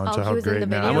catch on Oh, to he how was in great the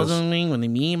Nav video? I was. wasn't mean when the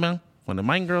meme, when the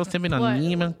mine girls tipping on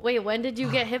the meme. Wait, when did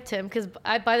you get hip to him? Because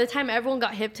by the time everyone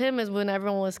got hip to him is when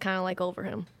everyone was kind of like over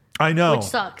him. I know. Which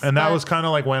sucks, And that but- was kind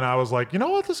of like when I was like, you know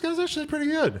what, this guy's actually pretty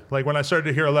good. Like when I started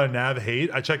to hear a lot of Nav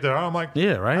hate, I checked it out. I'm like,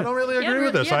 Yeah, right. I don't really He had agree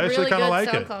with this. he had I actually really kind of good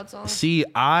like it. SoundCloud songs. See,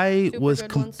 I Super was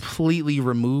good ones. completely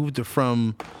removed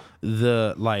from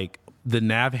the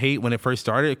Nav hate when it first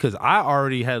started because I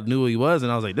already knew who he was,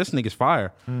 and I was like, this nigga's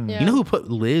fire. Yeah. You know who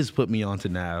Liz put me onto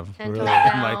Nav? 10 toes In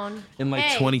down. like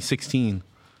Hey, 2016.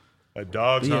 My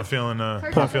dog's Yeah. not feeling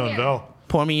Come here. Vel.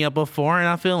 Pour me up before and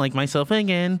I feel like myself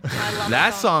again. I love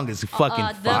That song is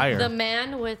fucking fire. The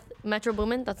Man with Metro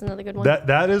Boomin, that's another good one.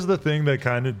 That is the thing that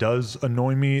kind of does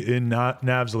annoy me in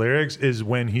Nav's lyrics is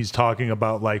when he's talking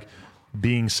about like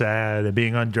being sad and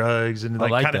being on drugs and like,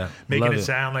 like kind that. of making Love it it.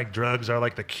 sound like drugs are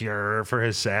like the cure for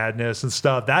his sadness and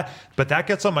stuff. But that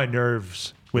gets on my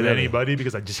nerves with Really? anybody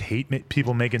because I just hate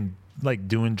people making like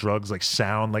doing drugs like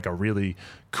sound like a really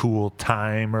cool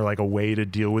time or like a way to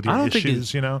deal with I your don't think issues.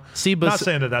 it- You know, See, but not s-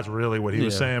 saying that that's really what he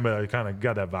was Yeah. saying, but I kind of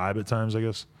got that vibe at times. I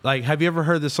guess. Like, have you ever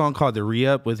heard this song called The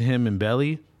Re-Up with him and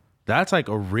Belly? That's like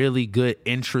a really good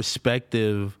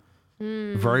introspective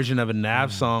version of a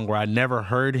Nav song where I never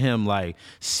heard him like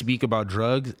speak about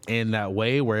drugs in that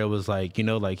way where it was like, you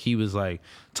know, like he was like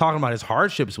talking about his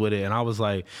hardships with it. And I was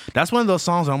like, that's one of those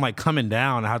songs where I'm like coming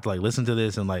down. I have to like listen to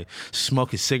this and like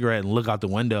smoke a cigarette and look out the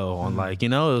window on like, you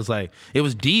know, it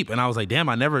was deep. And I was like, damn,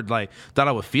 I never like thought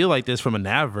I would feel like this from a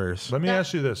Nav verse. Let me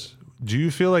ask you this. Do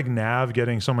you feel like Nav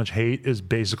getting so much hate is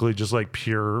basically just like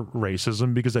pure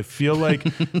racism? Because I feel like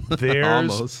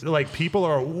there's Almost. like people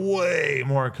are way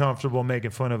more comfortable making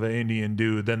fun of an Indian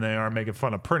dude than they are making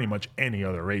fun of pretty much any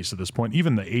other race at this point.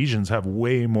 Even the Asians have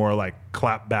way more like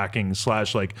clapbacking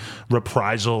 / like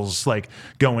reprisals like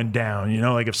going down. You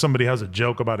know, like if somebody has a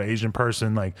joke about an Asian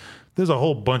person, like there's a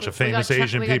whole bunch of famous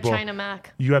Asian people. We got China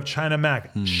Mac. You have China Mac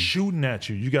shooting at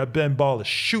you. You got Ben Baller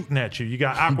shooting at you. You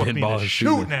got Ben Aquafina Baller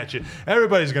shooting shooting. at you.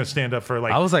 Everybody's gonna stand up for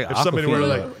like. I was like, if somebody were to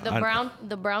Aquafina. like,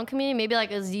 The brown community, maybe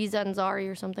like Aziz Ansari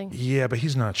or something. yeah, but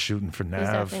he's not shooting for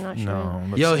Nav. definitely not No,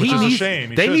 shooting. Yo, which he is needs, a shame.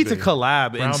 He they should need to be. collab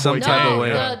in Brown some boy type Tank, of way.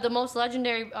 yeah. the most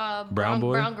legendary Brown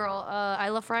boy? brown girl, I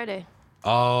Love Friday.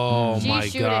 Oh She's my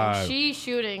shooting. god. She's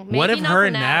shooting. What Maybe if not her for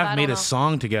and I Nav don't made know. a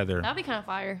song together? That'd be kind of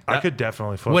fire. I could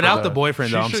definitely fuck Without with the that.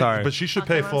 boyfriend, She though, I'm should- sorry. but she should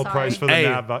Okay, pay I'm full sorry. price for the Hey,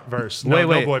 Nav verse. No,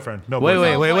 wait, no boyfriend. No wait,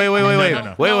 boyfriend. wait. No,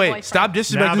 no. boyfriend. Stop Nav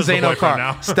disrespecting is the Zaino boyfriend Carr.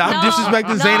 now. Stop No,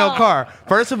 disrespecting no. Zaino Carr.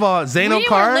 First of all, We Zaino were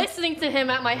Carr. listening to him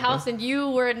at my house, and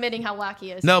you were admitting how wacky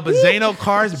he is. No, but Zaino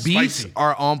Carr's beats Spicy.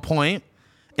 are on point.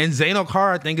 And Zaino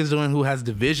Carr, I think, is the one who has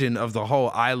the vision of the whole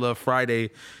I Love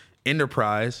Friday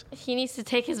enterprise. He needs to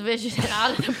take his vision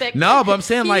out of the picture. No, but I'm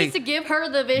saying, he like, needs to give her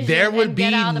the vision. There would and be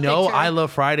get out of the no picture. I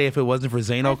Love Friday if it wasn't for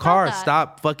Zaino felt Carr. that.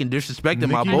 Stop fucking disrespecting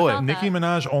my Nicki- boy. felt Nicki that.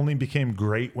 Minaj only became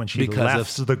great when she Because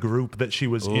left of- the group that she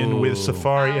was in with Ooh.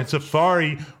 Safari. And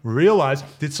Safari realized,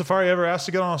 did Safari ever ask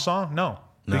to get on a song? No.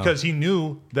 Because he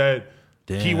knew that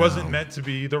he wasn't Damn. meant to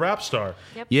be the rap star.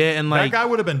 Yeah, and like that guy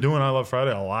would have been doing I Love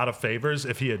Friday a lot of favors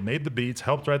if he had made the beats,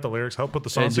 helped write the lyrics, helped put the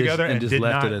songs just- together, and and just did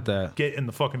left not it at that. get in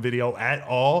the fucking video at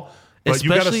all. But you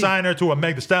got to Especially- sign her to a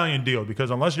Meg Thee Stallion deal because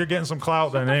unless you're getting some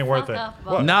clout, then it ain't worth it. fuck up,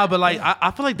 What? Nah, but like I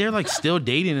feel like they're like still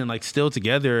dating and like still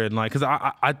together and like because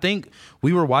I think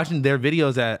we were watching their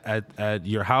videos at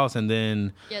your house and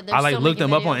then Yeah, they're I like still looked them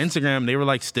making up on videos. Instagram and they were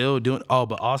like still doing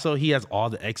but also he has all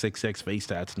the XXX face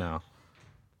tats now.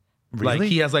 Like Really?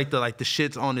 he has like the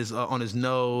shits on his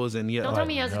nose and yeah. Don't like, tell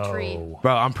me he has a tree.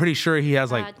 bro, I'm pretty sure he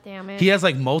has like God damn it. he has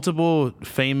like multiple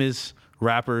famous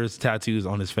rappers tattoos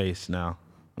on his face now.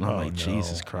 And I'm like, no.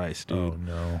 Jesus Christ, dude. Oh,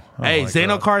 no. Oh, Hey, my Zaino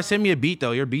God. Carr, send me a beat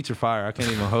though. Your beats are fire. I can't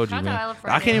even hold you, Shout out man. to I Love I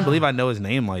Friday. can't even believe I know his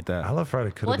name like that. I Love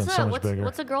Friday could have been so much bigger.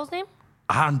 What's the girl's name?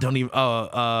 I don't even.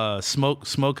 Smoke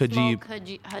Hajib.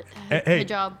 Hey,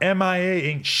 Hijab.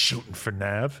 MIA ain't shooting for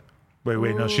Nav.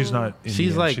 Wait, no, she's not. She's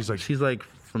Indian. like she's like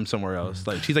from somewhere else.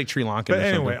 Like she's like Sri Lankan. But or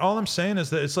anyway, something. all I'm saying is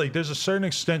that it's like there's a certain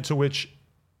extent to which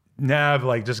Nav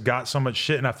like just got so much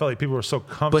shit, and I felt like people were so but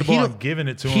comfortable he on don't giving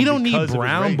it to him. He don't need because of his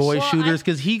brown race. boy Well, shooters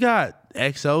because he got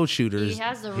XO shooters. He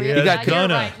has the He real. has got you're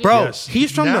Gunna. right, he Bro, does.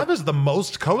 he's from Nav the- is the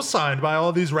most co-signed by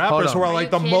all these rappers on. who are Are like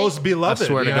you the kidding? most beloved. I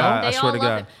swear to you know? God. They I swear all to love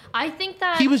God. him. I think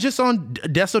that He was just on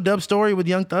Desto Dub story with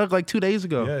Young Thug like 2 days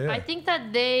ago. Yeah, yeah. I think that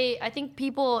I think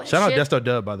people. Shout out ship- Desto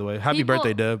Dub, by the way. Happy people-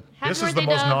 birthday, Dub. Happy This is the birthday,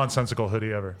 most Dub. nonsensical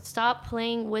hoodie ever. Stop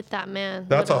playing with that man.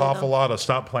 That's a Literally, awful though. lot of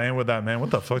stop playing with that man.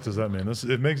 What the fuck does that mean?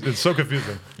 It's so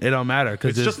confusing. It don't matter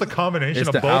because It's just the combination it's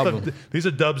of the both album. of these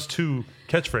are Dub's two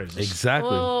catchphrases. exactly.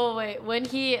 Whoa, wait. When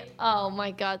he, oh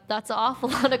my God, that's an awful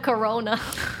lot of Corona.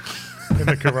 In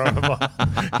the Corona.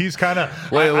 He's kind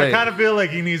of. Wait, I wait. kind of feel like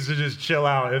he needs to just chill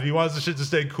out. If he wants the shit to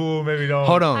stay cool, maybe don't.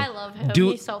 Hold on. I love him.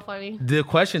 Do- He's so funny. The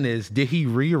question is, did he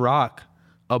re-rock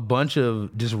a bunch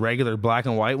of just regular black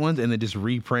and white ones and then just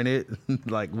reprint it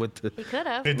like with the. He could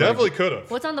have. He definitely could have.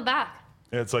 What's on the back?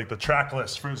 It's like the track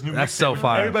list for his new That's mixtape. so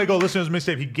fire. Everybody go listen to his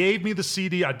mixtape. He gave me the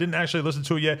CD. I didn't actually listen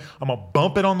to it yet. I'm going to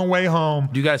bump it on the way home.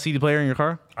 Do you got a CD player in your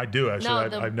car? I do, actually.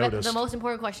 No, I've noticed. the most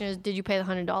important question is, did you pay the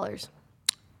 $100?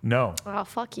 No. Oh,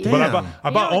 fuck you. Damn. But I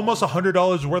bought Yeah. almost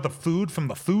 $100 worth of food from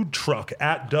the food truck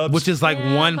at Dub's. Which is like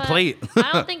Yeah, one but plate.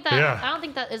 I don't think that. Yeah. I don't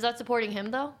think that is that supporting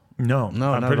him though. No,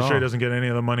 No, I'm not pretty at sure he all. doesn't get any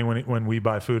of the money when we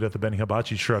buy food at the Benny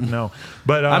Hibachi truck. No,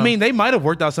 but I mean, they might have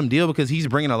worked out some deal because he's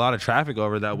bringing a lot of traffic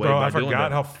over that way. bro, by I doing forgot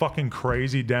that. how fucking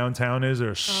crazy downtown is.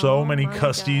 There's so many my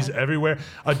custies God. everywhere.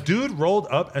 A dude rolled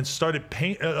up and started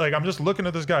paint. Like I'm just looking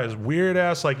at this guy, his weird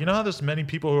ass. Like you know how there's many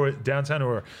people who are downtown who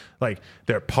are like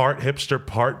they're part hipster,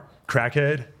 part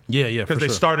crackhead. Yeah, yeah, Because for they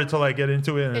sure. started to like get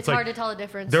into it, and It's it's like hard to tell the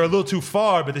difference. they're a little too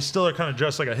far, but they still are kind of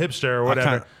dressed like a hipster or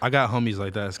whatever. I got homies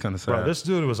like that. It's kind of sad. Bro, this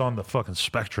dude was on the fucking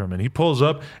spectrum, and he pulls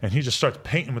up and he just starts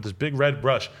painting with this big red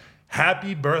brush.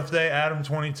 Happy birthday, Adam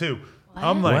 22.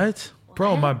 I'm like, What?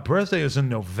 bro, my birthday is in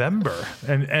November,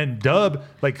 and Dub,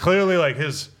 like clearly, like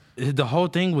his The whole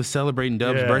thing was celebrating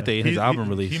Dub's yeah, birthday and his album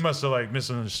release. He must have like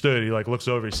misunderstood. He like looks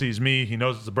over, he sees me, he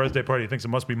knows it's a birthday party. He thinks it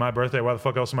must be my birthday. Why the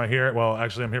fuck else am I here? Well,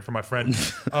 actually, I'm here for my friend.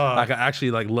 like I actually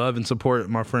like love and support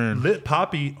my friend. Lit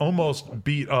Poppy almost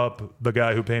beat up the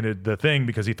guy who painted the thing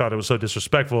because he thought it was so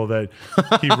disrespectful that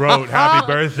he wrote "Happy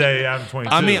Birthday, Adam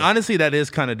 22." I mean, honestly, that is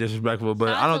kind of disrespectful, but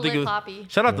Shout out I don't to think Lit it was. Poppy.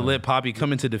 Shout out to Lit Poppy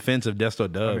coming to defense of Desto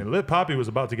Dub. I mean, Lit Poppy was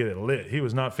about to get it lit. He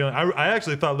was not feeling. I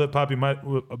actually thought Lit Poppy might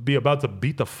be about to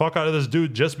beat the fuck out of this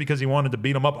dude just because he wanted to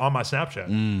beat him up on my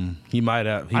Snapchat. he might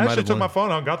have. He I might actually have took my won.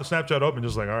 phone out, got the Snapchat open,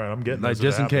 just like, all right, I'm getting Like this if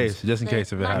just it in happens. case, just in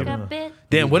case if it like happened. a bit.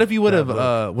 Damn, what if you would have?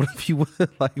 Bad What if you would have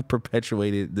like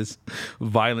perpetuated this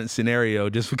violent scenario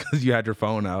just because you had your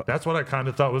phone out? That's what I kind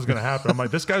of thought was going to happen. I'm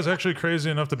like, this guy's actually crazy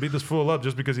enough to beat this fool up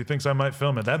just because he thinks I might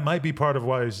film it. That might be part of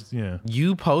why he's, yeah.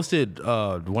 You posted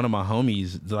one of my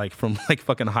homies like from like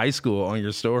fucking high school on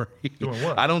your story. Doing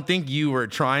what? I don't think you were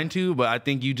trying to, but I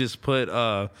think you just put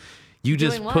you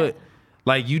just Doing what? put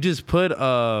like you just put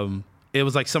it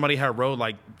was like somebody had wrote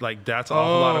like that's off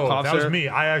a lot of cops. that was me.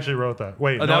 I actually wrote that.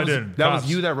 Wait, no, that I was, didn't. That Cops.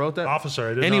 was you that wrote that?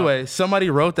 Officer, I did Anyway, not. somebody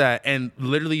wrote that and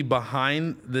literally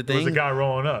behind the There was thing. a guy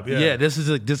rolling up. Yeah. Yeah, this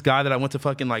is this guy that I went to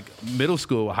fucking like middle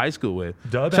school, high school with.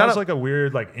 Dub Shout has out- like a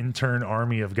weird like intern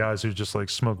army of guys who just like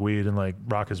smoke weed and like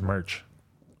rock his merch.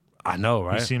 I know, He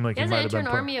right? seemed like He he, has might an have been.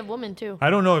 intern army of women too. I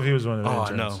don't know if he was one of the Oh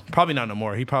interns. no, probably not no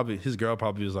more. His girl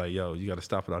probably was like, "Yo, you got to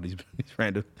stop with all these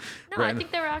random." No, I random.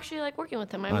 think they were actually like working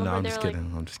with him. I know, remember I'm they just were like,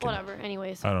 kidding. I'm just kidding. whatever.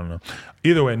 Anyways, I don't know.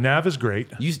 Either way, Nav is great.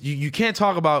 You can't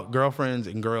talk about girlfriends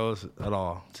and girls at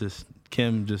all. Just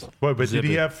Kim, just What? But zip did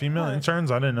he it. have female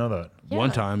interns? I didn't know that.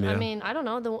 one time, yeah. I mean, I don't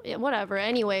know. Whatever.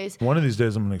 Anyways, One of these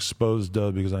days, I'm gonna expose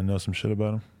Dub because I know some shit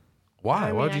about him. Why? I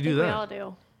mean, Why'd I you think do We all that?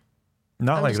 do.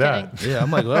 Not I'm like just that. kidding. Yeah,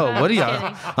 I'm like, oh, what are just y'all?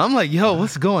 kidding. I'm like, yo,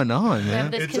 what's going on, We have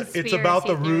man? this It's about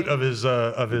the conspiracy root theory.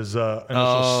 of his initial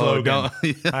Oh, slogan.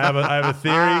 don't- I have a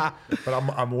theory, but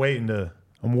I'm waiting to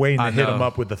I hit him know.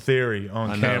 up with the theory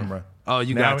on I know. camera. Oh,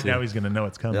 you now, got to. now he's gonna know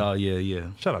it's coming. Oh yeah, yeah.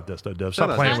 Shout out Desto Dub. Shout Stop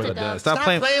out playing Shout with out it. to Dub. Stop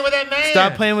playing with that man.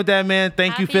 Stop playing with that man.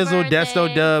 Thank you, Happy Fizzle. birthday.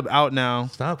 Desto Dub out now.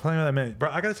 Stop playing with that man, bro.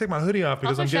 I gotta take my hoodie off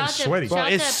because Also, I'm getting shout out to- sweaty. shout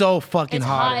out it's to- so fucking it's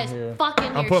hot in as here. fucking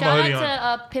I'm here. putting Shout my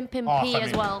out hoodie to Pimp Pimp Off, P I as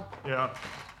mean. well. Yeah.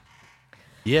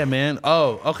 Yeah, man.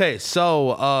 Oh, okay.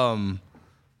 So,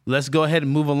 let's go ahead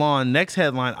and move along. Next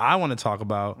headline I want to talk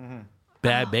about: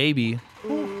 Bad Baby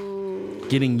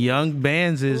getting Young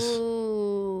Bands'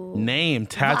 Ooh. name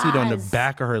tattooed on the Lies.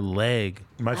 back of her leg.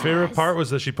 My favorite part was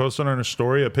that she posted on her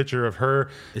story a picture of her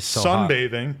It's so hot.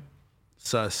 sunbathing.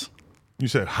 Sus. You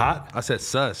said hot? I said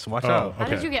sus. Watch Oh, out. How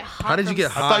did okay. you get hot? How did you from get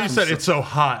I hot? thought you said it's so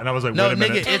hot, and I was like, No, wait a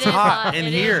minute. nigga, It it's is hot in It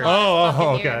is here. hot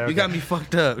Oh, in here. okay. You got me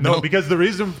fucked up. No, because the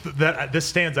reason that this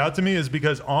stands out to me is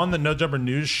because on the No Jumper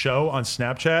News show on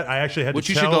Snapchat, I actually had Which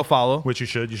to you tell, should go follow. Which you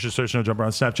should. You should search No Jumper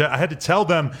on Snapchat. I had to tell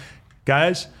them,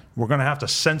 guys, we're gonna have to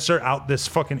censor out this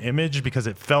fucking image because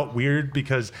it felt weird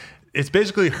because it's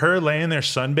basically her laying there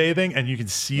sunbathing and you can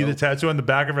see the tattoo on the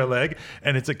back of her leg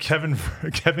and it's a Kevin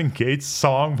Gates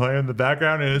song playing in the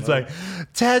background and it's like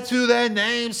tattoo their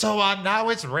name so I know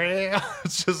it's real.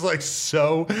 It's just like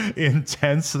so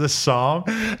intense, the song,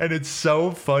 and it's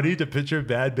so funny to picture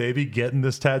Bad Baby getting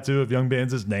this tattoo of Young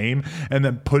Bands' name and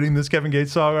then putting this Kevin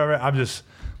Gates song over it.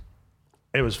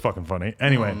 It was fucking funny.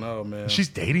 Anyway, no, man. she's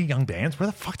dating Young Bands. Where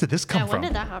the fuck did this come Yeah, from? when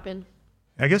did that happen?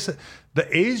 I guess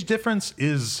the age difference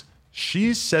is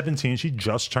she's 17. She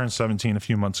just turned 17 a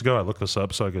few months ago. I looked this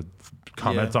up so I could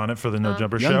comment Yeah. on it for the No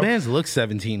Jumper Young show. Bands look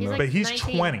 17, He's bro. like But he's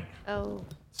 19. 20. Oh,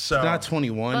 So Not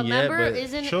 21 but yet, remember, but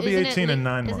isn't she'll be isn't 18 it in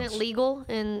 9 Isn't months. it legal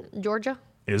in Georgia?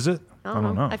 is it? I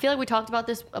don't know. I feel like we talked about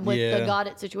this with Yeah. the Got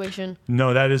It situation.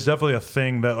 No, that is definitely a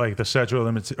thing that like the statute of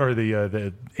limits or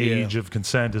the age of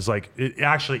consent is like it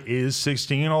actually is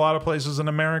 16 in a lot of places in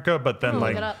America, but then Look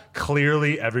like it up.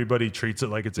 clearly everybody treats it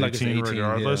like it's 18, Like it's 18,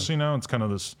 regardless. yeah. You know, it's kind of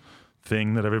this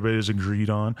thing that everybody's agreed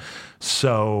on.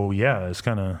 So yeah, it's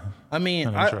kind of. I mean,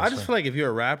 Kinda I just interesting. feel like if you're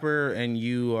a rapper and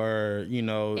you are, you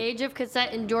know, Age of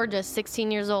consent in Georgia, 16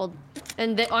 years old.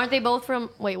 And aren't they both from,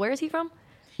 wait, where is he from?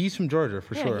 he's from Georgia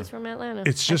for Yeah, sure. he's from Atlanta.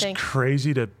 It's I just think.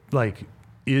 crazy to like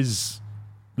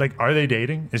are they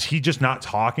dating? Is he just not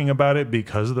talking about it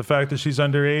because of the fact that she's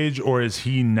underage, or is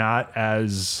he not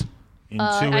as into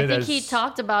I it think as he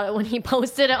talked about it when he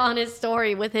posted it on his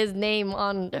story with his name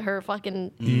on her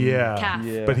fucking Yeah. calf.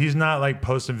 Yeah. But he's not like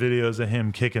posting videos of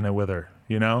him kicking it with her,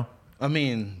 you know? I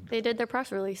mean, They did their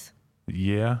press release.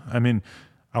 Yeah. I mean,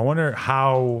 I wonder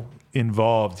how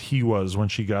involved he was when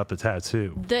she got the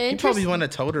tattoo. The he interest- probably wouldn't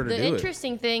have told her to The do it.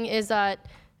 interesting thing is that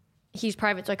he's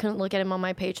private, so I couldn't look at him on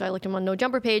my page. So I looked him on No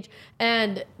Jumper page,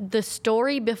 and the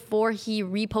story before he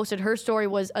reposted her story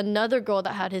was another girl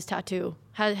that had his tattoo,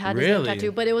 had his name Really?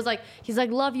 tattoo. But it was like he's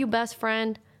like, "Love you, best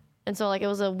friend," and so like it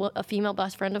was a female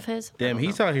best friend of his. Damn,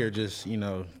 he's out here just, you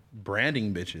know,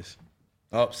 branding bitches.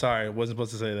 Oh, sorry, wasn't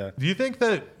supposed to say that. Do you think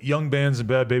that Young Bands and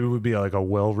Bad Baby would be like a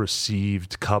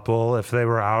well-received couple if they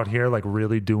were out here like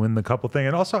really doing the couple thing?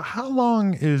 And also, how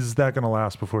long is that going to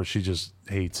last before she just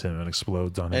hates him and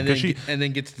explodes on him? And then, Because and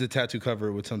then gets the tattoo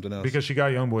cover with something else. she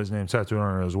got Youngboy's name tattooed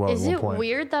on her as well Is at one it point.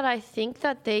 weird that I think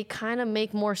that they kind of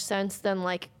make more sense than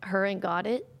like her and Got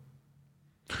It?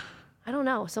 I don't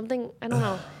know. Something I don't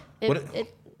know. It, What- it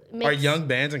Are makes, Young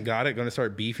Bands and Got It going to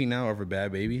start beefing now over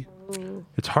Bad Baby?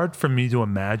 It's hard for me to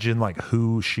imagine like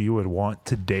who she would want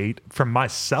to date. For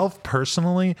myself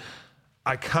personally,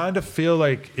 I kind of feel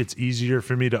like it's easier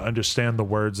for me to understand the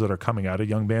words that are coming out of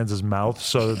Young Band's mouth,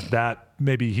 so that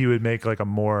maybe he would make like a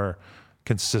more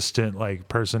consistent like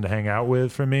person to hang out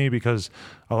with for me, because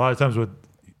a lot of times with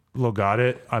Lil Got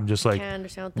It, I'm just like, can't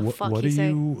understand what the what, fuck what he's are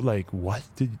saying. you like? What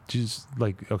did you just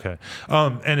like? Okay,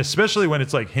 and especially when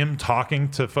it's like him talking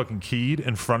to fucking Keed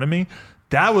in front of me,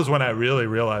 that was when I really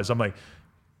realized I'm like,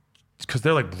 because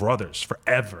they're like brothers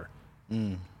forever.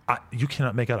 You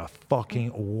cannot make out a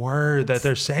fucking word that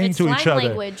they're saying It's to each slang other.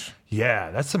 language.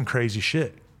 Yeah, that's some crazy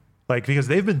shit. Like, because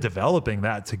they've been developing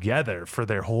that together for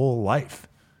their whole life.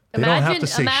 They don't have to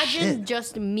say Imagine shit.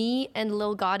 just me and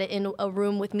Lil Got It in a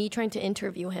room with me trying to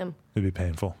interview him. It'd be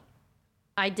painful.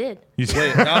 I did. You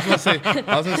Wait, I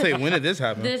was gonna say, when did this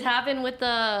happen? This happened with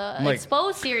the Like-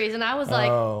 Exposed series, and I was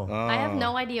like, I have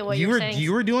no idea what you you're were saying.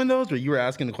 you were doing those, but you were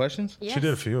asking the questions. Yes. She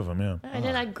did a few of them, yeah. I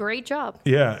did a great job.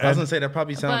 Yeah, I was and gonna say that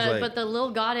probably sounds But, like. but the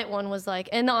Lil Got It one was like,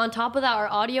 and on top of that, our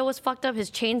audio was fucked up. His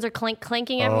chains are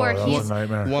clanking everywhere. that was a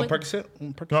nightmare. one Percocet.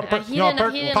 One Percocet.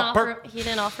 He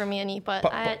didn't offer me any, but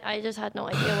I just had no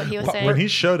idea what he was saying. when he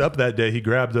showed up that day, he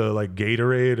grabbed a like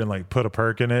Gatorade and like put a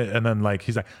perk in it, and then like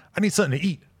he's like, "I need something to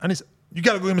eat. You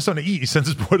gotta go get me something to eat." He sends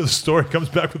his boy to the store, comes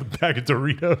back with a bag of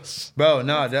Doritos. Bro,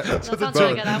 no, that, sounds bro,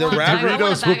 really good. I the want a rapper, bag. I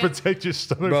want Doritos will bag. protect your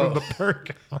stomach Bro. from the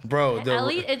perk. bro, the, At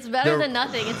least it's better the- than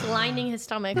nothing. It's lining his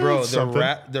stomach. Bro, Something.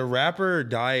 the rapper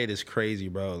diet is crazy,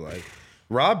 bro. Like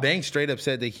Rob Banks straight up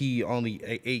said that he only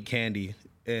ate candy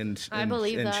and I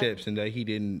believe and that. chips, and that he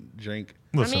didn't drink.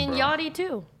 Listen, I mean, bro. Yachty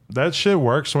too. That shit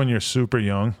works when you're super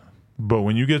young, but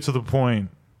when you get to the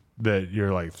point that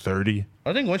you're like 30,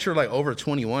 I think once you're like over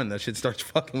 21, that shit starts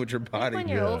fucking with your body. When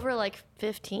you're over like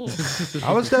 15.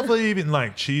 I was definitely eating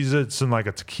like Cheez-Its and like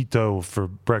a taquito for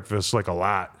breakfast like a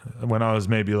lot when I was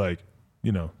maybe like,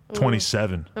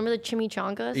 27. Remember the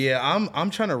chimichangas? Yeah, I'm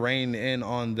trying to rein in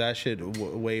on that shit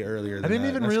way earlier. I Than didn't that.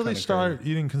 even That's really kinda start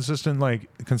crazy. eating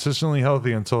consistently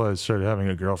healthy until I started having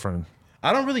a girlfriend.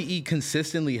 I don't really eat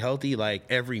consistently healthy like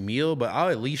every meal, but I'll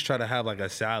at least try to have like a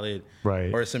salad,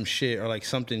 Right. or some shit, or like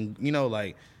something,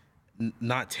 like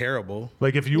not terrible.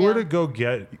 Like if you were Yeah. to go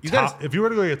get guys- if you were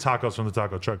to go get tacos from the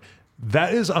taco truck,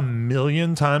 that is a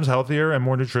million times healthier and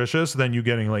more nutritious than you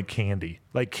getting like candy.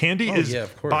 Like candy is yeah,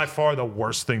 of course. by far the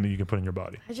worst thing that you can put in your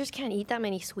body. I just can't eat that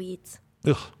many sweets.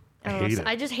 Ugh, I I don't know, hate it.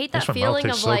 I just hate Makes that my mouth feeling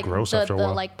of taste so like gross the after a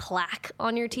while. like plaque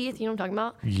on your teeth. You know what I'm talking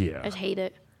about? Yeah. I just hate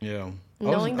it. Yeah,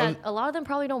 Knowing that a lot of them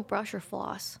probably don't brush or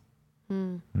floss.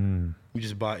 you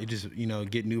just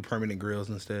get new permanent grills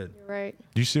instead. You're right.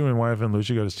 Do you see when YFN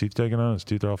Lucci got his teeth taken out? His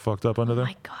teeth are all fucked up under Oh there.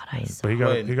 my God, I saw. But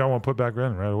Wait. he got one put back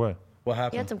in right away. What He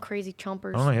happened? had some crazy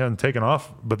chompers. I don't know. He hadn't taken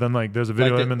off, but then like there's a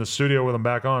video Like of him in the studio with him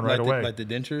back on right like away. like the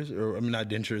dentures, or I mean not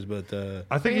dentures, but the.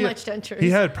 I think Pretty he, much dentures. he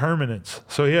had permanents,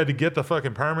 so he had to get the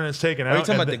fucking permanents taken Are out. you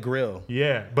talking and about the then- grill?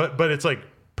 Yeah, but it's like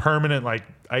permanent like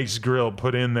ice grill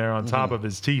put in there on top of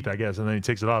his teeth, I guess, and then he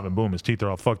takes it off and boom, his teeth are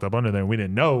all fucked up under there. And we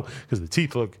didn't know because the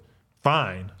teeth look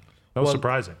fine. That was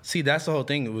surprising. See, that's the whole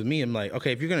thing with me. I'm like,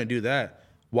 okay, if you're gonna do that,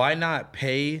 why not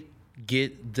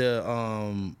get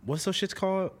the what's those shits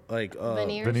called? Like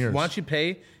Veneers. Why don't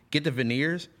you get the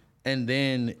veneers and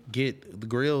then get the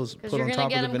grills Because put you're on gonna top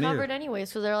get of the them veneer? covered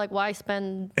anyways. So they're like, why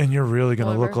spend? And you're really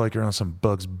gonna look Whatever. like you're on some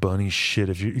Bugs Bunny shit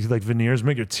if you like veneers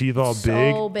make your teeth all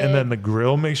So big, big. and then the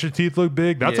grill makes your teeth look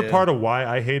big. That's a Yeah. part of why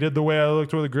I hated the way I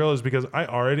looked with the grill is because I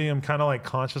already am kind of like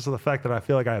conscious of the fact that I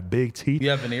feel like I have big teeth.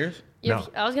 You have veneers? No.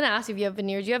 I was gonna ask if you have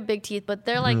veneers. You have big teeth, but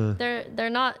they're like they're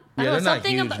not. I Yeah, don't know, they're not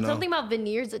something huge, about no. something about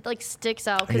veneers. It like sticks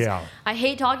out. 'Cause Yeah. I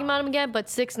hate talking about him again, but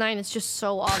 6'9", it's just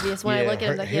so obvious when I look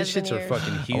at him that he his has shits veneers. are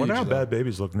fucking huge. I wonder how though. bad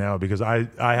babies look now because I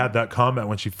had that comment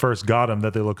when she first got them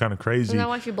that they look kind of crazy. Isn't that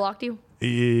why she blocked you?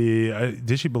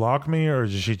 Did she block me or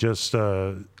did she just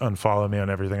unfollow me on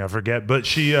everything? I forget. But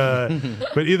she,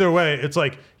 but either way, it's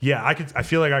like, yeah, I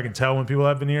feel like I can tell when people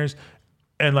have veneers,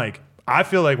 and like I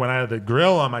feel like when I had the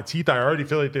grill on my teeth, I already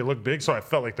feel like they look big, so I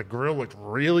felt like the grill looked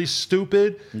really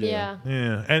stupid. Yeah.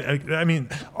 Yeah, and I mean,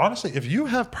 honestly, if you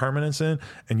have permanence in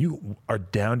and you are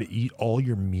down to eat all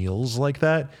your meals like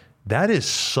that, that is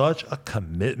such a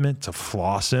commitment to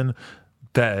flossing.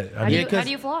 That I How, mean, do Yeah, you, 'cause- how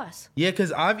do you floss? Yeah,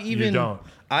 because I've even don't.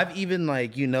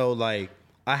 like, you know, like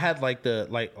I had like the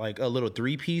like a little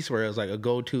 3-piece where it was like a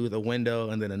gold tooth, a window,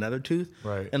 and then another tooth.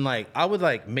 Right. And like I would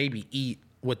like maybe eat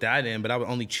with that in, but I would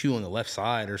only chew on the left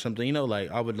side or something. You know, like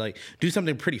I would like do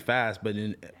something pretty fast, but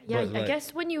in Yeah, but, I like,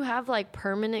 guess when you have like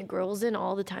permanent grills in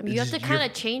all the time, you have to kind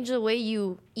of change the way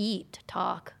you eat,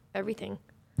 talk, everything.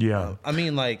 yeah. I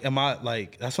mean, like, am I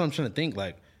like that's what I'm trying to think.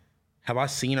 Like, have I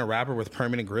seen a rapper with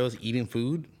permanent grills eating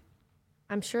food?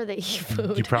 I'm sure they eat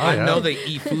food. You probably I know have. they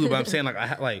eat food, but I'm saying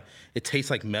like it tastes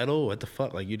like metal. What the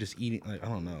fuck? Like you're just eating. Like I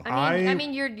don't know. I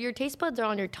mean, your taste buds are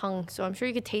on your tongue, so I'm sure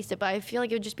you could taste it. But I feel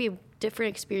like it would just be a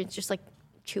different experience, just like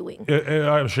chewing.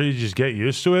 I'm sure you just get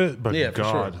used to it, but Yeah, for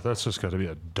God, sure. that's just got to be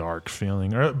a dark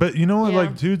feeling. But you know what? Yeah.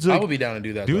 Like dudes, I like would be down to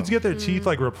do that. dudes though. get their teeth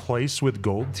like replaced with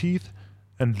gold teeth,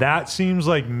 and that seems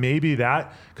like maybe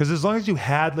that because as long as you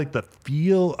had like the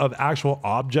feel of actual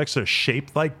objects that are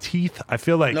shaped like teeth, I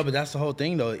feel like No, but that's the whole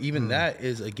thing though. Hmm. Even that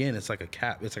is again, it's like a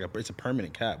cap. It's a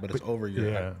permanent cap, but it's over your.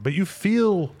 yeah. But you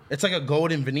feel It's like a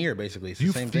golden veneer, basically. It's the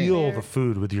you same feel thing. the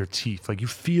food with your teeth, like you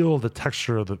feel the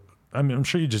texture of the. I mean, I'm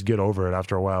sure you just get over it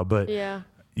after a while, but Yeah.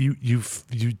 you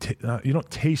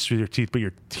don't taste with your teeth, but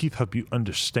your teeth help you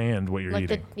understand what you're Like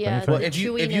the- eating. yeah, Anything? Well, if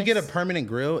you get a chewiness. permanent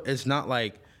grill, it's not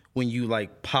like when you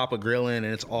like pop a grill in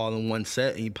and it's all in one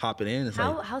set and you pop it in. It's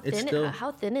like How it's thin still.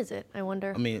 how thin is it? I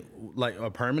wonder. I mean, like a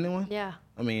permanent one. Yeah.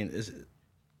 I mean, it's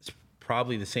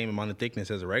probably the same amount of thickness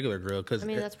as a regular grill because I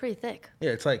mean, that's pretty thick. yeah,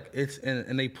 it's like it's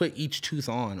and they put each tooth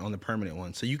on the permanent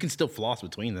one, so you can still floss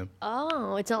between them.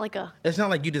 Oh, it's not like a. It's not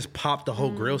like you just pop the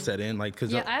whole grill set in, like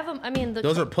because Yeah, I have a. I mean,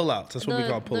 those are pullouts. That's what we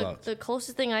call the, pullouts. the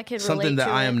closest thing I could Something relate that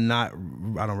to I it- am not.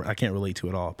 I can't relate to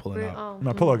at all. Pulling Re- out. oh,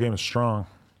 My pullout game is strong.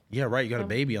 Yeah, right. You got a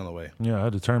baby on the way. Yeah, I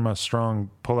had to turn my strong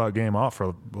pullout game off for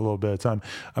a little bit of time.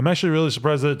 I'm actually really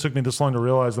surprised that it took me this long to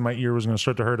realize that my ear was going to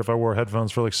start to hurt if I wore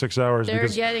headphones for like 6 hours. they're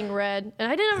Because getting red, and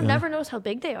I didn't never notice how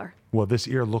big they are. well, this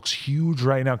ear looks huge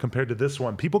right now compared to this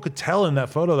one. People could tell in that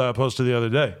photo that I posted the other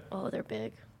day. Oh, they're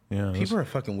big. Yeah, People are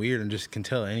fucking weird and just can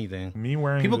tell anything. me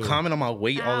wearing People the- comment on my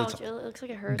weight all the Ouch! time. It looks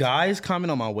like it hurts. Guys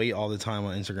comment on my weight all the time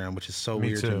on Instagram, which is so Me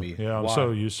weird too. to me. Yeah, I'm Why?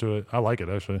 so used to it. I like it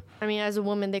actually. I mean, as a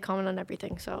woman, they comment on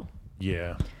everything. So,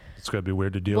 Yeah, it's gonna be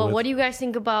weird to deal well, with. what do you guys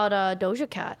think about Doja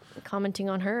Cat commenting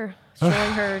on her, showing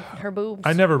her boobs?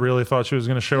 I never really thought she was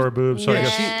gonna show her boobs, so I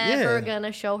guess Never yeah.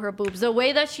 gonna show her boobs. The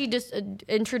way that she just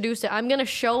introduced it, I'm gonna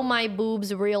show my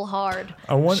boobs real hard.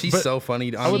 I want. She's but so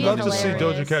funny. I would She's love to see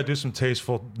hilarious. Doja Cat do some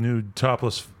tasteful nude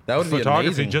topless That would be photography,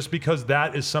 amazing. just because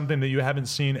that is something that you haven't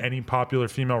seen any popular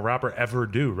female rapper ever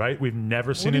do. Right? We've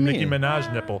never seen do a you Nicki mean?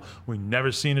 Minaj nipple. We've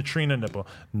never seen a Trina nipple.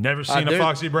 Never seen a there-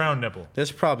 Foxy Brown nipple.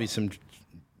 There's probably some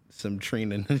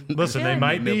Trina. Listen, they Yeah.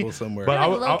 might be Nipple somewhere. but I I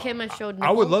feel would, like I- Lil' Kim has showed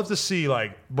I would nipples. love to see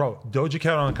like, bro, Doja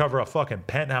Cat on the cover of fucking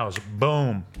Penthouse,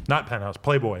 boom, not Penthouse,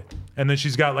 Playboy, and then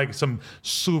she's got like some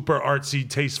super artsy,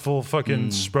 tasteful fucking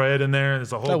spread in there, and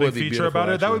there's a whole That big would be feature about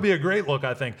beautiful, it. That would actually. be a great look,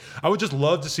 I think. I would just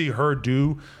love to see her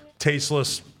do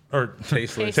tasteless or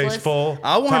Tasteless. tasteful,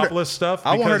 I want her to- topless stuff.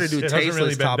 I want her to because do it hasn't tasteless,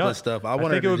 really been topless done. stuff. I want her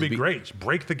think to it would just be be- great. Just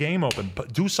break the game open,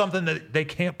 but do something that they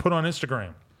can't put on Instagram.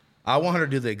 I want her to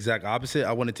do the exact opposite.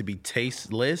 I want it to be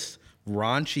tasteless,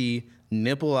 raunchy,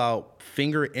 nipple out,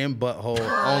 finger in butthole,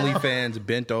 OnlyFans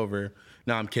bent over,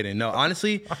 No, I'm kidding. No,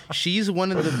 honestly, she's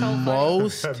one of the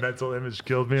most. That mental image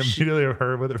killed me immediately of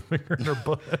her with her finger in her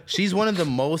butt. She's one of the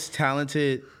most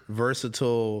talented,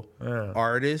 versatile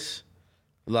artists.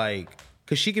 Like,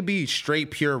 cause she could be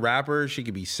straight pure rapper. She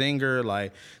could be singer.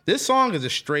 Like, this song is a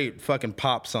straight fucking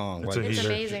pop song. It's Like, a It's heater.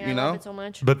 amazing. You I know? love it so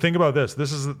much. But think about this.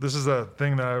 This is a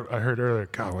thing that I heard earlier.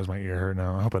 God, why's my ear hurt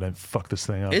now? I hope I didn't fuck this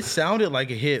thing up. it sounded like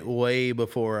a hit way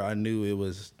before I knew it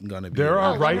was gonna be. There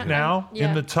are Oh, right yeah. now in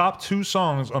Yeah. the top 2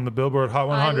 songs on the Billboard Hot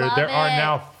 100. love There are it.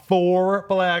 now 4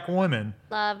 black women.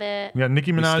 Love it. We got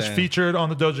Nicki Minaj stand. featured on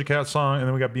the Doja Cat song, and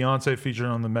then we got Beyonce featured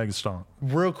on the Meg song.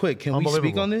 Real quick, can we speak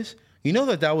Unbelievable. on this? You know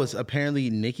that was apparently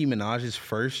Nicki Minaj's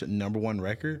first #1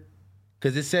 record?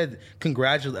 Because it said,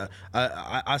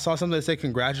 I saw something that said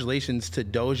congratulations to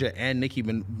Doja and Nicki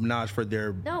Minaj for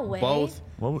their No way. both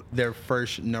What? their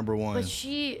first #1. But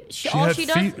she She all had she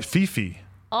does Fifi.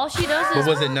 all she does But is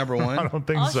was it I #1? don't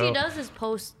think all so. she does is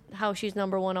post how she's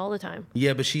 #1 all the time.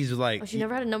 Yeah, but she's like Oh, she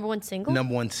never had a #1 single.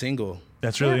 #1 single.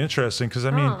 That's really Yeah. interesting because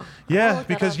I mean, Huh. I'll yeah, look that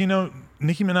because up.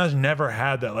 Nicki Minaj never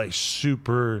had that like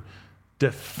super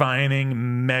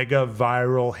defining mega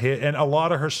viral hit, and a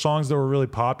lot of her songs that were really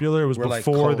popular was Were, like,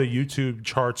 before cult. the YouTube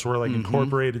charts were like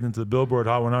incorporated into the Billboard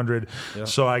Hot 100.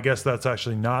 So I guess that's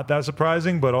actually not that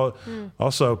surprising, but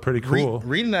also pretty cool.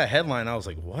 Reading that headline, I was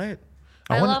like, what?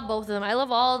 I wonder- love both of them. I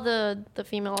love all the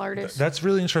female artists. That's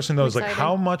really interesting though. Is like Exciting.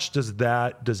 how much does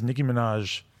Nicki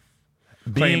Minaj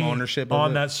Claim being ownership of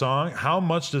on it? that song? How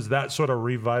much does that sort of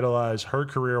revitalize her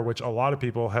career, which a lot of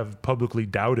people have publicly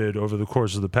doubted over the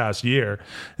course of the past year,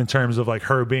 in terms of like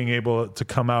her being able to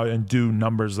come out and do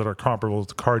numbers that are comparable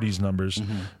to Cardi's numbers,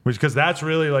 which because that's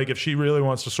really like if she really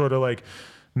wants to sort of like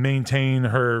maintain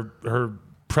her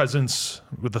presence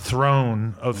with the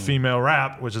throne of female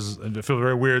rap, which is I feel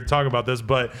very weird talking about this,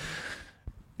 but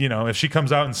if she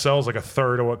comes out and sells like a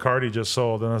third of what Cardi just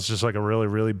sold, then that's just like a really,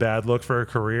 really bad look for her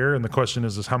career. And the question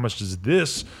is how much does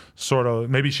this sort of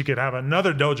maybe she could have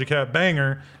another Doja Cat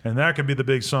banger, and that could be the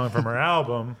big song from her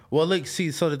album. Well, look,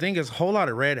 see, so the thing is, Whole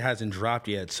Lotta Red hasn't dropped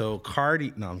yet. So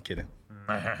Cardi, no, I'm kidding.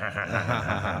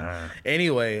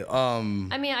 Anyway, I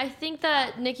mean, I think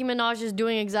that Nicki Minaj is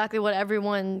doing exactly what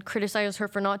everyone criticizes her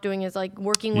for not doing, is like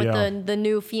working with Yeah. the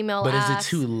new female but is ass. it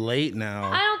too late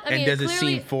now? I mean, and does it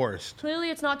clearly- seem forced? Clearly,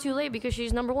 it's not too late because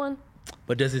she's #1.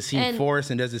 But does it seem And- forced,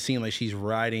 and does it seem like she's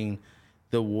riding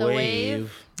the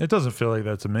wave? It doesn't feel like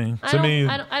that to me. I To don't, me,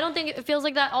 I don't think it feels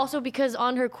like that. Also, because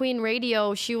on her Queen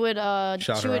Radio, she would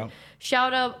Shout her out.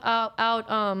 shout out.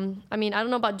 I mean, I don't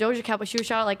know about Doja Cat, but she would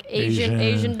shout out like Asian.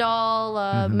 Asian Doll,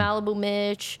 Malibu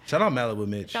Mitch, Shout out Malibu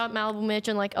Mitch. shout out Malibu Mitch,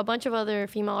 and like a bunch of other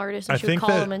female artists. And I she would think call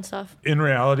that them and stuff. in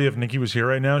reality, if Nicki was here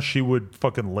right now, she would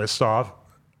fucking list off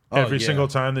every yeah. single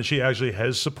time that she actually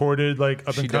has supported like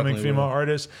up and coming definitely female will.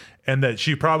 artists, and that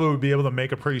she probably would be able to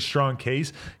make a pretty strong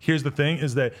case. Here's the thing: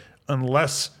 is that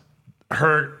unless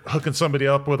her hooking somebody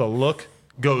up with a look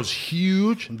goes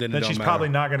huge, Then it then don't she's matter. probably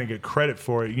not going to get credit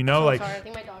for it. Like Sorry, I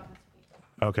think my dog.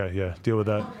 okay, yeah, deal with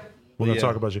that. We're gonna Yeah.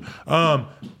 talk about you.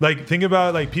 Like think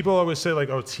about like people always say like,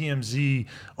 oh, TMZ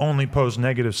only posts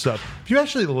negative stuff. If you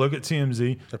actually look at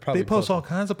TMZ, probably they post post- all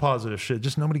kinds of positive shit.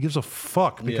 Just nobody gives a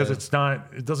fuck because Yeah.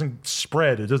 it doesn't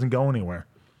spread. It doesn't go anywhere.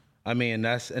 I mean,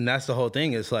 that's the whole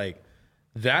thing. It's like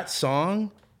that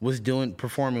song was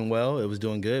performing well. It was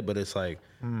doing good, but it's like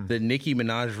the Nicki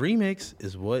Minaj remix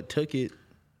is what took it.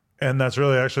 And that's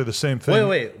really actually the same thing.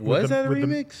 Wait, with was the- that a with the-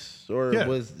 remix, or Yeah.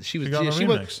 was she was She got on the she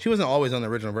remix. wasn't always on the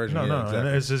original version? No, Yeah, no, exactly.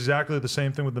 and it's exactly the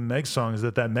same thing with the Meg song. Is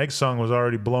that Meg song was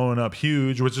already blowing up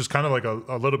huge, which is kind of like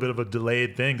a little bit of a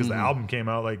delayed thing because the album came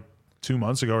out like 2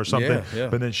 months ago or something. Mm-hmm. Yeah.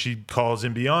 But then she calls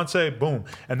in Beyonce, boom,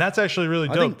 and that's actually really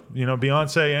dope. think-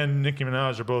 Beyonce and Nicki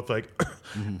Minaj are both like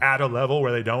at a level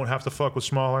where they don't have to fuck with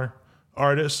smaller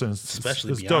artists, and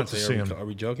Especially it's dope to see Beyonce. them. Are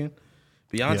we joking?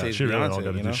 Yeah, Beyonce's she really don't Beyonce,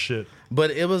 got to you do know. shit.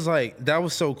 But it was like that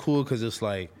was so cool because it's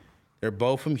like they're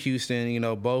both from Houston,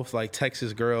 both like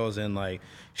Texas girls, and like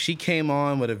she came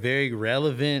on with a very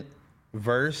relevant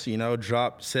verse,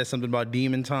 said something about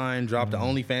Demon Time, dropped the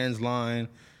OnlyFans line.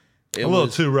 It A little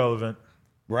was too relevant.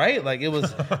 right, like it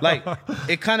was like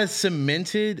it kind of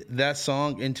cemented that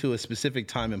song into a specific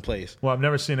time and place. Well, I've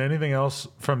never seen anything else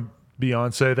from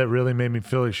Beyonce that really made me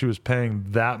feel like she was paying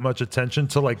that much attention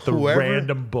to like the Whoever-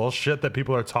 random bullshit that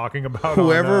people are talking about.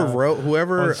 Whoever on,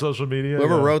 whoever on social media,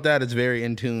 whoever yeah. wrote that is very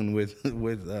in tune with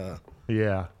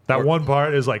Yeah, that one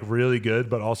part is like really good,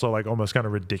 but also like almost kind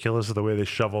of ridiculous the way they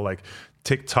shovel like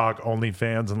TikTok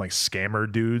OnlyFans and like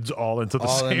scammer dudes all into the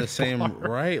all same. in the same bar.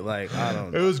 right. Like I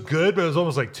don't It know. was good, but it was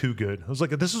almost like too good. I was like,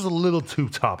 this is a little too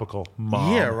topical,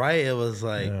 Mom. Yeah, right. It was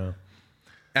like. Yeah.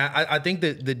 I think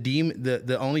that the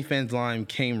OnlyFans line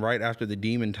came right after the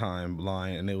Demon Time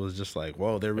line, and it was just like,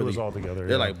 whoa, they're really was all together.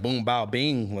 They're Yeah. like boom, bow,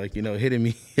 bing, like hitting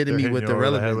me They're hitting with you the over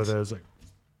head relevance. with it. It's like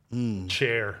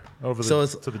chair over So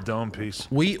to the dome piece.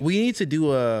 We need to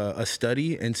do a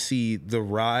study and see the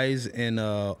rise in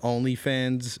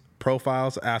OnlyFans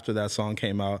profiles after that song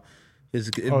came out. Is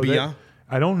it beyond?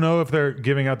 I don't know if they're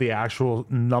giving out the actual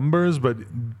numbers, but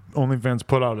OnlyFans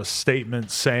put out a statement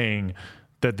saying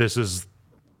that this is,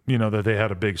 that they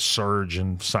had a big surge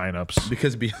in signups.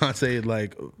 Because Beyonce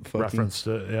fucking Referenced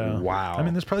it, yeah. Wow. I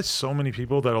mean, there's probably so many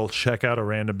people that'll check out a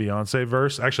random Beyonce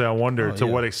verse. Actually, I wonder to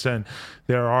what extent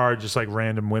there are just like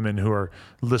random women who are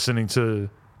listening to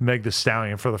Meg Thee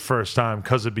Stallion for the first time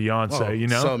because of Beyonce.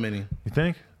 So many, You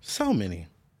think? so many.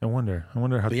 I wonder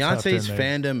how Beyonce's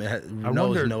tapped in they- fandom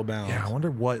knows no bounds. Yeah, I wonder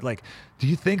what do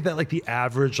you think that the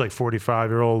average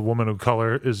 45-year-old woman of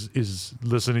color is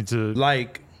listening to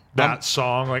that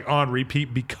song on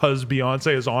repeat because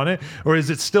Beyonce is on it, or is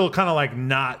it still kind of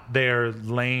not their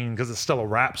lane because it's still a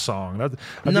rap song? I'd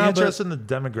be interested in the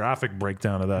demographic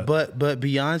breakdown of that. But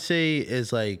Beyonce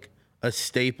is a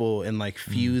staple in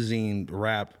fusing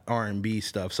rap R&B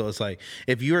stuff. So it's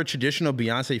if you're a traditional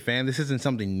Beyonce fan, this isn't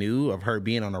something new of her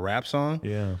being on a rap song.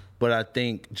 Yeah. But I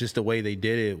think just the way they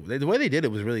did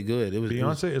it was really good.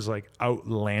 Beyonce is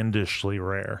outlandishly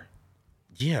rare.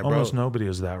 Yeah, bro. Almost nobody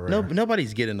is that rare.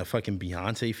 Nobody's getting a fucking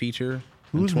Beyonce feature.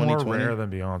 Who's in more 2020? rare than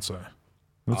Beyonce?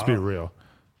 Let's be real.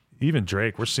 Even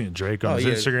Drake, we're seeing Drake on his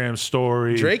yeah. Instagram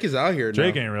story. Drake is out here.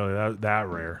 Drake now. ain't really that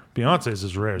rare. Beyonce's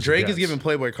as rare as it Drake is gets. giving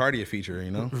Playboy Cardi a feature.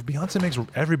 Beyonce makes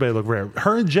everybody look rare.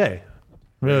 Her and Jay,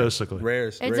 realistically.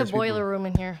 Rarest. It's a rarest boiler people. room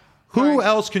in here. Who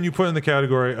else can you put in the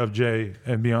category of Jay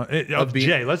and Beyonce?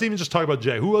 Jay. Let's even just talk about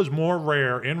Jay. Who is more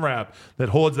rare in rap that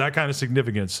holds that kind of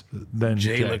significance than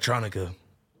Jay Jay? Electronica.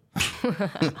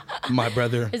 My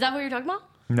brother. Is that what you're talking about?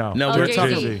 No, No, Oh, we're Jay-Z.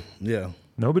 talking. Yeah.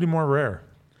 Nobody more rare.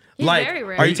 He's very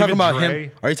rare. Are you talking Even about Dre?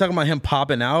 him? Are you talking about him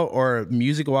popping out, or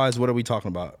music wise? What are we talking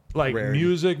about? Rarity.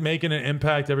 Music making an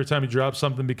impact every time you drop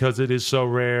something because it is so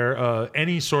rare.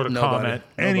 Any sort of Nobody. comment,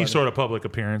 any sort of public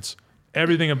appearance,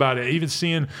 everything about it.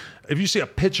 Even if you see a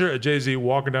picture of Jay-Z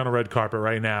walking down a red carpet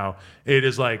right now, it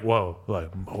is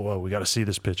whoa, we got to see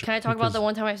this picture. Can I talk about the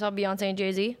one time I saw Beyonce and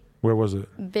Jay-Z? Where was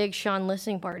it? Big Sean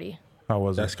listening party. How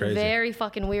was That's it? crazy. Very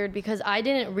fucking weird because I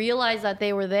didn't realize that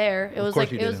they were there. It was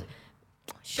course you it was. didn't.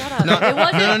 Shut up. It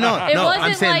wasn't. No. It I'm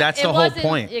wasn't saying that's it the whole wasn't-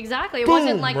 point. Exactly. It Boom,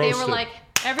 wasn't like they were roasted.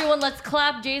 everyone, let's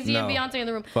clap Jay-Z and No. Beyonce in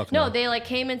the room. Fuck no, no. they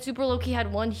came in super low key.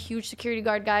 Had one huge security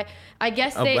guard guy. I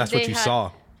guess Oh, they. that's they what you had,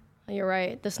 saw. You're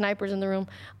right. The snipers in the room.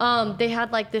 They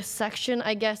had this section,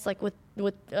 I guess, with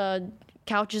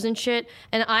couches and shit.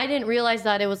 And I didn't realize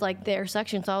that it was their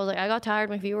section. So I was I got tired,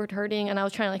 my feet were hurting, and I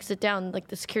was trying to sit down.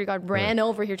 The security guard ran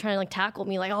over here trying to tackle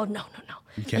me. Oh no.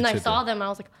 can't And I sit saw there. them, and I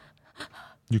was like,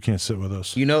 You can't sit with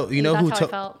us. You know That's who how I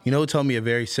felt. who told me a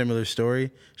very similar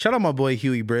story. Shout out my boy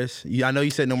Huey Briss. I know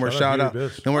you said no more Shout out shout Huey out,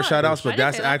 Briss. no more What? shout outs, I but didn't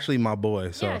that's say that. actually my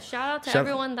boy. So yeah, shout out to shout-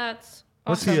 everyone that's.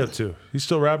 What's awesome. he up to? He's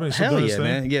still rapping. He's still Hell doing yeah, his thing?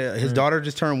 man. Yeah, his daughter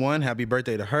just turned 1. Happy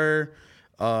birthday to her.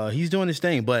 He's doing his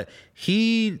thing, but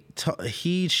he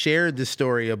shared this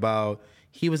story about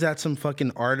he was at some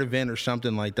fucking art event or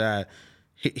something like that.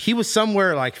 He was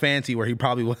somewhere fancy where he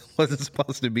probably wasn't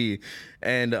supposed to be,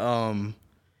 and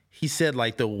he said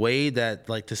the way that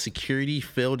the security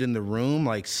filled in the room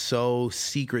so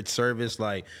Secret Service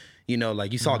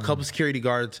you saw a couple security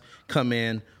guards come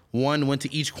in. One went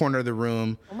to each corner of the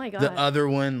room. Oh my God. The other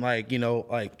one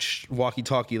walkie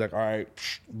talkie all right,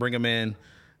 bring them in,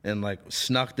 and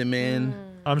snuck them in.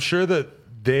 I'm sure that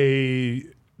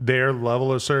their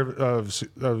level of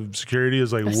security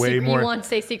is way more. You want to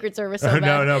say Secret Service so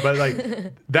bad. No,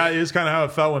 but that is kind of how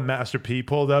it felt when Master P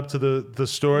pulled up to the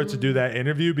store to do that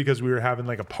interview, because we were having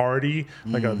a party,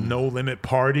 a no limit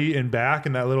party in back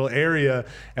in that little area,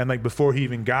 and before he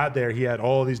even got there, he had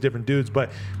all these different dudes, but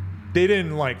they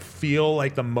didn't feel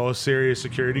the most serious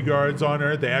security guards on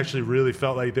earth. They actually really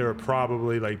felt like they were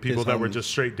probably people His that were homies. just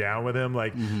straight down with him,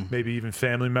 maybe even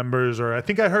family members, or I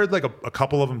think I heard a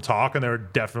couple of them talk, and they were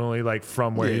definitely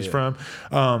from where he's from.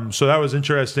 So that was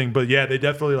interesting. But yeah, they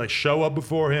definitely show up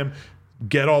before him,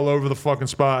 get all over the fucking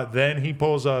spot. Then he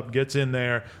pulls up, gets in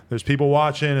there. There's people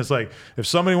watching. It's if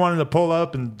somebody wanted to pull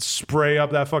up and spray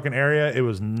up that fucking area, it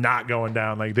was not going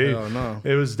down. Hell no.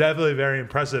 It was definitely very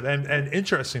impressive and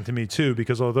interesting to me too,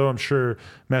 because although I'm sure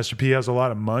Master P has a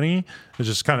lot of money, it's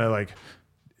just kind of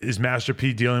is Master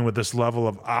P dealing with this level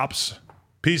of ops?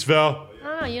 Peace, Vel. I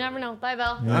don't know. You never know. Bye,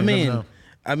 Val. Yeah, I you mean, never know.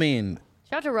 I mean,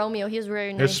 Shout out to Romeo. He's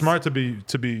very nice. It's smart to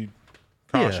be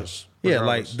cautious. Yeah, like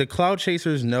regardless. the cloud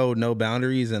chasers know no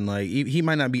boundaries, and like he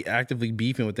might not be actively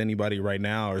beefing with anybody right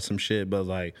now or some shit, but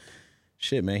like,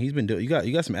 shit, man, he's been doing. You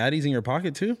got some Addies in your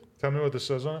pocket too? Tell me what this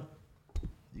says on it.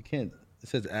 You can't. It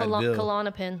says Advil,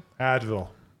 Klonopin. Advil.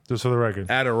 Just for the record.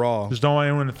 Adderall. Just don't want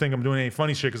anyone to think I'm doing any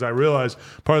funny shit because I realize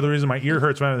part of the reason my ear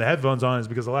hurts when I have the headphones on is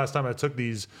because the last time I took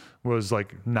these was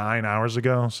like 9 hours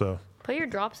ago. So Put your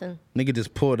drops in. Nigga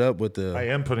just pulled up with the. I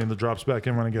am putting the drops back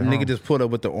in when I get Nigga home. just pulled up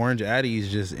with the orange Addies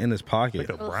just in his pocket. Like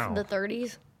the brown. The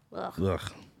 30s. Ugh.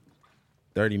 Ugh.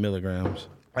 30 milligrams.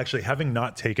 Actually, having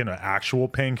not taken an actual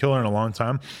painkiller in a long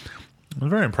time, it was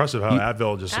very impressive how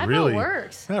Advil just Advil really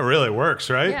works. That really works,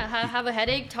 right? Yeah, have a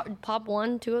headache, pop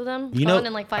 1, 2 of them. You know, done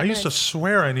in like 5 I minutes. used to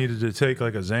swear I needed to take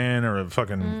like a Xan or a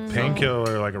fucking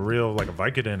painkiller, like a real like a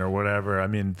Vicodin or whatever. I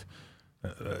mean,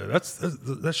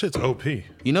 that shit's OP.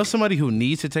 You know somebody who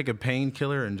needs to take a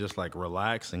painkiller and just like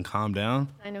relax and calm down?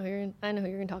 I know who you're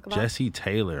gonna talk about. Jesse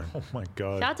Taylor. Oh my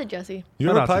god! Shout out to Jesse. You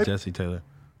Shout ever out to pipe? Jesse Taylor.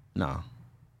 No.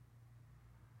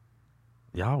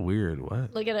 Y'all weird.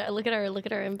 What? Look at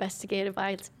our investigative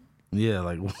eyes. Yeah,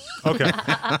 like Okay.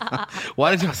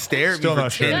 why did y'all stare at Still me for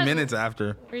not sure. 10 minutes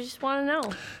after? We just want to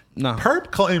know. No.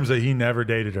 Perp claims that he never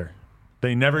dated her.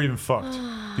 They never even fucked.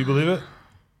 Do you believe it?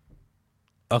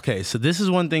 Okay, so this is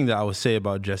one thing that I would say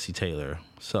about Jesse Taylor.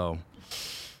 So,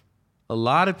 a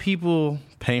lot of people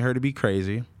paint her to be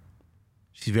crazy.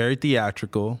 She's very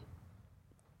theatrical.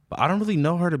 But I don't really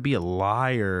know her to be a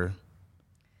liar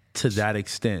to that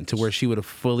extent, to where she would have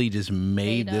fully just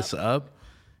made Made this up.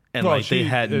 And Well, like they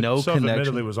had no self-admittedly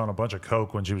connection. was on a bunch of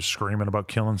coke when she was screaming about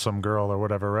killing some girl or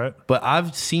whatever, right? But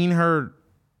I've seen her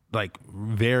like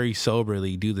very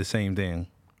soberly do the same thing,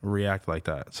 react like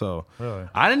that. So Really?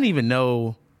 I didn't even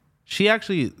know she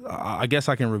actually, I guess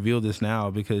I can reveal this now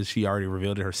because she already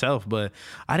revealed it herself, but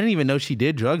I didn't even know she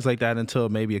did drugs like that until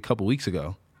maybe a couple weeks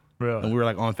ago. Really? And we were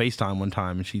like on FaceTime one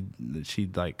time and she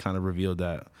like kind of revealed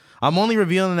that. I'm only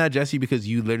revealing that, Jesse, because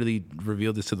you literally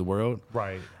revealed this to the world.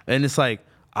 Right. And it's like,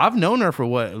 I've known her for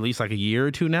what, at least like a year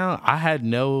or two now. I had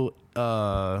no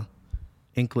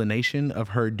inclination of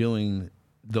her doing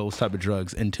those type of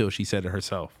drugs until she said it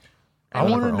herself. I Out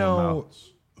of want her to own know mouth.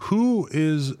 who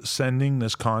is sending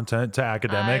this content to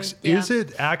academics. Yeah. Is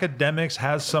it academics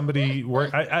has somebody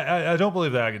work? I don't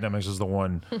believe that academics is the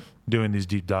one doing these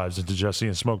deep dives into Jesse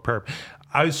and Smoke Perp.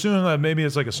 I assume that maybe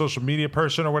it's like a social media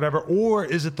person or whatever, or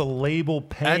is it the label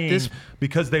paying this-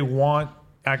 because they want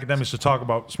academics to talk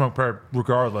about Smoke Perp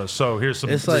regardless? So here's some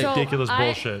It's like- ridiculous So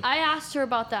bullshit. I asked her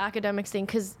about the academics thing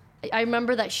because I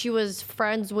remember that she was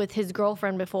friends with his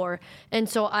girlfriend before, and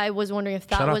so I was wondering if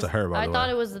that Shout out was. to her, by I the thought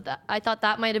way. it was. I thought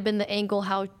that might have been the angle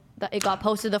how that it got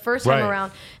posted the first Right. time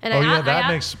around. And Oh, I, yeah, I- that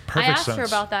I, makes I perfect asked her sense.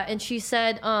 about that, and she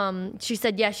said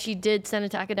yes, she did send it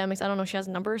to academics. I don't know if she has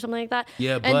a number or something like that.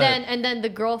 Yeah, and but- then the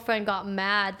girlfriend got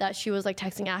mad that she was like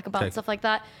texting Ack about Text- stuff like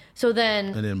that. So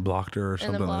then. And then blocked her or and then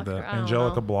something like blocked her. that. I don't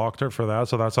Angelica know. blocked her for that,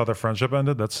 so that's how their friendship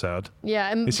ended. That's sad.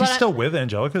 Yeah, Is he still with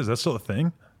Angelica? Is that still a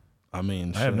thing? I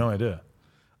mean, I have no idea.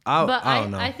 But I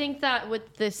don't know. I think that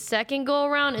with the second go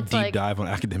around, it's Deep like dive on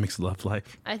academics' love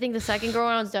life. I think the second go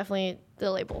around is definitely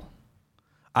the label.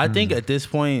 I Hmm. think at this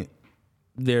point,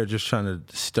 they're just trying to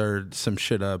stir some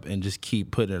shit up and just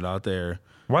keep putting it out there.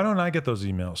 Why don't I get those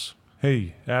emails?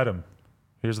 Hey, Adam,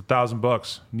 here's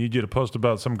 $1,000. Need you to post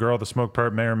about some girl the Smoke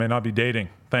Perp may or may not be dating.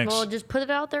 Thanks. Well, just put it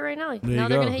out there right now. There Now you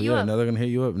they're go. gonna hit you up. Now they're gonna hit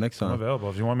you up next I'm time. available.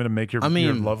 If you want me to make your, I mean-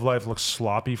 your love life look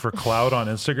sloppy for clout on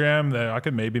Instagram, then I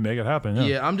could maybe make it happen. Yeah.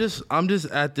 Yeah, I'm just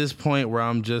at this point where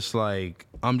I'm just like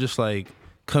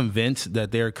convinced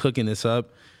that they're cooking this up,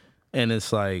 and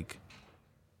it's like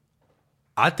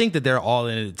I think that they're all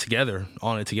in it together,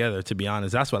 on it together. To be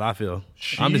honest, that's what I feel.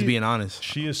 I'm just being honest.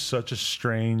 She is such a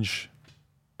strange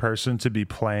person to be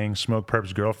playing Smoke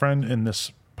Perp's girlfriend in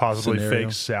this possibly Scenario.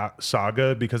 fake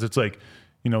saga because it's like,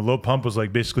 you know, Lil Pump was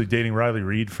like basically dating Riley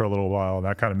Reid for a little while. And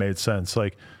that kind of made sense.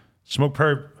 Like Smoke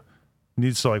Perp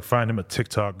needs to like find him a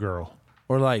TikTok girl.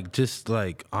 Or like just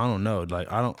like I don't know,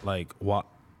 like I don't like what.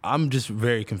 I'm just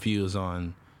very confused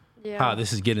on Yeah. how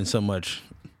this is getting so much.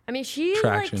 I mean, she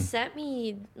traction. like sent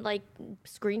me like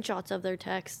screenshots of their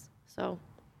texts, so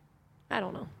I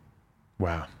don't know.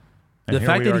 Wow. And The here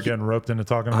fact we that are he- getting roped into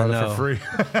talking about it know. for free.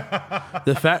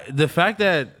 The fact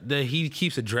that he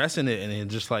keeps addressing it and it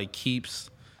just like keeps,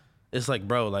 it's like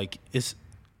bro, like it's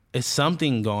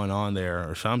something going on there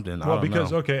or something. I Well, don't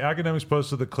because know. okay, academics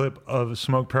posted the clip of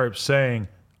Smoke Perp saying,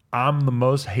 "I'm the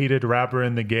most hated rapper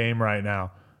in the game right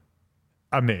now."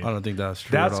 I mean, I don't think that's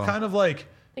true. that's at all. kind of like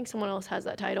think someone else has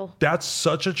that title. That's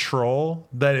such a troll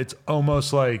that it's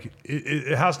almost like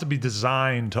it has to be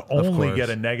designed to only course. get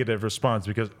a negative response,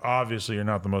 because obviously you're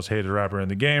not the most hated rapper in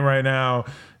the game right now.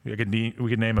 We could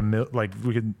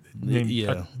name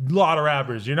Yeah. a lot of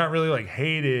rappers. You're not really like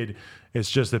hated. It's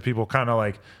just that people kind of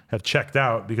like have checked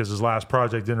out because his last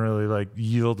project didn't really like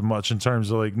yield much in terms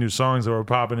of like new songs that were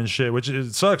popping and shit, which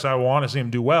it sucks. I want to see him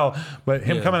do well, but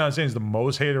him coming out and saying he's the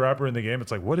most hated rapper in the game,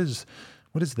 it's like, what is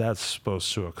that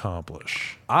supposed to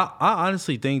accomplish? I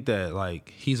honestly think that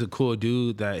like he's a cool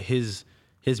dude, that his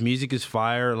music is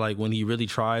fire. Like when he really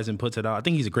tries and puts it out, I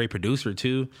think he's a great producer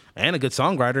too, and a good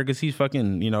songwriter because he's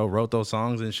fucking, wrote those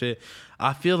songs and shit.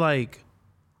 I feel like,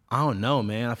 I don't know,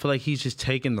 man. I feel like he's just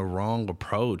taking the wrong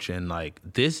approach, and like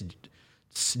this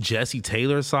Jesse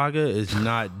Taylor saga is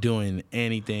not doing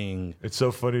anything. It's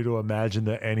so funny to imagine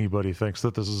that anybody thinks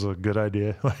that this is a good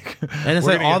idea. Like, And it's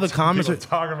we're like gonna all get the comments people are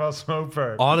talking about Smoke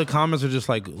Perp. all the comments are just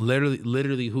like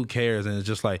literally who cares, and it's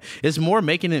just like it's more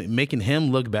making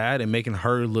him look bad and making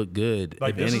her look good.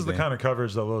 Like, if this is the anything. kind of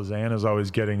coverage that Lozan is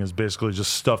always getting, is basically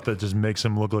just stuff that just makes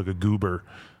him look like a goober.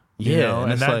 Yeah, and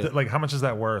and it's that, like- how much is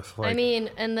that worth? Like, I mean,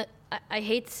 and I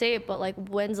hate to say it, but like,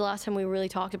 when's the last time we really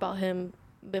talked about him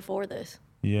before this?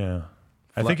 yeah.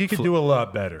 I think he could do a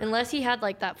lot better. Unless he had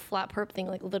like that flat perp thing,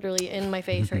 like literally in my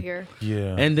face right here.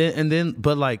 Yeah. and then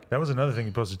but like that was another thing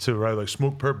he posted too, right? Like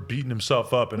Smoke Perp beating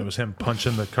himself up, and it was him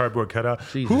punching the cardboard cutout.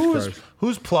 Jesus Christ.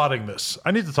 Who's plotting this?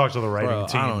 I need to talk to the writing bro,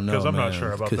 team, I don't know, because I'm not man,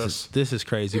 sure about 'cause this. This is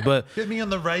crazy, but Get me on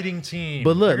the writing team.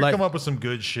 But look, They're gonna like- come up with some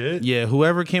good shit. yeah,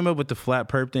 whoever came up with the flat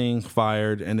perp thing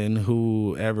fired, and then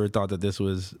whoever thought that this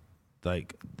was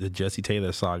like the Jesse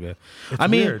Taylor saga. I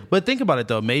mean, weird. but think about it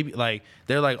though. Maybe like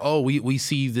they're like, oh, we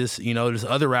see this, this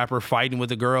other rapper fighting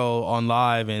with a girl on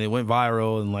live, and it went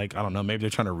viral, and like I don't know, maybe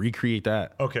they're trying to recreate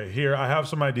that. Okay, here I have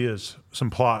some ideas, some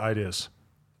plot ideas.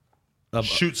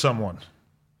 Shoot someone.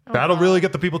 That'll really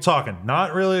get the people talking.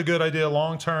 Not really a good idea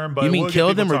long term, but You it mean will get kill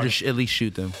people them or talking. just at least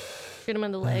shoot them? Shoot him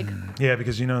in the leg. Yeah,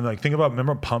 because like think about,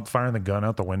 remember Pump firing the gun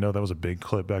out the window? That was a big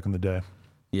clip back in the day.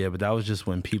 Yeah, but that was just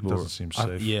when people Doesn't seem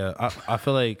safe. I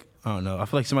feel like I don't know. I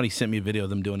feel like somebody sent me a video of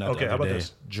them doing that Okay, the how other about day.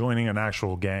 this? Joining an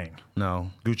actual gang. No.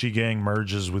 Gucci Gang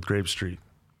merges with Grape Street.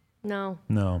 No.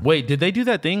 No. Wait, did they do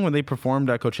that thing when they performed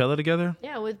at Coachella together?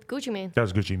 Yeah, with Gucci Mane. That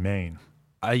was Gucci Mane.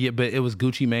 Yeah, but it was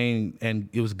Gucci Mane and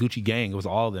it was Gucci Gang. It was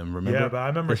all of them. Remember? Yeah, but I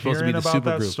remember They're supposed to be hearing the about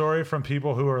that supergroup. story from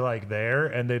people who were like there,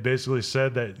 and they basically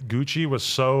said that Gucci was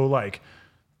so like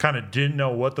kind of didn't know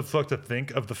what the fuck to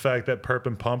think of the fact that Perp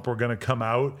and Pump were gonna come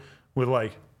out with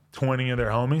like 20 of their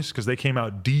homies, because they came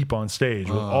out deep on stage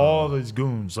with all these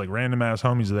goons, like random ass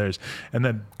homies of theirs. And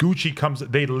then Gucci comes,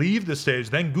 they leave the stage,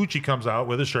 then Gucci comes out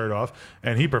with his shirt off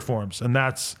and he performs. And it And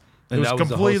was that was the whole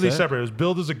completely set? separate. It was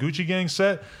billed as a Gucci Gang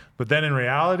set, but then in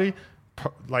reality,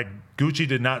 like Gucci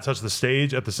did not touch the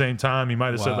stage at the same time. He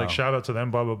might have said Wow. like shout out to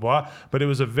them, blah blah blah. But it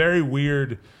was a very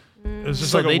weird. It was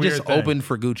just So like a they weird just thing. opened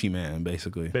for Gucci Man,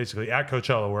 basically. Basically at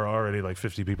Coachella, where already like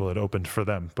 50 people had opened for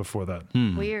them before that.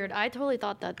 Weird. I totally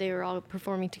thought that they were all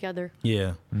performing together.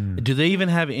 Yeah. Do they even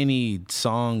have any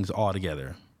songs all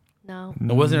together? No.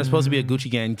 Wasn't there supposed to be a Gucci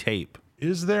Gang tape?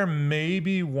 Is there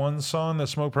maybe one song that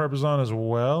Smoke Perp is on as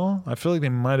well? I feel like they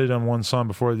might have done one song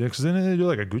before, because didn't they do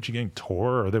like a Gucci Gang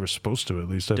tour, or they were supposed to at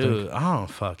least? I Dude, think. I don't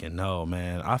fucking know,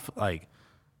 man. I feel like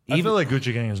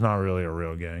Gucci Gang is not really a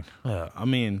real gang. I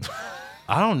mean,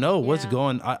 I don't know what's Yeah.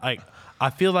 going. I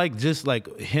feel like just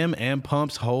like him and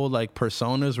Pump's whole like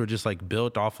personas were just like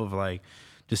built off of like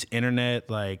just internet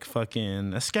like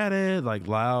fucking scattered like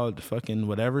loud fucking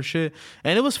whatever shit,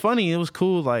 and it was funny. It was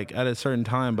cool like at a certain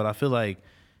time, but I feel like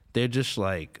they're just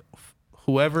like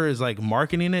whoever is like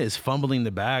marketing it is fumbling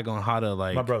the bag on how to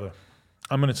like. My brother,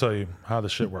 I'm going to tell you how the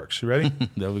shit works. You ready?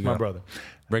 There we go. My brother.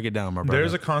 Break it down, my brother.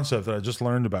 There's a concept that I just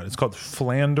learned about. It's called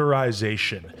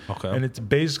Flanderization. Okay. And it's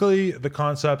basically the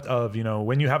concept of,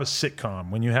 when you have a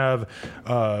sitcom, when you have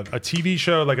a TV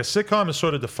show, like a sitcom is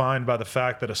sort of defined by the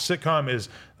fact that a sitcom is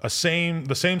the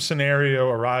same scenario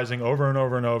arising over and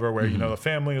over and over, where, the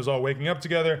family is all waking up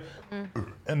together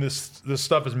and this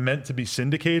stuff is meant to be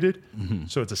syndicated.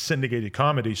 So it's a syndicated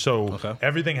comedy. So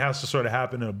everything has to sort of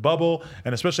happen in a bubble.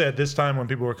 And especially at this time when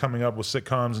people were coming up with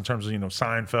sitcoms in terms of,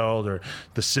 Seinfeld or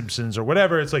The Simpsons or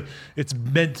whatever, it's like it's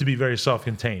meant to be very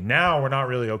self-contained. Now we're not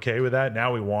really okay with that.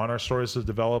 Now we want our stories to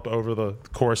develop over the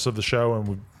course of the show, and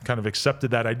we've kind of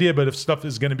accepted that idea. But if stuff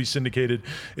is going to be syndicated,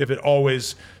 if it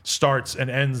always starts and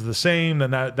ends the same,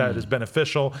 then that is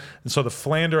beneficial. And so the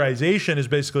Flanderization is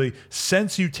basically,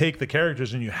 since you take the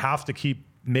characters and you have to keep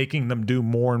making them do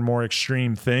more and more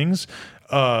extreme things,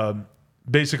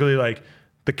 basically like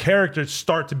the characters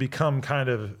start to become kind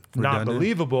of not Redundant.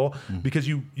 believable because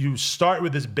you start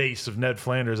with this base of Ned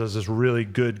Flanders as this really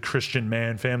good Christian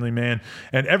man, family man,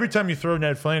 and every time you throw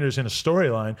Ned Flanders in a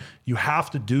storyline, you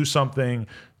have to do something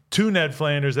to Ned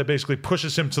Flanders that basically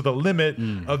pushes him to the limit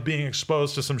of being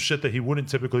exposed to some shit that he wouldn't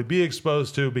typically be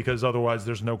exposed to, because otherwise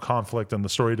there's no conflict and the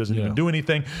story doesn't even do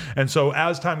anything. And so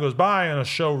as time goes by and a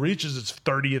show reaches its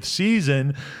 30th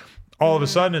season, all of a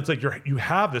sudden it's like you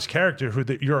have this character who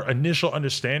your initial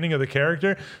understanding of the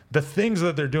character, the things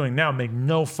that they're doing now make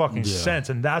no fucking sense.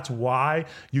 And that's why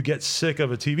you get sick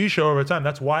of a TV show over time.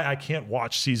 That's why I can't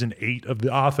watch season 8 of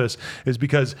The Office, is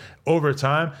because over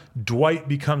time Dwight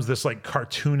becomes this like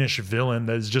cartoonish villain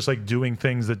that is just like doing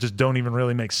things that just don't even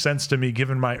really make sense to me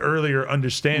given my earlier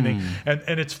understanding. And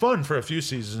it's fun for a few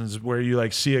seasons where you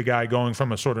like see a guy going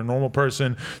from a sort of normal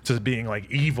person to being like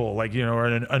evil, like, you know, or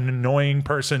an annoying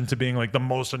person to being like the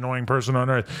most annoying person on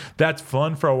earth. That's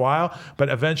fun for a while, but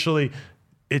eventually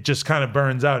it just kind of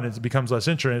burns out and it becomes less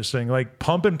interesting. Like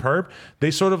Pump and Perp,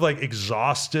 they sort of like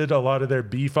exhausted a lot of their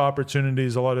beef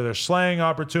opportunities, a lot of their slang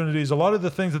opportunities, a lot of the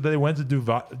things that they went to do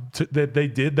that they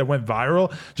did that went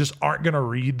viral just aren't going to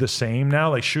read the same now.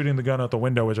 Like shooting the gun out the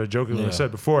window, which I jokingly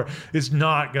said before, is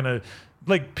not going to,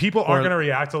 like, people aren't going to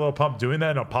react to Lil Pump doing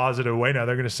that in a positive way now.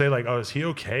 They're going to say like, oh, is he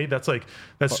okay? That's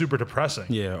super depressing.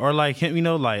 Yeah, or like him, you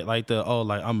know, like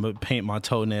I'm gonna paint my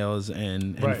toenails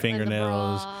and Right.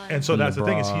 fingernails. And so And that's the the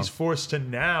thing, is bra. he's forced to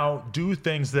now do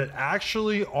things that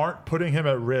actually aren't putting him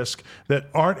at risk, that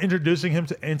aren't introducing him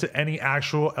into any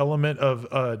actual element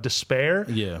of despair.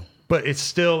 Yeah. But it's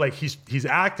still like he's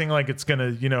acting like it's gonna,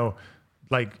 you know,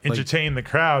 like entertain the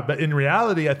crowd. But in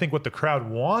reality, I think what the crowd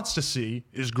wants to see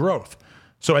is growth.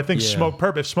 So I think Yeah.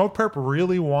 if Smoke Perp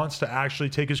really wants to actually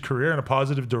take his career in a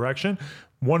positive direction,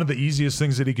 one of the easiest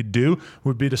things that he could do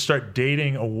would be to start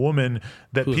dating a woman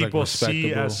that Who's, like, people see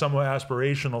respectable. as somewhat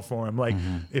aspirational for him. Like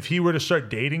if he were to start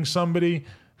dating somebody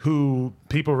who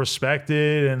people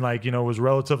respected and like, you know, was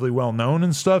relatively well known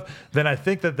and stuff, then I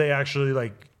think that they actually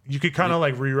like, you could kind of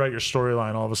like rewrite your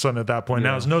storyline all of a sudden at that point.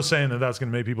 Now, it's no saying that that's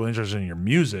going to make people interested in your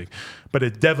music, but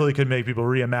it definitely could make people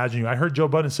reimagine you. I heard Joe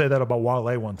Budden say that about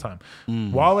Wale one time.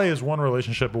 Wale is one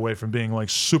relationship away from being like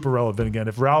super relevant again.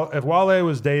 If Wale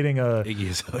was dating a, Iggy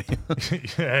Azalea.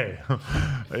 hey,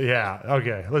 yeah,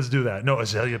 okay, let's do that. No,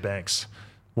 Azalea Banks.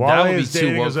 That Wale would be is too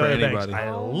dating woke for Azalea Banks. anybody. I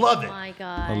love it. Oh my I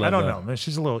god. I love don't that. know, man.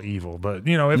 She's a little evil, but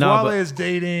you know, if No, Wale but- is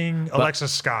dating Alexa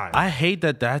Sky, I hate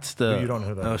that that's the. You don't know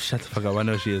who that Oh, is. shut the fuck up. I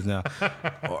know she is now.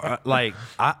 Like,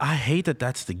 I hate that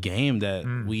that's the game that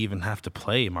we even have to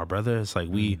play, my brother. It's like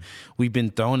we've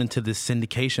been thrown into this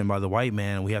syndication by the white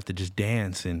man, and we have to just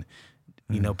dance and,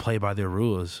 you know, play by their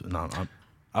rules. No,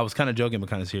 I was kind of joking, but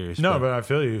kind of serious. no, but I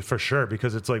feel you for sure,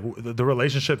 because it's like the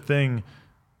relationship thing.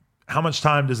 How much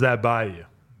time does that buy you?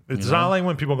 It's not like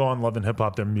when people go on Love and Hip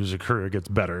Hop, their music career gets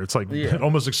better. It's like it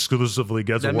almost exclusively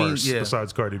gets That worse. means- yeah.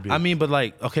 Besides Cardi B. I mean, but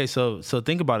like, okay, so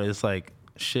think about it. It's like,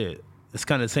 shit. It's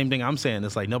kind of the same thing I'm saying.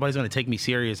 It's like nobody's going to take me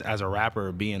serious as a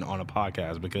rapper being on a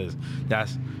podcast, because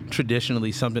that's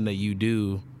traditionally something that you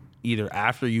do either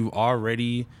after you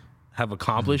already have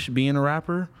accomplished being a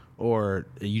rapper, or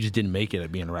you just didn't make it at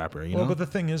being a rapper. You Well, know? but the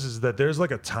thing is that there's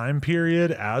like a time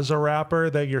period as a rapper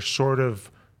that you're sort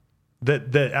of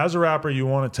that as a rapper you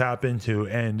want to tap into,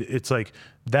 and it's like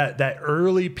that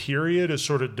early period is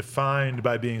sort of defined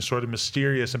by being sort of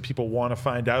mysterious, and people want to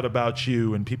find out about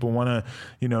you, and people want to,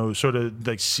 you know, sort of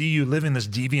like see you living this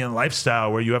deviant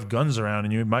lifestyle where you have guns around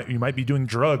and you might be doing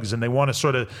drugs, and they want to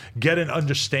sort of get an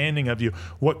understanding of you.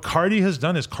 What Cardi has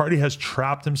done is Cardi has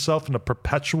trapped himself in a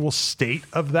perpetual state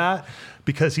of that,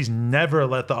 because he's never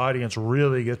let the audience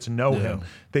really get to know him.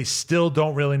 They still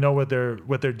don't really know what they're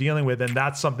dealing with, and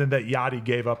that's something that Yachty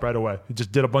gave up right away. He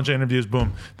just did a bunch of interviews,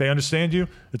 boom. They understand you,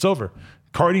 it's over.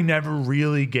 Cardi never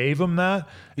really gave him that.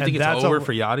 you think it's over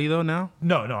for Yachty though now?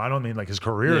 No, I don't mean like his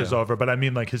career is Yeah. over, but I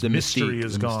mean like his The mystery mystique,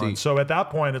 is the gone. mystique. So at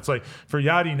that point, it's like for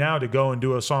Yachty now to go and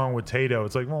do a song with Tato,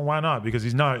 it's like, well, why not? Because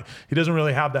he doesn't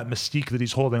really have that mystique that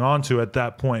he's holding on to at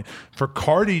that point. For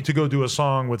Cardi to go do a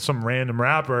song with some random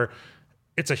rapper,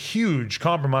 it's a huge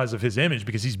compromise of his image,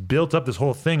 because he's built up this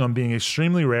whole thing on being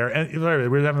extremely rare. And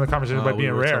we're having the conversation about we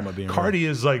being were talking rare. about being Cardi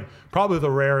is like probably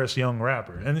the rarest young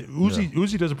rapper, and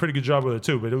Uzi does a pretty good job with it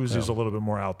too. But Uzi's a little bit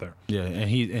more out there Yeah, and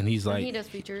he's like He does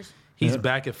features. he's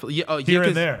back at yeah, here 'cause-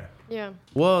 and there. Yeah.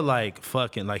 Well, like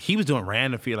fucking, like he was doing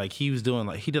random fear, like he was doing,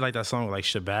 like he did like that song with like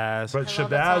Shabazz. But I love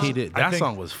that Shabazz, song. He did I that think-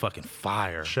 song was fucking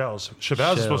fire. Shells.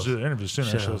 Shabazz is supposed to do the interview soon.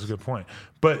 Actually, Shells. that's a good point.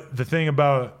 But the thing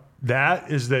about that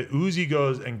is that Uzi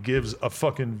goes and gives a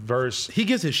fucking verse. He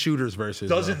gives his shooters verses.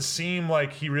 Doesn't seem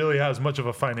like he really has much of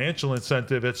a financial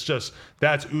incentive. It's just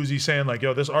that's Uzi saying like,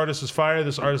 yo, this artist is fire,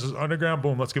 this artist is underground,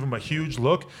 boom, let's give him a huge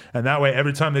look. And that way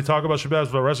every time they talk about Shabazz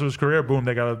for the rest of his career, boom,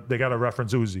 they gotta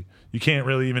reference Uzi. You can't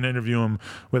really even interview him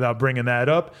without bringing that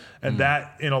up. And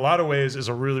that in a lot of ways is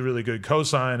a really, really good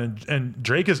cosign. And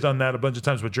Drake has done that a bunch of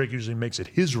times, but Drake usually makes it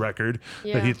his record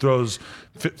that he throws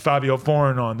Fabio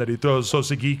Foreign on, that he throws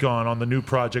Sosa Geek on the new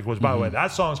project, which by the way,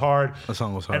 that song's hard. That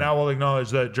song was hard. And I will acknowledge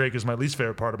that Drake is my least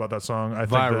favorite part about that song. I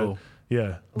Viral. think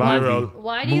that, viral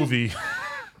Why do you- movie.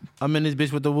 I'm in this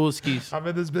bitch with the Wooskies. I'm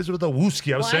in this bitch with a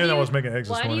wooski. I was saying I was making eggs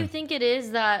this Why do morning. you think it is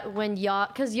that when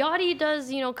because Yachty does,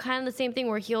 kind of the same thing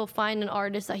where he'll find an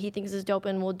artist that he thinks is dope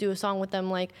and will do a song with them.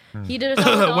 Like he did a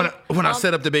song with when I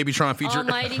set up the Babytron feature.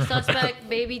 Almighty Suspect,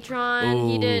 Babytron.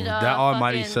 He Ooh, did that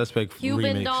Almighty fucking Suspect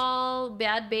Cuban remix. Doll,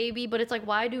 Bad Baby. But it's like,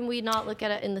 why do we not look at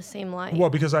it in the same light?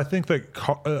 Well, because I think that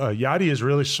Yachty is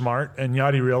really smart, and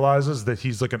Yachty realizes that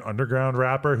he's like an underground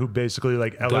rapper who basically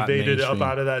like elevated up mainstream.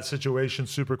 out of that situation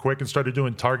super quick and started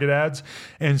doing Target ads.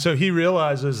 And so he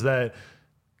realizes that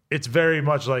it's very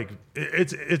much like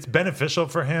it's beneficial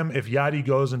for him if Yachty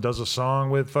goes and does a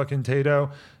song with fucking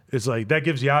Tato. It's like that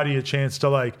gives Yachty a chance to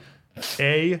like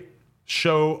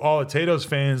show all of Tato's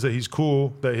fans that he's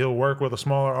cool, that he'll work with a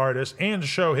smaller artist, and to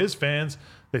show his fans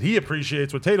that he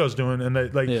appreciates what Tato's doing. And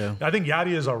that, like, I think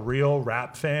Yachty is a real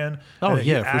rap fan. Oh, and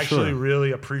yeah, he for actually sure.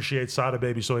 really apprecites Sada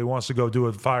Baby, so he wants to go do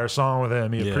a fire song with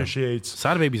him. He appreciates.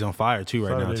 Sada Baby's on fire too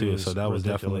right Sada now Baby too. is So that was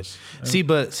ridiculous.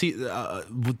 definitely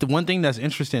the one thing that's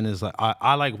interesting is like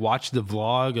I like watched the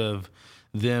vlog of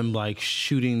them like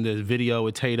shooting the video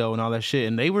with Tato and all that shit,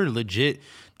 and they were legit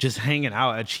just hanging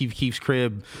out at Chief Keef's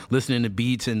crib listening to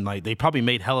beats, and like they probably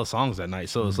made hella songs that night.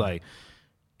 So it's like,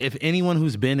 if anyone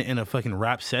who's been in a fucking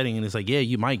rap setting and it's like, yeah,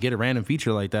 you might get a random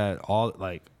feature like that all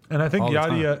like. And I think all the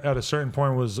Yachty at a certain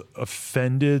point was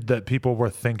offended that people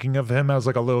were thinking of him as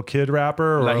like a little kid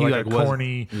rapper or Like he, like a like, was-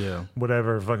 corny,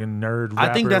 whatever, fucking nerd rapper.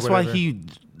 I think that's why whatever. he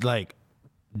like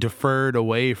deferred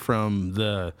away from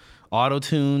the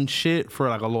auto-tune shit for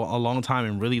like a long time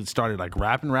and really started like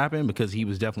rapping because he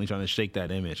was definitely trying to shake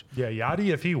that image. Yeah, Yachty,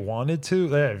 if he wanted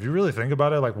to, if you really think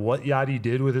about it, like what Yachty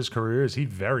did with his career is he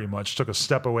very much took a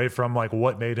step away from like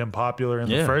what made him popular in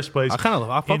the first place. I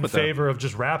fuck in with favor of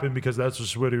just rapping because that's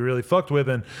just what he really fucked with.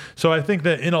 And so I think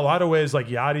that in a lot of ways, like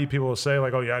Yachty, people will say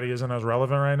like, oh, Yachty isn't as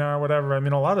relevant right now or whatever. I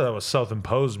mean, a lot of that was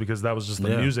self-imposed because that was just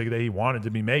the music that he wanted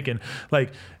to be making.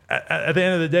 Like at the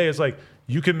end of the day, it's like,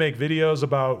 you can make videos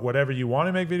about whatever you want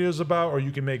to make videos about, or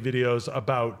you can make videos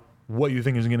about what you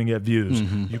think is going to get views.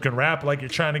 You can rap like you're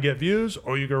trying to get views,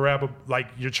 or you can rap like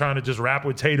you're trying to just rap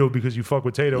with Tato because you fuck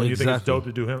with Tato and you think it's dope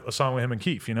to do a song with him and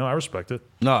Keef. You know, I respect it.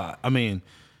 No, I mean,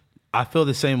 I feel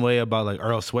the same way about like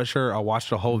Earl Sweatshirt. I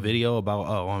watched a whole video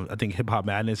about, I think Hip Hop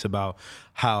Madness, about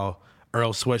how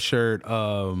Earl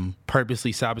Sweatshirt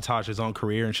purposely sabotaged his own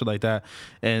career and shit like that.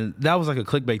 And that was like a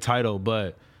clickbait title,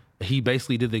 but he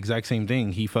basically did the exact same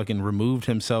thing. He fucking removed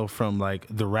himself from like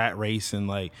the rat race and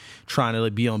like trying to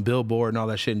like be on Billboard and all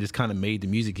that shit and just kind of made the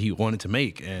music he wanted to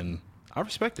make. And I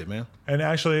respect it, man. And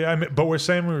actually, I mean, but we're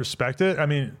saying we respect it. I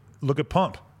mean, look at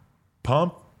Pump.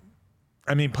 Pump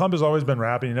has always been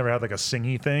rapping. He never had like a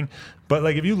singy thing. But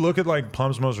like if you look at like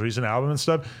Pump's most recent album and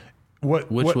stuff, Which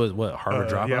was Harvard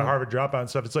Dropout? Yeah, Harvard Dropout and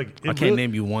stuff. It's like I can't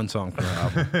name you one song from that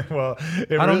album. Well,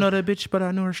 I don't know that bitch, but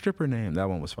I know her stripper name. That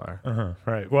one was fire.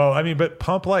 Right. Well, I mean, but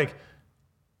Pump, like,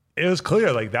 it was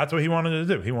clear, like, that's what he wanted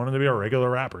to do. He wanted to be a regular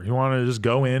rapper. He wanted to just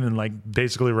go in and, like,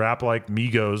 basically rap like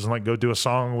Migos and, like, go do a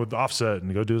song with Offset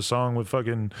and go do a song with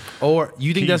fucking. Or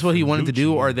you think that's Keef what he and wanted to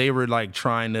do, Gucci. or they were, like,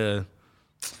 trying to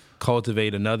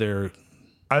cultivate another.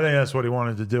 I think that's what he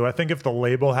wanted to do. I think if the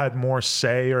label had more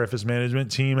say, or if his management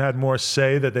team had more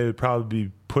say, that they would probably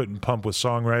be putting Pump with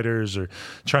songwriters or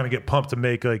trying to get Pump to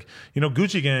make, like,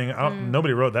 Gucci Gang.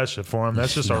 Nobody wrote that shit for him.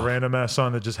 That's just a random ass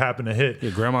song that just happened to hit.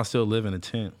 Yeah, grandma still live in a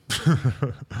tent.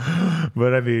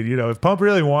 But I mean, if Pump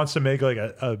really wants to make like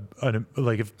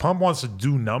like if Pump wants to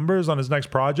do numbers on his next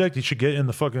project, he should get in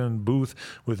the fucking booth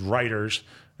with writers.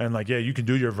 And like, yeah, you can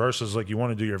do your verses like you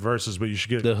want to do your verses, but you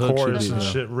should get The hook should chorus be, and yeah.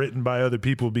 shit written by other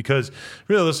people, because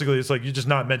realistically, it's like you're just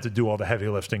not meant to do all the heavy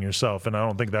lifting yourself. And I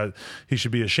don't think that he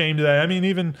should be ashamed of that. I mean,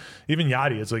 even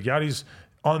Yachty, it's like Yachty's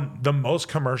on the most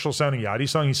commercial sounding Yachty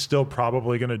song. He's still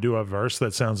probably going to do a verse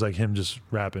that sounds like him just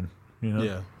rapping.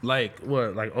 Yeah, like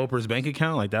what? Like Oprah's bank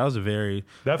account? Like that was a very.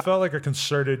 That felt like a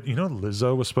concerted.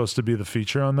 Lizzo was supposed to be the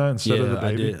feature on that instead of the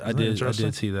baby. I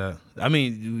did see that. I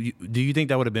mean, do you think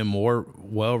that would have been more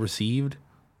well received?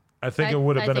 I think it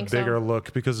would have I been a think so. bigger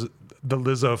look, because the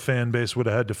Lizzo fan base would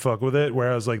have had to fuck with it,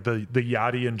 whereas like the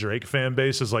Yachty and Drake fan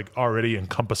base is like already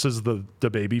encompasses the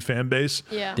Baby fan base.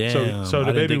 Yeah. Damn. So I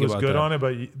the didn't Baby think was about good that. on it,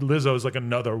 but Lizzo is like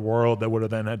another world that would have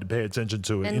then had to pay attention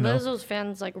to it. And you know, Lizzo's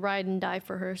fans like ride and die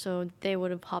for her, so they would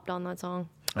have hopped on that song.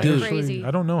 Dude. Crazy.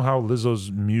 I don't know how Lizzo's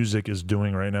music is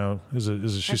doing right now. Is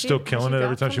she Has still she killing it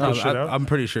every time dropped she No, puts shit out? I'm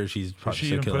pretty sure she's Has probably she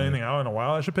still even put killing anything it. out in a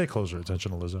while? I should pay closer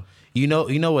attention to Lizzo. You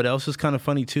know what else is kind of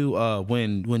funny too?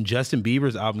 When Justin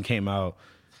Bieber's album came out,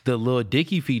 the Lil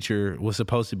Dicky feature was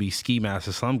supposed to be Ski Mask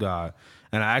the Slum God,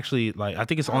 and I actually I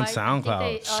think it's on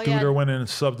SoundCloud. Scooter went in and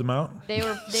subbed him out. They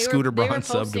were Scooter they were Braun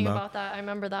subbed posting him out. about that. I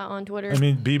remember that on Twitter. I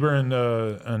mean, Bieber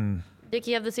and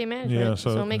Dickie have the same management, Yeah,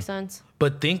 so so- it makes sense.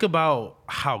 But think about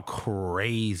how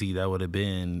crazy that would have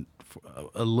been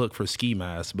a look for Ski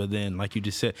Mask. But then, like you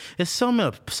just said, it's so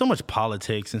much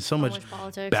politics and so much much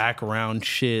politics. background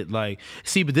shit. Like,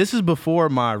 see, but this is before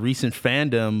my recent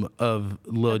fandom of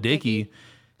Lil Dicky, Dicky.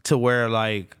 to where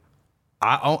like.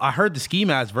 I heard the Ski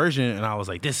Mask version and I was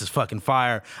like, this is fucking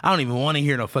fire. I don't even want to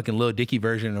hear no fucking Lil Dicky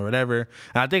version or whatever.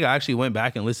 And I think I actually went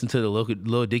back and listened to the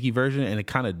Lil Dicky version and it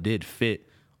kind of did fit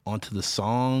onto the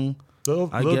song. Lil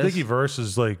I Lil guess. Dicky verse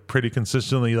is like pretty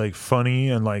consistently like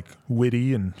funny and like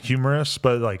witty and humorous,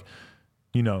 but like,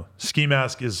 you know, Ski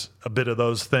Mask is a bit of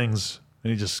those things,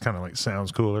 and he just kind of like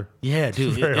sounds cooler. Yeah,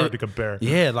 dude. Very hard to compare.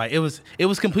 Yeah, like it was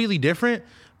completely different,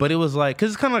 but it was like, cause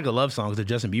it's kind of like a love song, it's a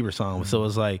Justin Bieber song. So it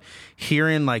was like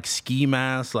hearing like Ski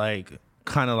Mask, like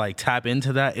kind of like tap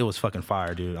into that. It was fucking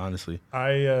fire, dude. Honestly. I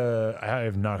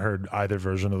have not heard either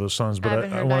version of those songs, but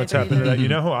haven't I heard want to either tap into either. that. You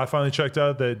know who I finally checked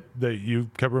out that you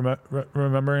kept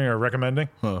remembering or recommending?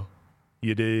 Huh.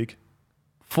 You dig?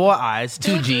 4 eyes,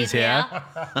 2 G's here.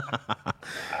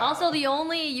 Also, the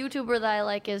only YouTuber that I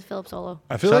like is Philip Solo.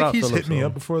 I feel Shout like out he's Philip hit me Solo.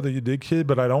 up before the You Dig Kid,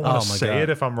 but I don't want Oh to my say God. it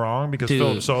if I'm wrong because Dude,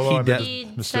 Philip Solo, he I made def- a He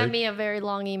mistake. sent me a very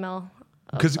long email.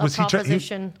 Because was he trying?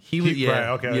 proposition. He was, yeah. Right,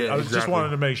 okay. Yeah, I was just exactly. wanted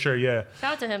to make sure, yeah.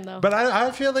 Shout out to him though. But I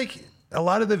feel like a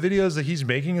lot of the videos that he's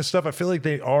making and stuff, I feel like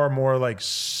they are more like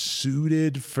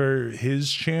suited for his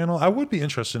channel. I would be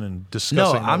interested in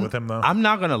discussing that with him though. I'm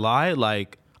not gonna lie.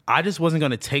 Like, I just wasn't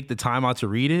gonna take the time out to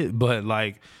read it, but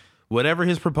like, whatever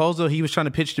his proposal he was trying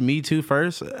to pitch to me too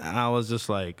first, I was just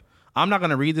like, I'm not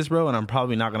gonna read this, bro, and I'm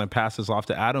probably not gonna pass this off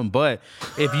to Adam. But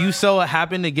if you so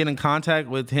happen to get in contact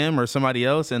with him or somebody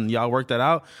else and y'all work that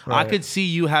out, I Right. could see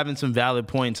you having some valid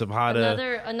points of how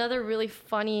to. Another really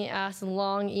funny ass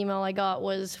long email I got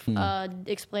was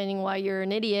explaining why you're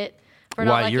an idiot. For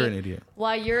Why not you're liking- an idiot.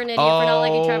 Why you're an idiot for not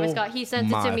liking Travis Oh Scott. He sent it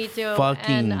to my me too, fucking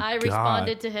and I God.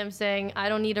 responded to him saying, "I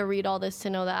don't need to read all this to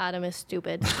know that Adam is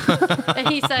stupid." And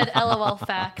he said, "LOL,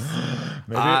 facts."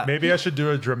 Maybe I should do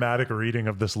a dramatic reading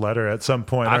of this letter at some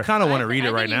point. I Or- kind of want to read I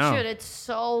it right think you now. should. It's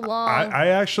so long. I Dude,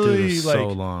 actually it's like. so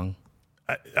long.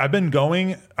 I've been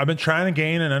trying to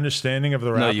gain an understanding of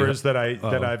the No, you- rappers that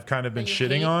I've kind of been That you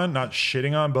shitting hate? on, not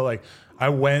shitting on, but like I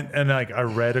went and like I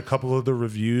read a couple of the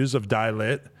reviews of Die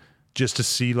Lit just to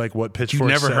see like what Pitchfork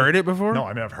never said. heard it before? No,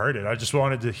 I mean I've heard it. I just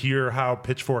wanted to hear how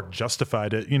Pitchfork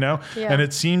justified it, you know? Yeah. And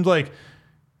it seemed like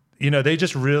they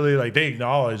just really like they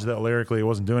acknowledged that lyrically it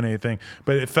wasn't doing anything,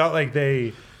 but it felt like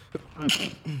they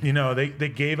they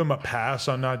gave him a pass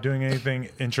on not doing anything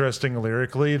interesting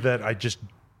lyrically that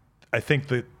I think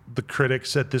that the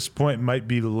critics at this point might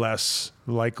be less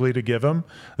likely to give him,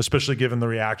 especially given the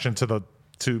reaction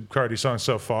to Cardi's song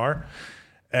so far.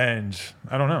 And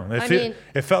I don't know.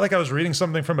 It felt like I was reading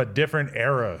something from a different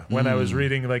era when I was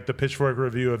reading like the Pitchfork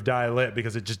review of Die Lit,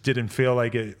 because it just didn't feel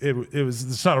like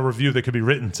it's not a review that could be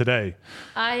written today.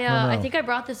 I think I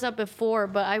brought this up before,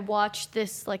 but I watched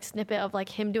this like snippet of like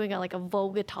him doing a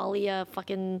Vogue Italia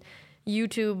fucking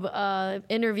YouTube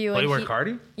interview. Playboy and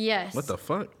Cardi? Yes. What the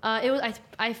fuck? It was.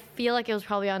 I feel like it was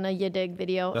probably on a You Dig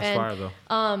video. That's fire,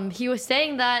 though. He was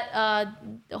saying that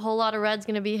a whole lot of Red's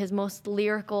gonna be his most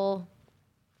lyrical.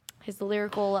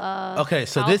 Okay,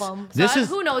 so album. this is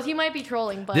who knows? He might be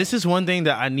trolling, but this is one thing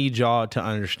that I need y'all to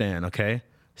understand. Okay,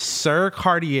 Sir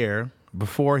Cartier,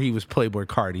 before he was Playboy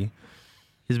Cardi,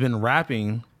 has been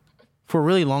rapping for a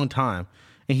really long time,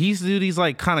 and he used to do these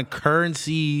like kind of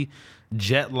Currency,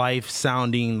 Jet Life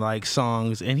sounding like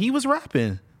songs, and he was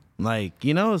rapping. Like,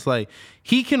 it's like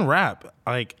he can rap.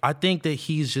 Like, I think that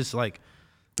he's just like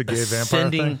The gay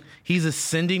vampire thing. he's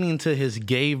ascending into his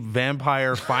gay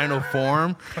vampire final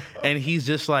form, and he's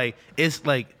just like it's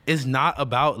not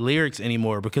about lyrics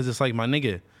anymore, because it's like, my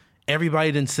nigga,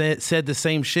 everybody done said the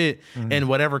same shit in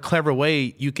whatever clever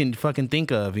way you can fucking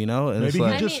think of, and it's Maybe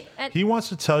like, he wants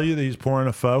to tell you that he's pouring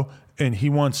a foe, and he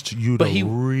wants you to But he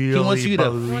really wants you to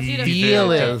believe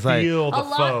feel it. It's like- feel the a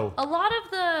foe. lot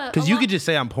of the Because a you lot- could just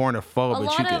say I'm pornophobe, a but you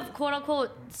lot could. of quote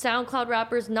unquote SoundCloud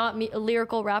rappers, not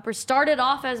lyrical rappers, started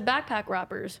off as backpack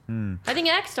rappers. I think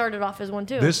X started off as one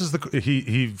too. This is the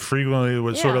he frequently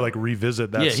would sort of Yeah. like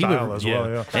revisit that Yeah, style as well.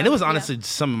 Yeah. And it was honestly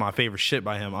some of my favorite shit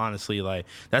by him. Honestly, like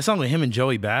that song with him and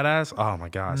Joey Badass. Oh my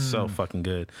god, so fucking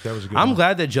good. That was a good I'm one.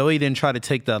 glad that Joey didn't try to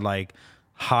take the like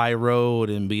high road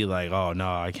and be like, oh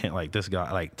no, I can't like this guy.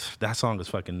 Like that song is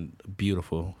fucking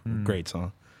beautiful, great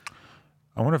song.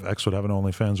 I wonder if X would have an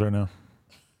OnlyFans right now.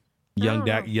 Young don't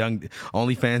Dak, know. young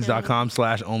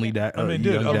OnlyFans.com/only Dak. I mean,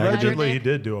 dude, Young Dak. allegedly he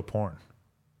did do a porn.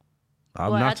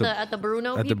 I'm What, not at the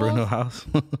Bruno at the people? Bruno house.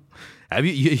 Have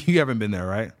you haven't been there,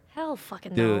 right? Hell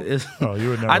fucking Dude, no. it's, Oh, you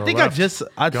would never. I think left.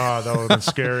 I God, that would have been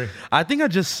scary. I think I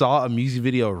just saw a music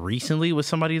video recently with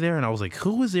somebody there, and I was like,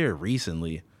 "Who was there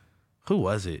recently? Who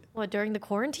was it?" What, during the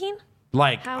quarantine?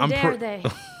 Like, How dare they?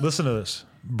 Listen to this,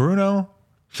 Bruno.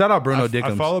 Shout out Bruno I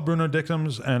Dickens. follow Bruno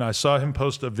Dickens, and I saw him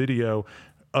post a video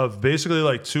of basically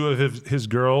like two of his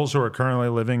girls who are currently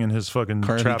living in his fucking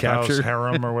Currently trap house captured.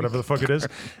 harem or whatever the fuck it is,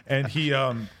 and he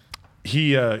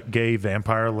gay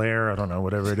vampire lair, I don't know,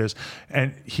 whatever it is,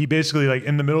 and he basically like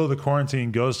in the middle of the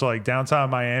quarantine goes to like downtown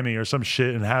Miami or some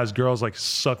shit and has girls like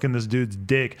sucking this dude's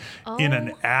dick in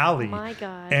an alley. my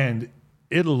God. And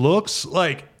it looks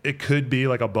like it could be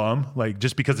like a bum, like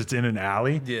just because it's in an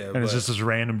alley, Yeah, and it's but- just this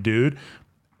random dude.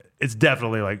 It's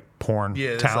definitely like porn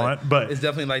it's talent, like- but it's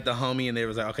definitely like the homie, and they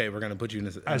was like, "Okay, we're gonna put you in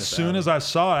this." as soon as I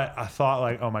saw it, I thought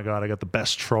like, oh my God, I got the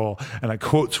best troll. And I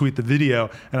quote tweet the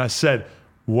video and I said,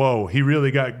 whoa, he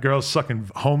really got girls sucking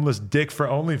homeless dick for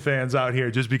OnlyFans out here,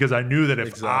 just because I knew that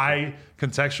if I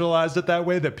contextualized it that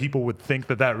way, that people would think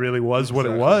that that really was what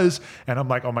it was. And I'm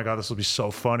like, oh my God, this will be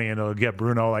so funny. And it'll get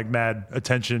Bruno like mad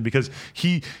attention because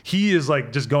he is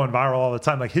like just going viral all the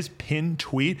time. Like his pinned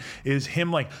tweet is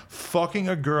him like fucking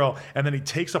a girl. And then he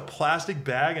takes a plastic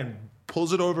bag and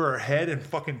pulls it over her head and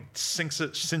fucking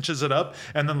cinches it up,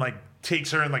 and then like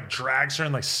takes her and like drags her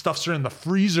and like stuffs her in the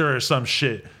freezer or some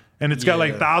shit. And it's got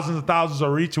like Yeah. thousands and thousands of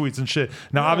retweets and shit.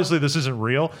 Now, obviously, this isn't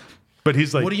real, but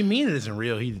he's like, What do you mean it isn't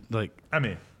real? He like, I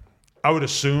mean, I would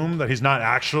assume that he's not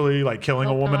actually like killing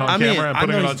a Hope woman not. on I mean, camera and I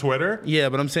putting know it on he's- Twitter. yeah,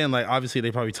 but I'm saying like obviously they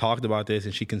probably talked about this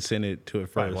and she consented to it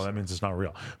first. Right, well, that means it's not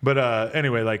real. But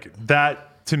anyway, like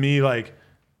that to me, like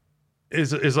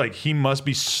is like he must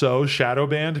be so shadow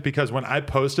banned, because when I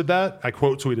posted that, I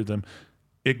quote tweeted him.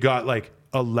 It got like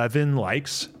 11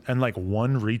 likes and like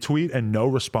 1 retweet and no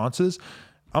responses.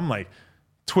 I'm like,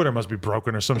 Twitter must be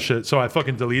broken or some shit. So I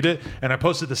fucking delete it and I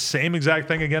posted the same exact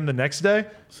thing again the next day.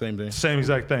 Same thing. Same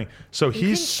exact thing. So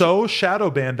he's so shadow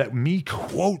banned that me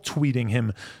quote tweeting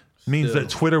him means that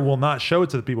Twitter will not show it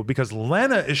to the people, because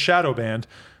Lena is shadow banned.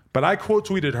 But I quote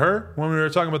tweeted her when we were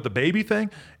talking about the baby thing,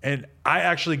 and I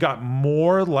actually got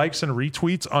more likes and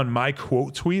retweets on my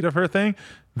quote tweet of her thing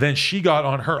than she got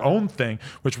on her own thing,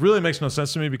 which really makes no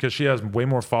sense to me because she has way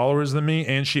more followers than me,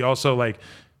 and she also like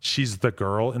she's the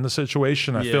girl in the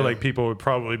situation. I Yeah. feel like people would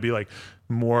probably be like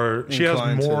more. She has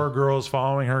Inclined to. more girls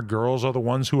following her. Girls are the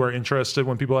ones who are interested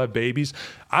when people have babies.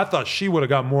 I thought she would have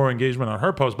got more engagement on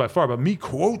her post by far, but me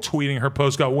quote tweeting her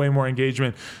post got way more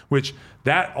engagement, which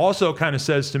that also kind of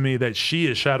says to me that she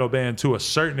is shadow banned to a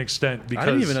certain extent, because I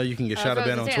didn't even know you can get That's what shadow I was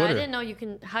banned on gonna say. I Twitter. didn't know you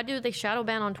can. How do they shadow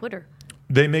ban on Twitter?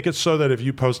 they make it so that if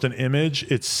you post an image,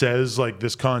 it says like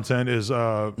this content is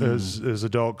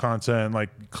adult content.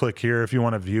 Like click here if you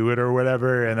want to view it or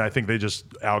whatever. And I think they just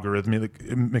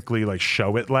algorithmically like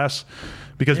show it less.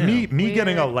 Because me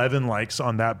getting 11 likes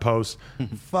on that post,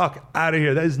 fuck out of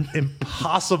here. That is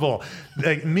impossible.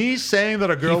 Like me saying that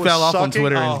a girl He was fell off on sucking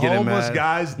Twitter a and is getting homeless mad.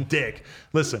 guy's dick.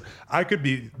 Listen, I could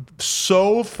be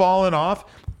so fallen off.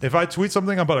 If I tweet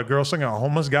something about a girl sucking a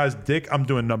homeless guy's dick, I'm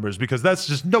doing numbers, because that's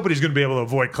just, nobody's going to be able to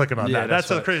avoid clicking on Yeah, that. That's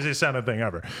that's the craziest sounding thing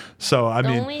ever. So, I The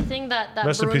mean, only thing that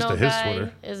rest in peace Bruno to his guy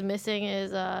Twitter. is missing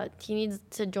is he needs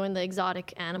to join the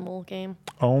exotic animal game.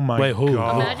 oh my Wait, who?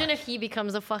 God. Imagine if he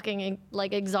becomes a fucking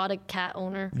like exotic cat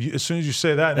owner. As soon as you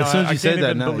say that, now, As soon as I you can't say that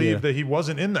even now, believe yeah. that he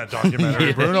wasn't in that documentary.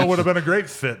 Yeah. Bruno would have been a great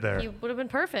fit there. He would have been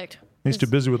perfect. He's too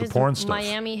busy with the His porn stuff.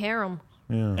 Miami harem.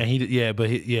 And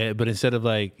but instead of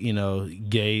like,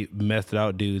 gay methed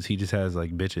out dudes, he just has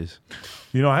like bitches.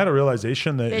 You know, I had a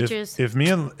realization that Bitches. if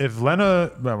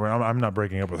Lena, well, I'm not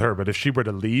breaking up with her, but if she were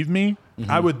to leave me,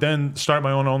 I would then start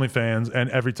my own OnlyFans, and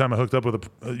every time I hooked up with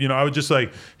I would just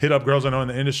like hit up girls I know in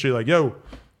the industry, like, yo,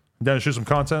 down to shoot some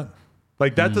content.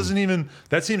 Like that doesn't even,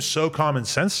 that seems so common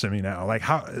sense to me now. Like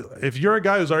how, if you're a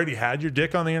guy who's already had your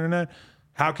dick on the internet,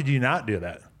 how could you not do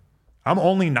that? I'm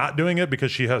only not doing it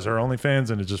because she has her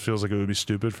OnlyFans, and it just feels like it would be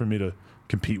stupid for me to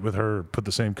compete with her or put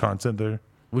the same content there.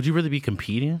 Would you really be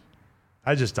competing?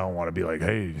 I just don't want to be like,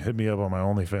 hey, hit me up on my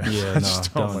OnlyFans. Yeah, I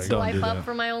just no, don't like, do Swipe that. up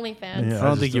for my OnlyFans. Yeah, I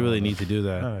don't just think you really wanna- need to do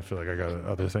that. I feel like I got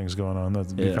other things going on.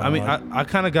 That's Yeah, I mean, I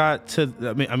kind of got to.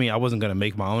 I mean, I wasn't gonna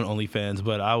make my own OnlyFans,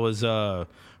 but I was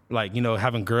like, you know,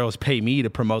 having girls pay me to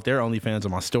promote their OnlyFans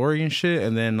on my story and shit,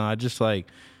 and then I just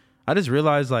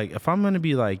realized like if I'm gonna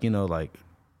be like, you know, like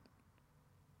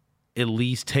at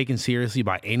least taken seriously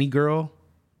by any girl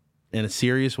in a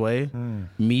serious way,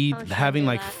 me should I having do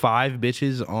like that? 5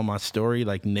 bitches on my story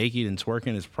like naked and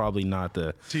twerking is probably not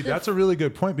the. See, that's a really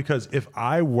good point because if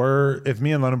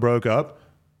me and Lennon broke up,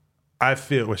 I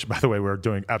feel, which by the way, we're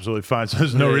doing absolutely fine. So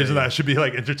there's no Yeah, reason yeah. that I should be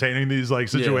like entertaining these like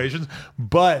situations.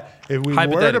 But if we were to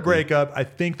Hypothetically. break up, I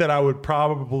think that I would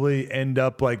probably end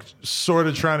up like sort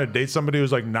of trying to date somebody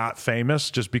who's like not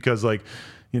famous just because like,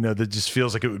 you know, that just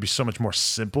feels like it would be so much more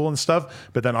simple and stuff.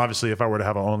 But then obviously if I were to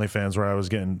have an OnlyFans where I was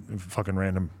getting fucking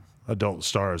random adult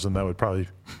stars, and that would probably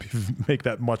make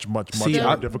that much more See,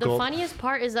 The difficult. funniest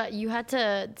part is that you had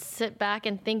to sit back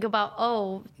and think about,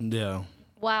 oh, Yeah.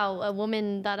 wow, a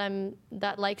woman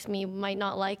that likes me might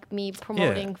not like me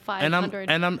promoting 500.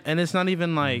 And it's not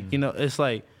even like, you know, it's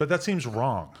like, But that seems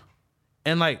wrong.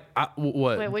 and like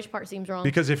what? Wait, which part seems wrong?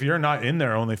 Because if you're not in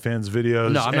their OnlyFans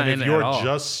videos, No, I'm not and in if there you're at all.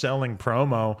 just selling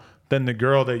promo, then the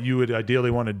girl that you would ideally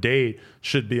want to date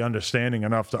should be understanding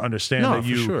enough to understand No, that for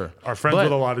you sure. are friends But-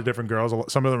 with a lot of different girls.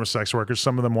 Some of them are sex workers.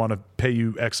 Some of them want to pay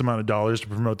you X amount of dollars to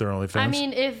promote their OnlyFans. I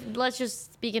mean, if let's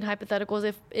just speak in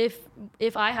hypotheticals,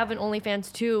 if I have an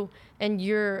OnlyFans too, and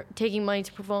you're taking money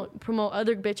to promote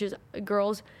other bitches,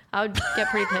 girls, I would get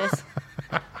pretty pissed.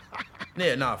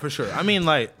 Yeah, no, for sure. I mean,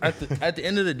 like at the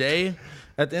end of the day,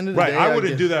 right, I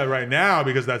wouldn't do that right now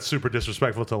because that's super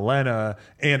disrespectful to Lena.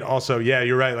 And also, yeah,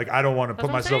 you're right. Like, I don't want to put what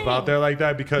I'm myself out saying. there like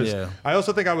that because Yeah. I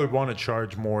also think I would want to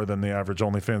charge more than the average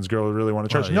OnlyFans girl would really want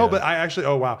to charge. Oh, No, yeah. but I actually,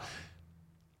 oh, wow.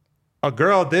 A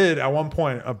girl did at one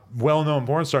point, a well-known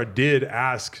porn star did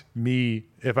ask me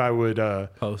if I would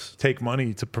Post. take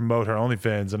money to promote her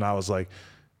OnlyFans. And I was like,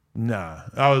 nah.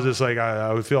 I was just like,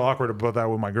 I would feel awkward about that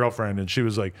with my girlfriend. And she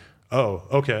was like, oh,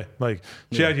 okay. Like,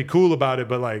 she acted cool about it,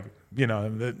 but like, you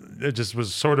know, it just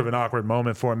was sort of an awkward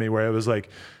moment for me where it was like,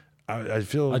 I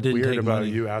feel I didn't weird take about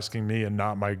money. you asking me and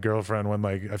not my girlfriend when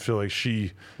like I feel like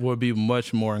she, would be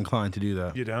much more inclined to do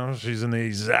that. you know, she's in the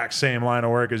exact same line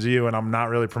of work as you, and I'm not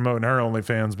really promoting her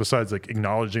OnlyFans besides like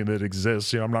acknowledging that it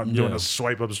exists. You know, I'm not doing Yeah. a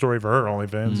swipe up story for her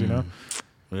OnlyFans. You know.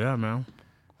 Yeah, man.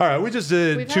 All right, we just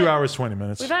did We've 2 had- hours 20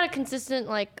 minutes, We've had a consistent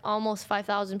like almost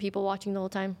 5,000 people watching the whole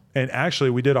time. and actually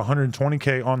we did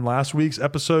 120K on last week's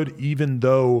episode, even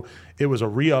though it was a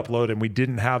re-upload and we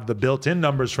didn't have the built-in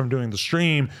numbers from doing the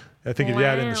stream. I think if you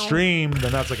add in the Wow. stream,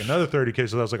 then that's like another 30K,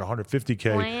 so that's like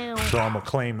 150K. Wow. So I'm gonna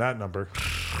claim that number.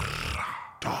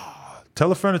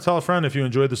 Tell a friend to tell a friend if you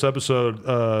enjoyed this episode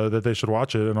that they should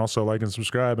watch it, and also like and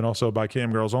subscribe, and also buy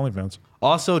Cam Girls OnlyFans.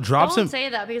 Also, drop Don't some. say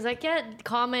that because I get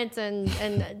comments and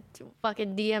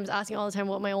fucking DMs asking all the time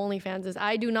what my OnlyFans is.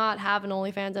 I do not have an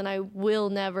OnlyFans, and I will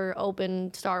never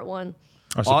start one.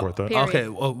 I support that. Period. Okay,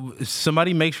 well,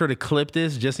 somebody make sure to clip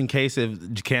this just in case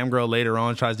if Cam Girl later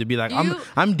on tries to be like, I'm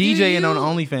do DJing on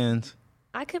you- OnlyFans.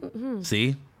 I could.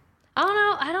 See, I don't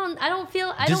know. I don't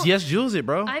feel. I just don't. yes, Jules it,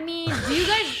 bro. I mean, do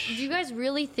you guys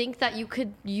really think that you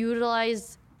could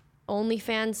utilize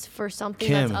OnlyFans for something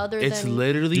Kim, that's other it's than?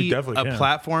 literally You definitely a can.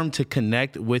 platform to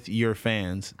connect with your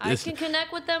fans. I It's- can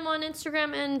connect with them on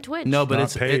Instagram and Twitch. no, but Not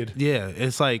it's paid. yeah,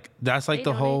 it's like that's like They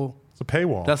the donate. whole. It's a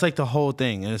paywall. That's like the whole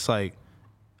thing, and it's like,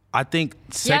 I think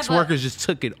sex but- workers just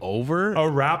took it over. a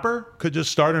rapper could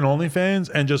just start an OnlyFans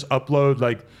and just upload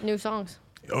like, New songs.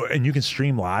 and you can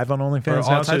stream live on OnlyFans Or all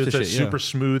now. So types it's of a shit, yeah. super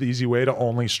smooth, easy way to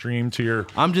only stream to your.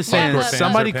 I'm just Yeah, saying, but-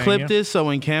 somebody Fans are paying clip you. this so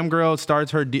when Cam Girl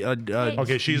starts her.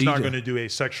 Okay, she's not DJ. going to do a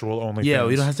sexual OnlyFans. Yeah,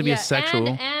 we don't have to be Yeah, a sexual.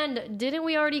 And didn't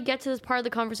we already get to this part of the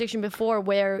conversation before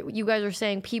where you guys are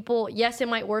saying people, yes, it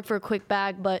might work for a quick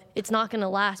bag, but it's not going to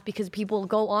last because people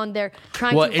go on there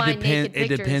trying Well, to it find depends. naked It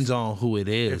pictures. depends on who it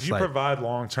is. If you like, provide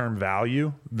long-term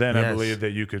value, then I Yes. believe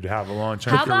that you could have a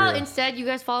long-term How career. about instead you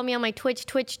guys follow me on my Twitch,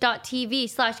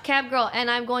 twitch.tv/cabgirl, and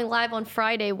I'm going live on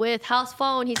Friday with House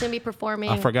Phone. He's going to be performing.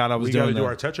 I forgot I was we got to doing do that.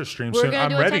 our Tetris stream We're soon. gonna I'm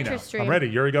do a ready Tetris now. stream. I'm ready.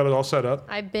 You already got it all set up.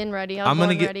 I've been ready. I'm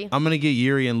gonna get. ready. I'm gonna get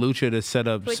Yuri and Lucha to set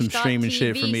up some streaming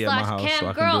shit for me at my house so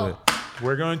I can do it.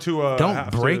 We're going to Don't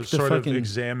have break to the sort fucking- of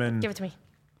examine. Give it to me.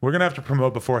 We're gonna have to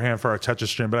promote beforehand for our Tetris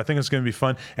stream, but I think it's gonna be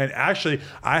fun. And actually,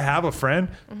 I have a friend,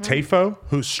 Mm-hmm. Tafo,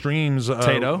 who streams.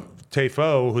 Tato?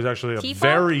 Tafo, who's actually a Tifo?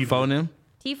 very Phone him.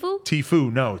 Tifu?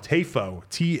 Tfue, no, Tafo,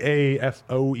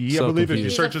 Tafoe. So I believe if you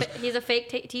He's search a, his. he's a fake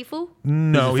Tifu?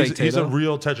 No, He's a fake he's a Tato?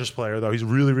 real Tetris player though. He's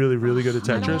really, really, really good at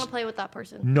I don't want Tetris. to play with that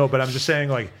person. No, but I'm just saying,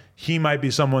 like, he might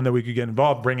be someone that we could get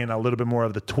involved, bring in a little bit more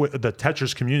of the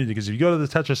Tetris community. Because if you go to the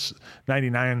Tetris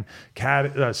 99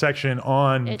 section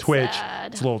on It's Twitch,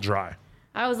 sad. it's a little dry.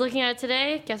 I was looking at it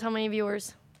today. Guess how many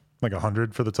viewers? Like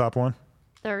 100 for the top one.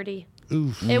 30.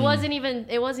 It wasn't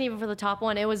even for the top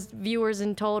one. It was viewers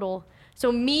in total. So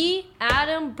me,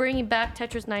 Adam, bringing back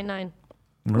Tetris 99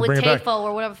 with bring it back. Tafo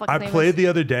or whatever the fuck I his name played is. the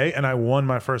other day and I won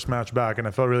my first match back, and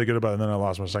I felt really good about it. And then I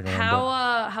lost my second one.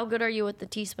 But How good are you with the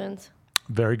T-spins?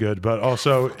 very good, but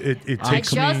also it I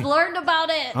takes just me. learned about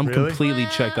it. I'm Really? completely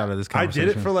checked out of this I conversation.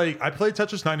 did it for I played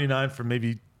Tetris 99 for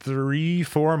maybe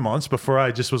 3-4 months before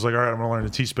I just was like, all right, I'm gonna learn the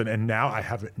T-spin, and now I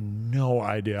have no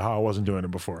idea how I wasn't doing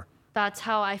it before. That's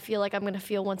how I feel like I'm gonna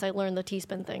feel once I learn the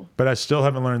T-spin thing, But I still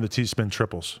haven't learned the T-spin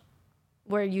triples.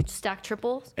 where you stack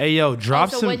triples. Hey yo,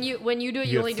 drop So some. when you do it, you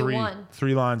get only do one.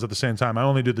 three lines at the same time. I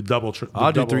only do the double.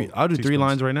 I'll do three. I'll do three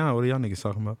lines right now. What are y'all niggas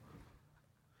talking about?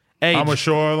 Hey, I'm a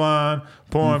shoreline,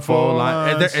 pouring four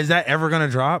lines. Is that ever gonna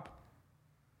drop?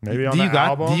 Maybe on Do the you got?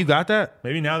 album. Do you got that?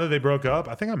 Maybe now that they broke up,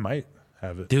 I think I might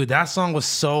have it. Dude, that song was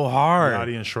so hard.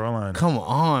 Yachty and Shoreline. Come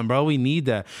on, bro. We need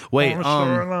that. Wait, On a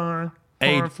shoreline,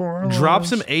 hey, pouring four drop lines.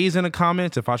 some A's in the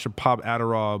comments if I should pop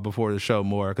Adderall before the show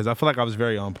more, because I feel like I was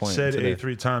very on point. Said today. A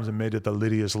 3 times and made it the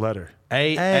Lydia's letter.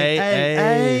 A.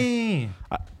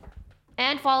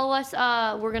 And follow us.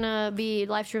 We're gonna be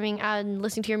live streaming and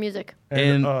listening to your music. And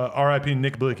And- R.I.P.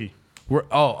 Nick Blicky.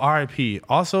 R.I.P.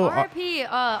 Also, R.I.P.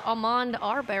 Amand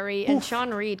Arbery and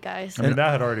Sean Reed, guys. I mean,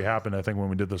 that had already happened, I think, when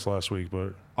we did this last week,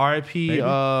 but R.I.P. I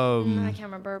can't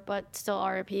remember, but still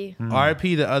R.I.P.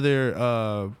 R.I.P. the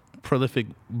other prolific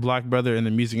black brother in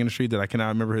the music industry that I cannot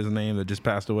remember his name, that just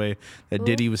passed away. That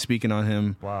Diddy was speaking on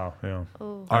him. wow, yeah.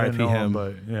 Ooh. I didn't R.I.P. know him.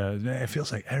 but yeah, it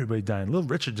feels like everybody dying. Little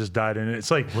Richard just died, and it's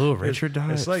like Little Richard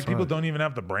died? It's like people Fuck. don't even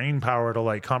have the brain power to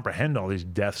like comprehend all these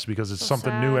deaths because it's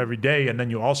something new sad. every day, and then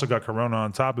you also got Corona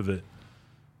on top of it.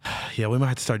 Yeah, we might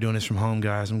have to start doing this from home,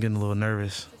 guys. I'm getting a little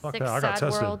nervous. Fuck Sick, yeah, I got sad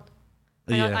tested. world.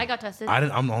 Yeah. I got tested.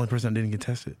 I'm the only person that didn't get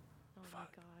tested. Oh my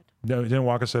god. No, didn't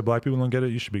Walker say black people don't get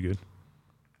it? You should be good.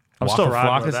 I'm Waka still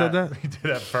riding Flocka with said that? He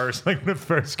did at first, like when it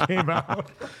first came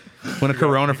out. When the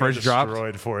Corona He got first dropped.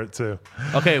 destroyed for it too.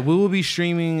 Okay, we will be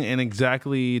streaming in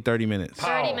exactly 30 minutes.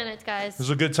 30 minutes, guys. This is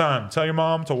a good time. Tell your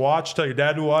mom to watch. Tell your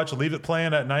dad to watch. Leave it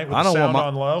playing at night with I the don't sound want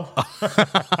on low.